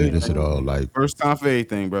time credence into for this at all. Like First time for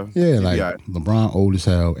everything, bro. yeah, He like be all right. LeBron old as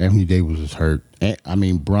hell. Anthony Davis was hurt.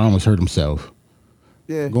 Bron was hurt himself.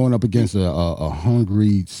 Yeah. Going up against a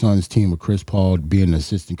hungry Suns team with Chris Paul being an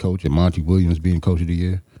assistant coach and Monty Williams being coach of the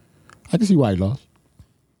year. I can see why he lost.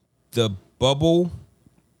 The bubble.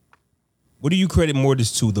 What do you credit more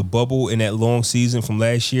this to? The bubble in that long season from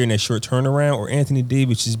last year and that short turnaround, or Anthony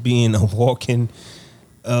Davis just being a walking?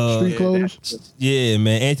 Street clothes. Yeah,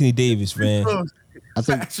 man, Anthony Davis, man. I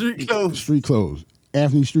think Street clothes. street clothes.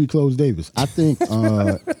 Anthony Street Clothes Davis. I think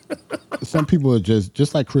some people are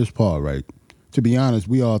just like Chris Paul, right? To be honest,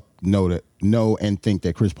 we all know and think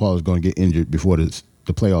that Chris Paul is going to get injured before the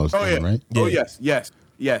playoffs, Oh yeah. time, right? Oh Yeah.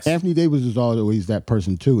 yes. Anthony Davis is always that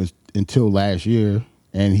person too until last year,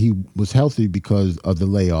 and he was healthy because of the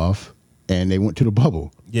layoff and they went to the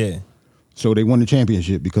bubble. Yeah. So they won the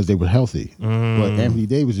championship because they were healthy. But Anthony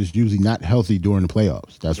Davis is usually not healthy during the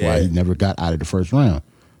playoffs. That's why he never got out of the first round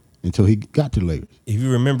until he got to the Lakers. If you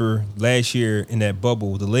remember last year in that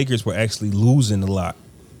bubble, the Lakers were actually losing a lot,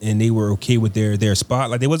 and they were okay with their spot.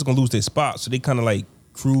 Like they wasn't gonna lose their spot, so they kind of like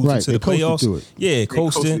cruised into the playoffs. To it. Yeah,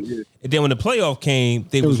 coasted. And then when the playoff came,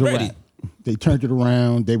 they was a ready. wrap. They turned it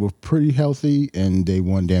around. They were pretty healthy, and they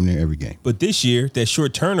won damn near every game. But this year, that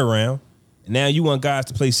short turnaround, now you want guys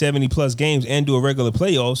to play 70-plus games and do a regular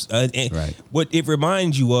playoffs. And Right. what it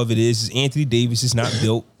reminds you of is Anthony Davis is not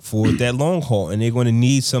built for that long haul, and they're going to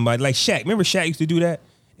need somebody like Shaq. Remember Shaq used to do that?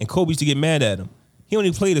 And Kobe used to get mad at him. He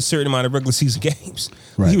only played a certain amount of regular season games.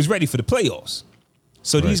 Right. He was ready for the playoffs.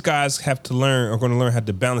 So these guys are going to learn how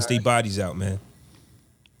to balance their bodies out, man.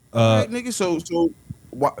 All right, nigga. So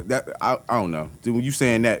what? That I don't know. Dude, when you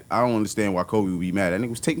saying that, I don't understand why Kobe would be mad. That nigga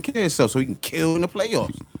was taking care of himself so he can kill in the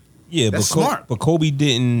playoffs. Yeah, That's but smart. But Kobe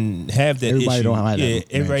didn't have that Everybody issue. don't have that. Yeah,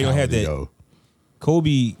 everybody don't have that. mentality,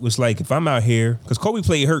 Kobe was like, if I'm out here, because Kobe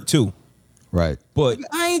played hurt too. though. Right. But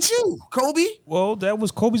I ain't you, Kobe. well, that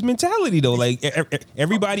was Kobe's mentality though. Like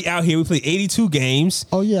everybody out here, we played 82 games.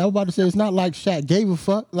 Oh yeah, I was about to say it's not like Shaq gave a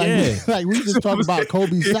fuck. Like, Yeah. like we just talking about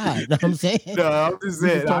Kobe's side. You know what I'm saying? No, I'm just We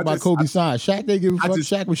saying. just talking about Kobe's side. Shaq didn't give a fuck.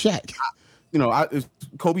 just- Shaq was Shaq. You know,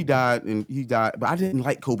 Kobe died and he died, but I didn't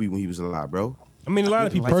like Kobe when he was alive, bro. I mean, a lot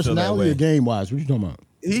of people feel that Personality way. or game wise, what you talking about?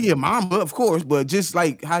 He a mamba, of course, but just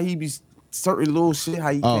like how he be certain little shit,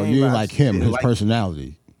 how he Oh, came you didn't by, like him, yeah, his like-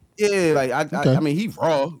 personality. Yeah, like Okay. I mean, he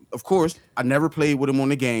raw, of course. I never played with him on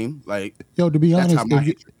the game. Like, Yo, to be that's honest, how my if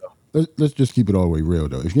you, hatred go. let's just keep it all the way real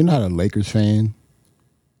though. If you're not a Lakers fan,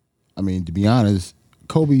 I mean, to be honest,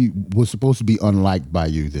 Kobe was supposed to be unliked by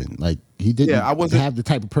you then. Like he didn't Yeah, I wasn't- have the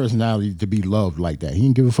type of personality to be loved like that. He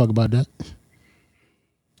didn't give a fuck about that.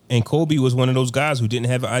 And Kobe was one of those guys who didn't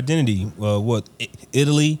have an identity.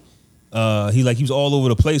 Italy? He was all over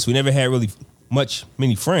the place. We never had really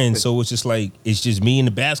many friends. So it's just like it's just me and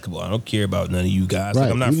the basketball. I don't care about none of you guys.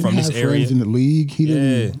 Like I'm not He didn't from this have area. friends in the league. He didn't.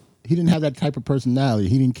 Yeah. He didn't have that type of personality.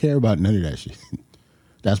 He didn't care about none of that shit.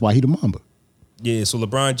 That's why he the Mamba. Yeah, so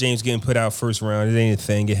LeBron James getting put out first round, it ain't a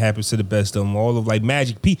thing. It happens to the best of them. All of like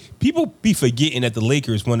Magic. People be forgetting that the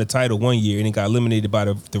Lakers won the title one year and then got eliminated by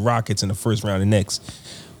the Rockets in the first round the next.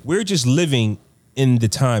 We're just living in the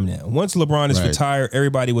time now. Once LeBron is Right. retired,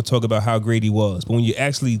 everybody will talk about how great he was. But when you're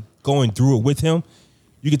actually going through it with him,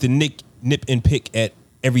 you get to nip and pick at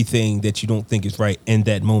everything that you don't think is right in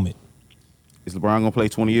that moment. Is LeBron gonna play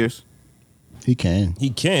 20 years? He can.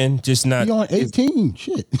 He can, just not. He on 18.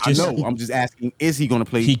 Shit. I know. I'm just asking, is he gonna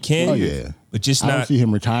play? He can, Oh yeah. but just I don't not. see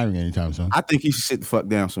him retiring anytime soon. I think he should sit the fuck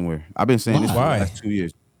down somewhere. I've been saying this for the Why? last 2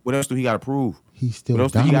 years. What else do he got to prove? He's still What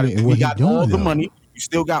else do he got? dominant in He what he's got doing. all the though. money. You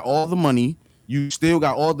still got all the money. You still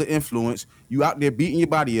got all the influence. You out there beating your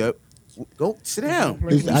body up. Go sit down.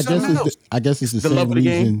 It's- Do I guess something else. I guess it's the The same love of the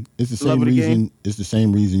game. reason. It's the The love same of the game. reason. It's the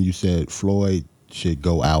same reason you said Floyd should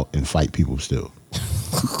go out and fight people still.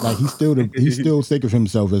 Like he's still think of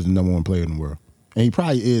himself as the number one player in the world, and he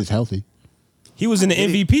probably is healthy. He was in the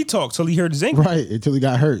MVP talk till he hurt his ankle. Right until he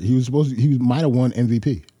got hurt. He might have won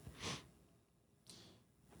MVP.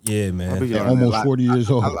 Yeah, I man. bet y'all At learned almost a lot. 40 years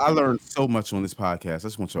old. I learned so much on this podcast. I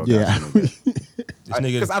just want y'all Yeah, guys to know that. This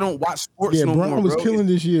nigga, Because I don't watch sports yeah. no Brown more, was bro. killing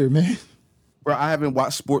this year, man. Bro, I haven't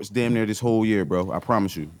watched sports damn near this whole year, bro. I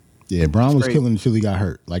promise you. Yeah, Brown was crazy. killing until he got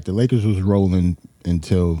hurt. Like the Lakers was rolling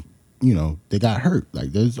until they got hurt.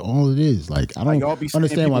 Like that's all it is. Like I Like, don't y'all be saying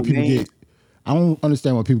understand why people people names. get. I don't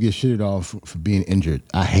understand why people get shitted off for being injured.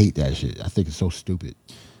 I hate that shit. I think it's so stupid.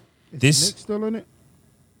 this Nick still in it?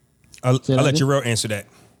 I'll Say that let again? Jarrell answer that.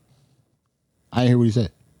 I didn't hear what he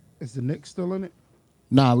said. Is the Knicks still in it?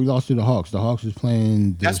 Nah, we lost to the Hawks. The Hawks is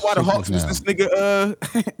playing. That's why the Sixers Hawks was now. this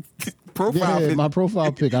nigga profile. Yeah, pic. my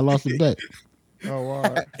profile pick. I lost the bet. Oh,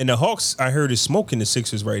 wow. And the Hawks, I heard, is smoking the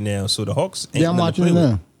Sixers right now. So the Hawks ain't Yeah, I'm nothing to watching it play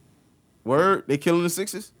with. now. Word, they killing the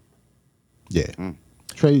Sixers? Yeah, Mm.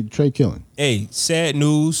 Trey killing. Hey, sad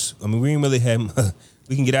news. I mean, we didn't really have.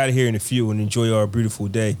 We can get out of here in a few and enjoy our beautiful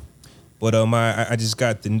day. But I just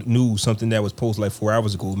got the news, something that was posted like 4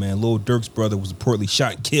 hours ago, man. Lil Durk's brother was reportedly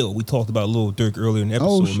shot and killed. We talked about Lil Durk earlier in the episode,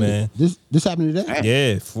 Oh shit! man. This happened today.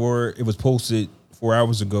 Yeah, it was posted 4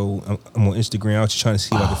 hours ago. I'm on Instagram. I was just trying to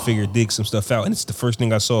see if I could dig some stuff out, and it's the first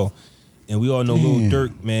thing I saw. And we all know Lil Damn.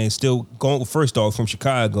 Durk, man, still going first off from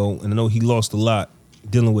Chicago, and I know he lost a lot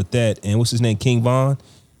dealing with that. And what's his name, King Von?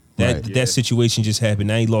 Right. That situation just happened.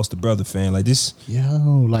 Now he lost a brother, fam. Like this. Yo,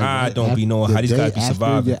 like I don't be knowing the how these day guys be after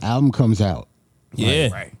surviving. The album comes out. Yeah,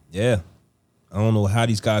 Right. yeah. I don't know how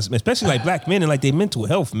these guys, especially like black men and like their mental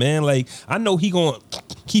health, man. Like I know he gonna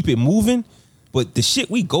keep it moving, But the shit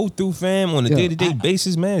we go through, fam, on a Yeah, day-to-day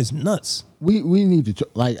basis, man, is nuts. We need to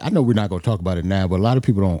like. I know we're not gonna talk about it now, but a lot of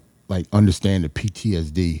people don't like understand the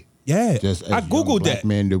PTSD. Yeah, Just as I young googled black that.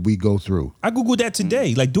 men that we go through. I googled that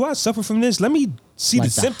today. Like, do I suffer from this? Let me see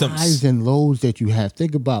Like the highs symptoms. and lows that you have.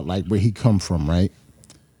 Think about like where he come from, right?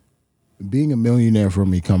 Being a millionaire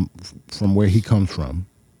from where he comes from.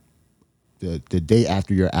 The day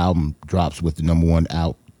after your album drops with the number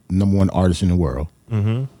one artist in the world,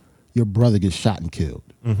 your brother gets shot and killed.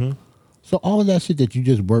 So all of that shit that you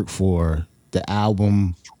just worked for, the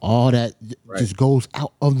album, all that just goes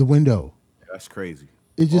out of the window. That's crazy.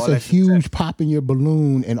 It's just All a that huge pop in your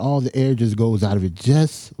balloon, and all the air just goes out of it,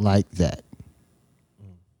 just like that.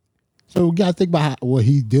 So we gotta think about what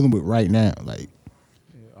he's dealing with right now, like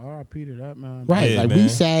R.I.P. to that man. right, Yeah, like we man.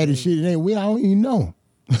 sad and shit, and we don't even know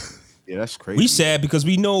Yeah, that's crazy. We sad because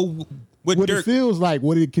we know what what Dirk. it feels like,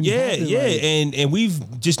 what it can. Yeah, happen, yeah, like. and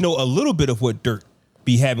we've just know a little bit of what Dirk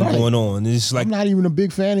be having Right. going on. It's like I'm not even a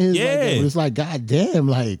big fan of his. Like that, Yeah. but it's like, god damn,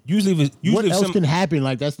 like usually what if else some, can happen?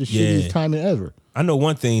 Like that's the shittiest Yeah. timing ever. I know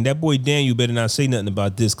one thing. That boy Daniel better not say nothing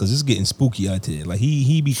about this because it's getting spooky out there. Like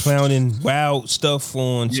he be clowning wild stuff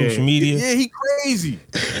on social media. Yeah, he crazy.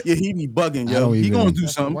 Yeah, he be bugging, I yo. don't He even- gonna do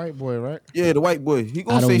That's the something. white boy, right? Yeah, the white boy. He I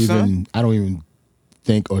gonna don't say even. something. I don't even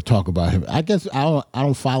think or talk about him. I guess I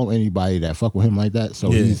don't follow anybody that fuck with him like that.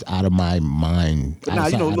 So Yeah. he's out of my mind. But now,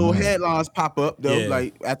 Outside- out of little mind. headlines pop up though. Yeah.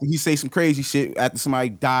 Like after he say some crazy shit, after somebody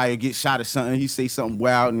die or get shot or something, he say something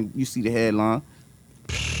wild, and you see the headline.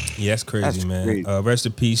 Yeah, that's crazy, That's man. crazy. Rest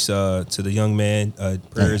in peace to the young man.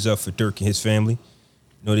 Prayers up for Dirk and his family.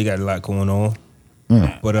 Know they got a lot going on.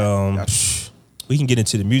 But we can get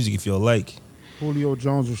into the music if you like. Julio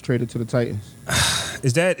Jones was traded to the Titans.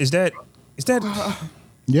 Is that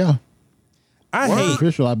Yeah, I hate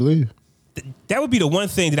official, I believe. that would be the one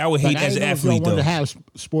thing that I would hate Like, I as an didn't know if y'all athlete wanted though. to have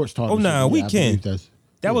sports talk. Oh, and nah, shit, but we yeah, I can. believe that's-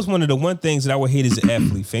 That was one of the one things that I would hate as an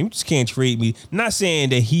athlete, fam. You just can't trade me. Not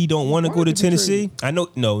saying that he don't want to Why go to did he trade Tennessee. you? I know,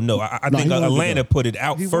 no. I No, think he wanted to Atlanta go. put it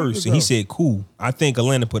out He wanted first, to and he go. said, "Cool." I think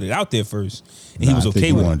Atlanta put it out there first, and he Nah, was I think okay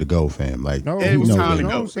he with wanted it. to go, fam. Like No, It was he time knows to it. go.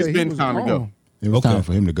 Jones said It's he been was time to go. gone. It was Okay. time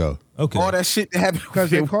for him to go. Okay, All that shit that happened Because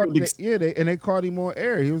they caught him on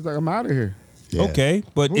air. He was like, "I'm out of here." Yeah. okay,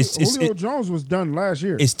 but Julio Jones was done last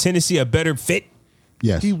year. is Tennessee a better fit?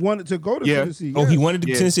 Yes. He wanted to go to Yeah. Tennessee. Oh, he yes. wanted to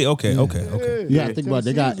Yeah. Tennessee. Okay. Yeah, I think about it.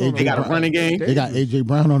 They got Tennessee's on AJ They got a the- running game. They got AJ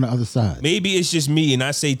Brown on the other side. Maybe it's just me, and I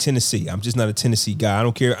say Tennessee. I'm just not a Tennessee guy. I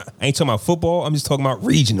don't care. I ain't talking about football. I'm just talking about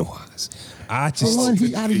regional wise. I For just one,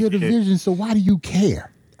 he out of your division, so why do you care?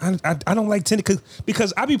 I don't like Tennessee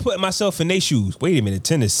because I be putting myself in their shoes. Wait a minute,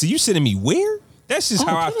 Tennessee. You sending me where? That's just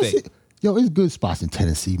how I Tennessee- think. Yo, it's good spots in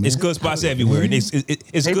Tennessee, man. It's good spots everywhere, and it's They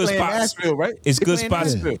good playing spots. Nashville, right? It's They good playing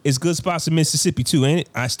spots. Nashville. It's good spots in Mississippi too, ain't it?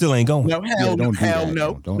 I still ain't going. No, Yeah, hell, don't do hell that.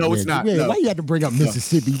 no. Don't- No, it's yeah, not. Yeah, No. why you have to bring up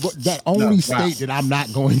Mississippi? That only state that I'm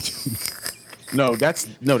not going to. No, that's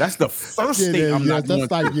the first state I'm not going that's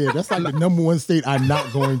to. like that's like the number one state I'm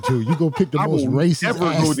not going to. You go pick the I most will racist never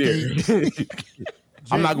ass go there. state.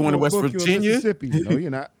 I'm not Jay, going to we West gonna book you in Virginia. Mississippi. No, you're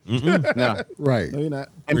not. No. Right. No, you're not.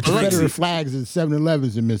 And Confederate Biloxi. flags and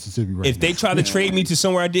 7-Elevens in Mississippi right If they now. try to trade me to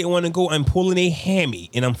somewhere I didn't want to go, I'm pulling a hammy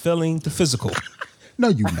and I'm failing the physical. No,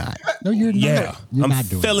 you're not. No, you're Yeah, not. You're I'm not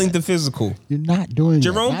doing failing that. the physical. You're not doing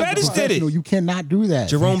Jerome that. Not Bettis did it. professional. You cannot do that.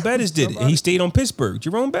 Jerome Bettis did it, and he stayed on Pittsburgh.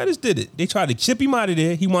 Jerome Bettis did it. They tried to chip him out of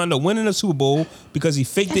there. He wound up winning a Super Bowl because he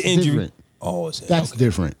faked That's the injury. different. Oh, That's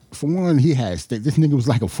different. For one, he has this nigga was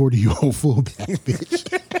like a 40-year-old fullback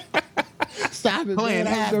bitch. Stop it, Playing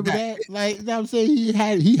man. I remember halfback. that. Like, you know what I'm saying,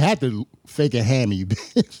 he had to fake a hammy,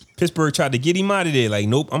 bitch. Pittsburgh tried to get him out of there. Like,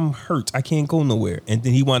 nope, I'm hurt. I can't go nowhere. And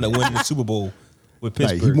then he wound up winning the Super Bowl with Like,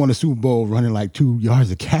 Pittsburgh. he won a Super Bowl running like 2 yards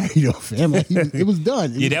of carry though, fam. Like, it was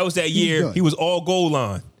done. Yeah, that was that year. done. He was all goal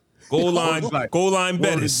line. Goal line, Right. goal line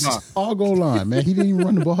Word Bettis. is not. all goal line, man. He didn't even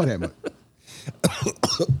run the ball that much.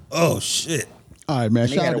 Oh shit. All right, man.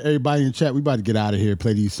 Shout out to everybody in the chat. We about to get out of here.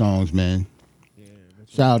 Play these songs, man.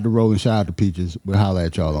 Shout out to Roland. Shout out to Peaches. We'll holler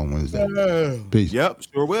at y'all on Wednesday. Peace. Yep,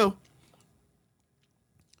 sure will.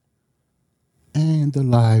 And the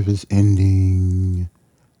live is ending.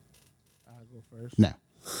 I'll go first. Now.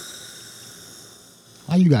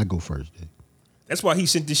 Why you gotta go first, Jay? That's why he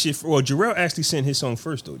sent this shit. Well, Jarrell actually sent his song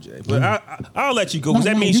first, though, Jay. But I'll let you go because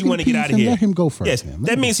No, that no, means you you can want to get peace out of and here. let him go first, Yes, man. Let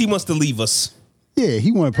that him means he wants to leave us. Yeah,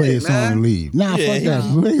 he want to play his song man. and leave. Nah, Yeah, fuck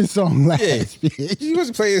that. Play his song last, bitch. He wants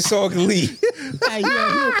to play his song and leave. Hey,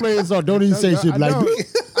 yeah, he'll play his song. Don't even say shit like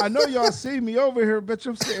I know y'all see me over here, bitch.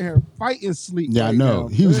 I'm sitting here fighting sleep. Yeah, I right know. now,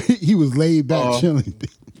 He was laid back chilling.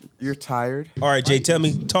 You're tired. All right, Jay,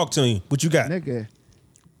 talk to me. What you got? nigga.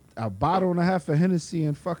 a bottle and a half of Hennessy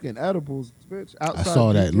and fucking edibles, bitch. I Outside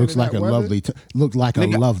saw that. Looks like a weather.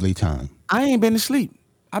 lovely time. I ain't been to sleep.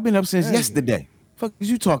 I've been up since yesterday. Fuck is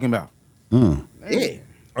you talking about? Yeah.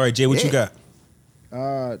 All right, Jay, what you got?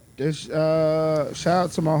 This shout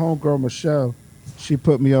out to my homegirl Michelle. She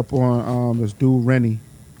put me up on this dude Rennie.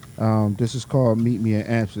 This is called Meet Me in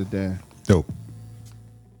Amsterdam. Dope.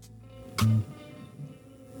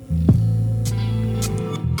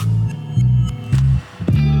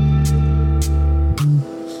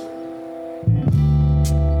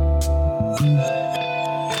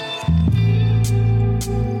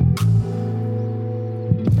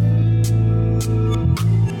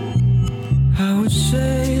 I would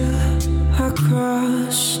sail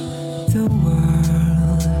across the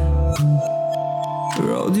world,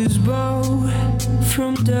 row this boat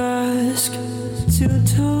from dusk till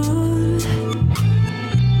dawn,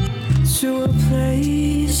 to a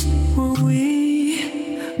place where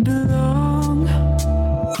we belong.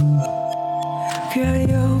 Girl,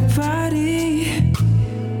 your body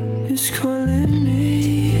is calling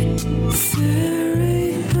me. There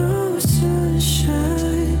ain't no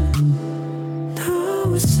sunshine,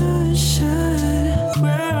 no sunshine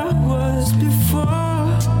where I was before.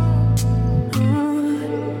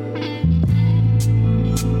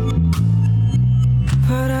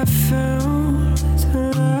 But I found the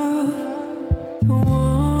love, the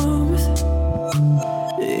warmth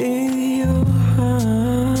in your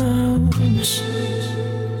arms.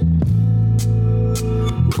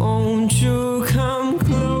 Won't you come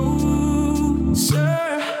closer?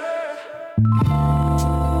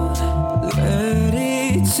 Let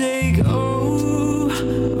it take over.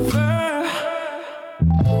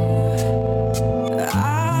 I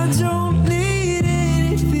don't need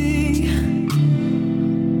anything.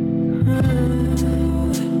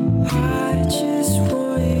 I just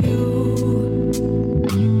want you.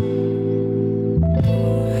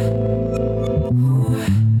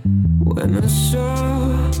 When I saw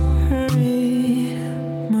her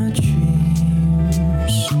in my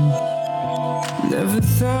dreams, never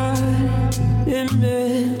thought it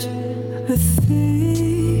meant a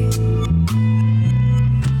thing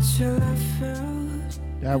till I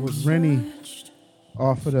felt That was Rennie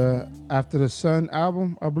off of the After the Sun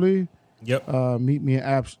album, I believe. Yep. Meet Me in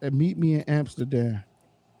Amsterdam.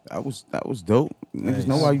 That was dope. Niggas Nice.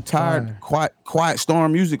 know why you tired. Quiet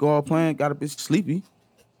storm music all playing. Got a bitch sleepy.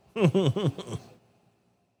 We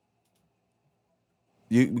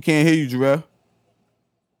can't hear you, Jarrell.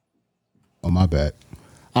 Oh, my bad.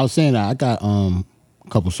 I was saying that I got a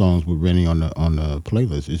couple songs with Rennie on the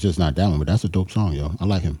playlist. It's just not that one, but that's a dope song, yo. I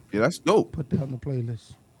like him. Yeah, that's dope. Put that on the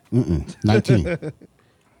playlist. 19.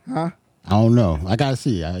 Huh? I don't know. I gotta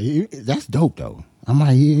see. That's dope though. I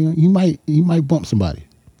might. You might bump somebody.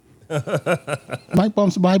 Might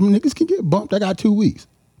bump somebody. Niggas can get bumped. I got 2 weeks.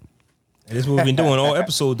 And this is what we've been doing all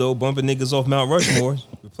episode, though, bumping niggas off Mount Rushmore, Pretty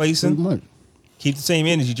replacing. much. Keep the same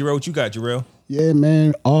energy. Jarrell, what you got, Jarrell? Yeah,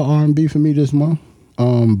 man. All R&B for me this month.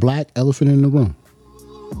 Black Elephant in the Room.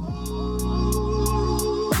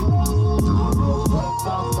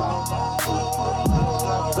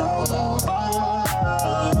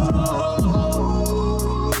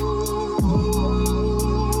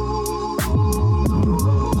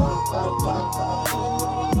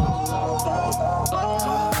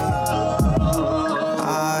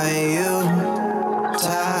 Are you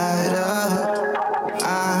tied up?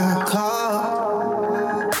 I call.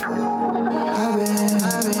 I've been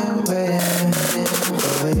waiting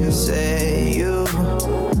for you. Say you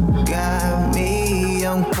got me.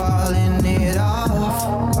 I'm calling it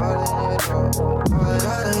off.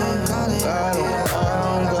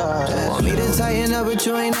 Want me to tighten up, but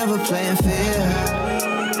you ain't never playing fair.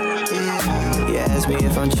 You ask me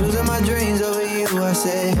if I'm choosing my dreams over you. I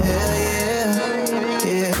say hell yeah,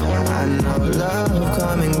 yeah. I know love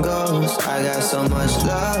come and goes. I got so much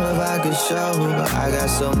love I could show, but I got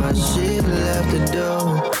so much shit left to do.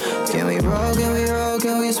 Can we roll? Can we roll?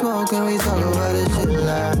 Can we smoke? Can we talk about this shit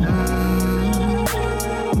like?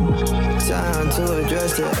 Time to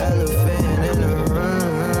address the elephant in the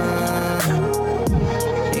room.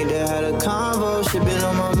 Need to have a convo. Shit been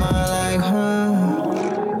on my mind like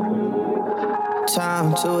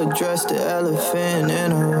Time to address the elephant in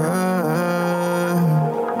the room.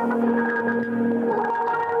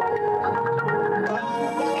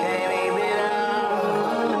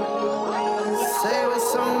 Say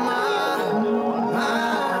what's on my mind.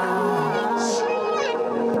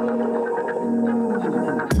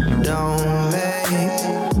 Don't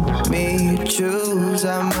make me choose. I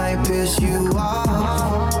might piss you off.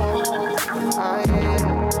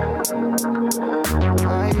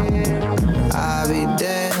 I'll be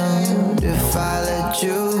damned without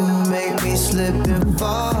you make me slip and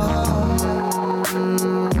fall.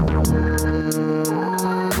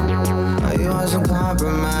 Oh, you want some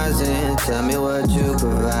compromising? Tell me what you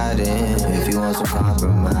providing. If you want some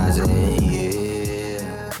compromising, yeah.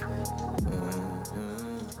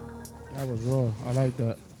 That was raw. I like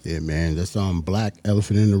that. Yeah, man. That's Black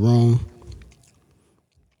Elephant in the Room.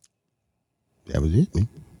 That was it, man.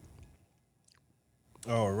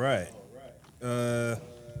 All right.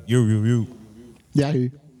 You. Yeah, I hear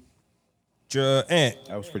you. Ant,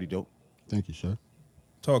 That was pretty dope. Thank you, sir.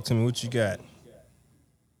 talk to me. What you got?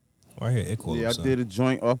 Oh, I hear echo. Yeah, I did a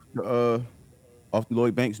joint off the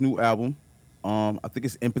Lloyd Banks' new album. I think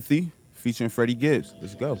it's Empathy featuring Freddie Gibbs.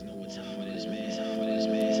 Let's go.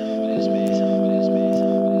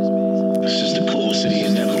 It's just the cool city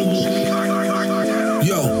inevitable.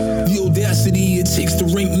 Yo, the audacity it takes to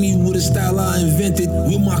rank me with a style I invented.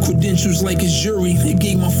 With my credentials like it's jury, it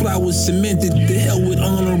gave my flowers cemented. The hell with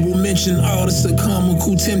honorable mention. Artists are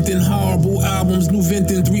comical, tempting, horrible albums. New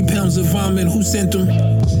venting, 3 pounds of vomit. Who sent them?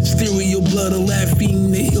 Stereo blood, a laughing.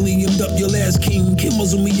 The helium up your last king. Can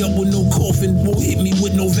muzzle me up with no coffin. Won't hit me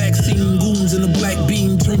with no vaccine. Goons in a black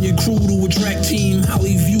beam. Turn your crew to a track team.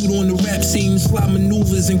 Highly viewed on the rap scene. Slide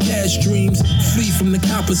maneuvers and cash dreams. Flee from the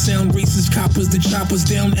copper sound. Racist coppers, the choppers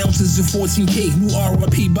down. Ounces of 14K. New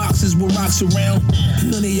RIP boxes with rocks around.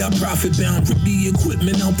 None of y'all profit bound. Rip the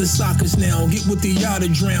equipment out the sockets now. Get with the yacht or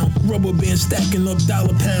drown. Rubber band stacking up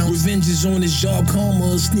dollar pounds. Revenge is on his job.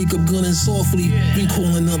 Karma. Sneak up gunning softly. Been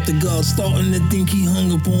calling up the God. Starting to think he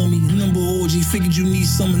hung up on me. Number orgy. Figured you need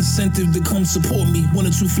some incentive to come support me. 1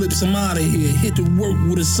 or 2 flips, I'm out of here. Hit the work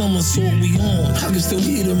with a somersault. We on. I can still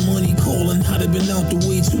hear the money calling. I'd have been out the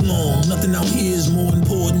way too long. Nothing out here is more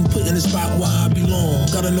important. Put in the spot where I belong.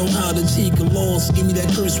 Gotta know how to take a loss. Give me that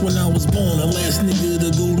curse when I was born. The last nigga to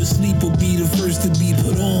go to sleep will be the first to be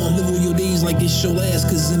put on. Live all your days like it's your last,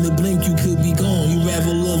 cause in the blink you could be gone. You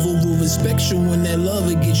rather love over respect, showing that love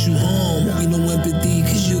it gets you home. You no empathy,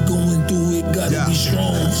 cause you're going through it. Gotta be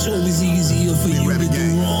strong. It's always easier for you to do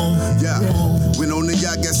wrong. Went on the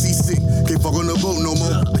yacht, got seasick. Can't fuck on the boat no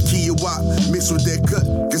more. The key of wop, mixed with that cut.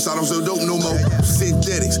 Guess I don't sell dope no more.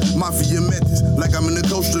 Synthetics, mafia methods, like I'm in the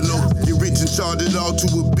coaster note. Get rich and charge it all to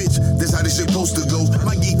a bitch. That's how this shit supposed to go.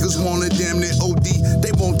 My geekers want a damn near OD. They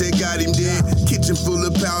want that got him dead. Kitchen full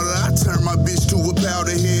of powder. I turn my bitch to a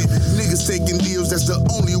powder head. Niggas taking deals. That's the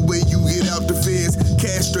only way you get out the feds.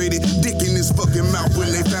 Castrated, dick in his fucking mouth when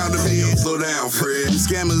they found him dead. Slow down, Fred.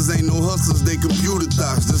 Scammers ain't no hustlers. They computer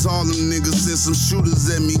thoughts. That's all them niggas send some shooters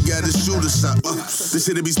at me. Got a shooter shot. This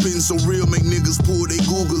shit be spitting so real. Make niggas pull they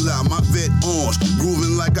Google out. My vet orange.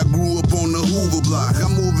 Grooving like I grew up on the Hoover block. I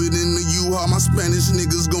move it in the U-Haul. My Spanish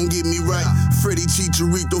niggas gon' get me right. Freddie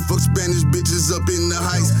Chicharito, fuck Spanish bitches up in the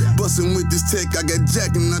heights. Bustin' with this tech, I got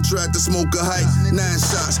jack and I tried to smoke a height. 9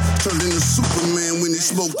 shots, turned into Superman when he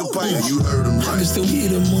smoked the pipe. You heard him I right. can still hear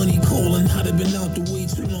the money calling. I'd have been out the way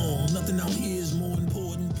too long. Nothing out here is more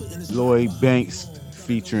important. Lloyd Banks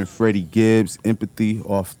featuring Freddie Gibbs, Empathy,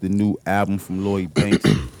 off the new album from Lloyd Banks.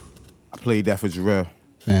 I played that for Jarrell.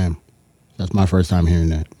 Fam, that's my first time hearing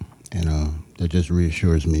that. And that just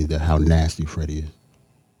reassures me that how nasty Freddie is.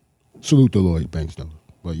 Salute to Lloyd Banks, though.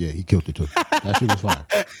 But yeah, he killed it too. That shit was fire.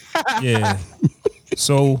 Yeah.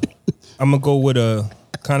 So I'm gonna go with a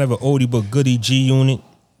kind of an oldie but goodie G Unit.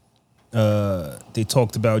 They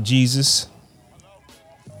talked about Jesus.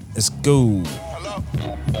 Let's go.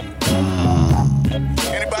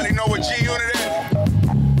 Anybody know what G Unit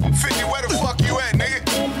is? 50, where the fuck you at, nigga?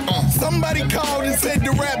 Somebody called and said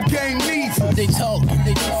the rap game needs us. They talk,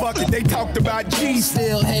 Fuck it, they talked about G.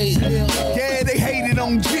 still hate. Yeah, they hated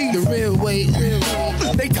on G. The real way.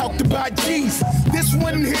 They talked about Jesus. This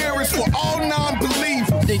one here is for all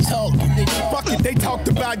non-believers. They talk, Fuck it, they talked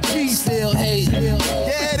about Jesus. still hate.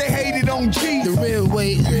 Yeah, they hated on Jesus. The real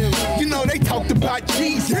way. You know, they talked about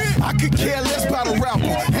Jesus. I could care less about a rapper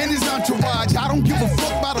and his entourage. I don't give a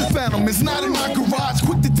fuck about a phantom. It's not in my garage.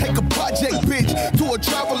 Quick to take a project bitch to a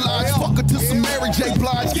travel lodge. Fuck her to some Mary J.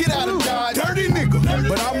 Blige. Get out of Dodge. Dirty nigga.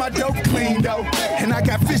 But all my dope clean though. And I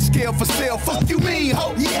got fish scale for sale. Fuck you mean,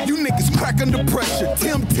 ho? You niggas crack under pressure.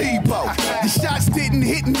 Tim Tebow. The shots didn't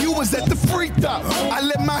hit and you was at the free throw. I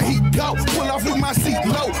let my heat go. Pull off with my seat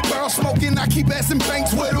low. Barrel smoking. I keep asking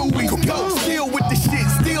Banks, where do we go? Still with the shit.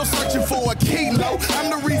 Still searching for a kilo. I'm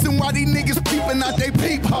the reason why these niggas peeping out they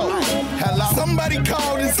peephole. Hello. Somebody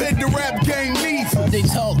called and said the rap game needs us. They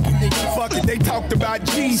talk, Fuck it, they talked about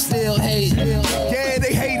G. still hate. Yeah,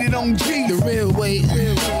 they hated on G. The real way.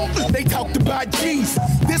 They talked about Jesus.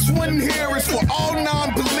 This one here is for all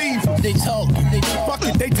non-believers. They talk, Fuck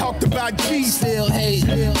it, they talked about Jesus. still hate.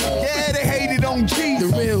 Yeah, they hated on The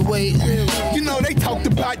Jesus. real way. You know, they talked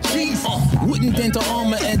Pink Panther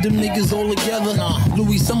armor and them niggas all together.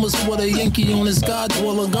 Louis Summers for the Yankee on the sky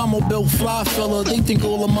dweller. Gamo belt fly fella. They think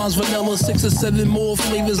all of mine's vanilla. 6 or 7 more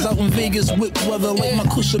flavors out in Vegas with weather. Like my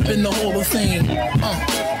kush up in the Hall of Fame.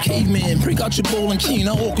 Caveman, break out your bowling chain.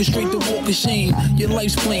 I orchestrate the walk of shame. Your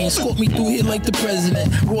life's plain. Escort me through here like the president.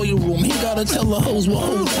 Royal room. He gotta tell the hoes what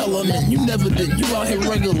hotel I'm in. You never been. You out here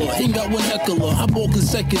regular. Ain't got one heckler. I ball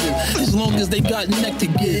consecutive. As long as they got neck to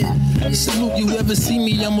get. Salute you ever see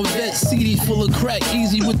me. I'm a vet. CD full of crack.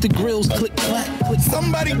 Easy with the grills. Click clack. Click.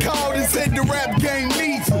 Somebody called and said the rap game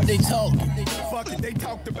needs us. They talk. Fuck it, they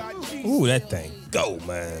talked about Jesus. Ooh, that thing go,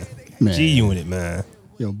 man. Man. G Unit, man.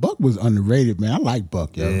 Yo, Buck was underrated, man. I like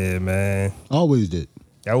Buck, yo. Yeah, man. Always did.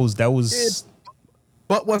 That was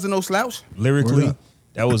But wasn't no slouch. lyrically. Word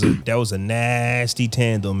That was a nasty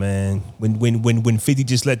tandem, man. When 50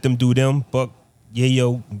 just let them do them, Buck,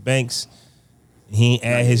 Yayo, Banks, he ain't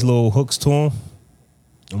add his little hooks to him.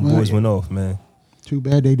 Them Well, boys yeah. went off, man. Too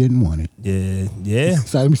bad they didn't want it. Yeah.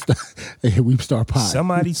 So we start potting.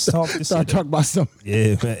 Somebody talked to Start talking about something.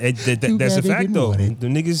 Yeah, man. That's a bad they fact didn't though. want it. The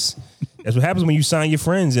niggas. That's what happens when you sign your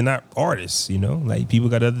friends and not artists. You know, like people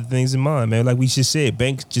got other things in mind, man. Like we just said,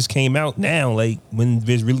 Banks just came out now, like when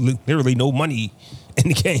there's really, literally no money in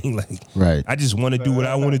the game. Like, Right. I just want to do what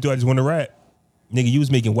I want to do. I just want to rap. Nigga, you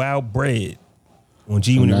was making wild bread on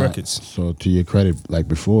G Unit Now, Records. So to your credit, like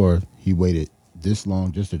before, he waited this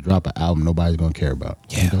long just to drop an album nobody's gonna care about.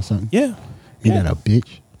 Ain't that something? Yeah, Ain't that a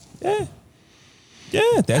bitch?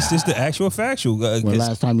 yeah. That's just the actual factual. When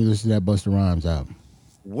last time you listened to that Busta Rhymes album?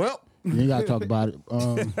 Well, You ain't gotta talk about it.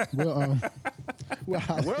 We'll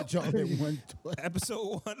holler at y'all at 1:12.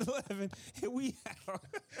 Episode 111. Here we are.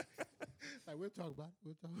 We'll talk about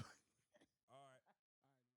it.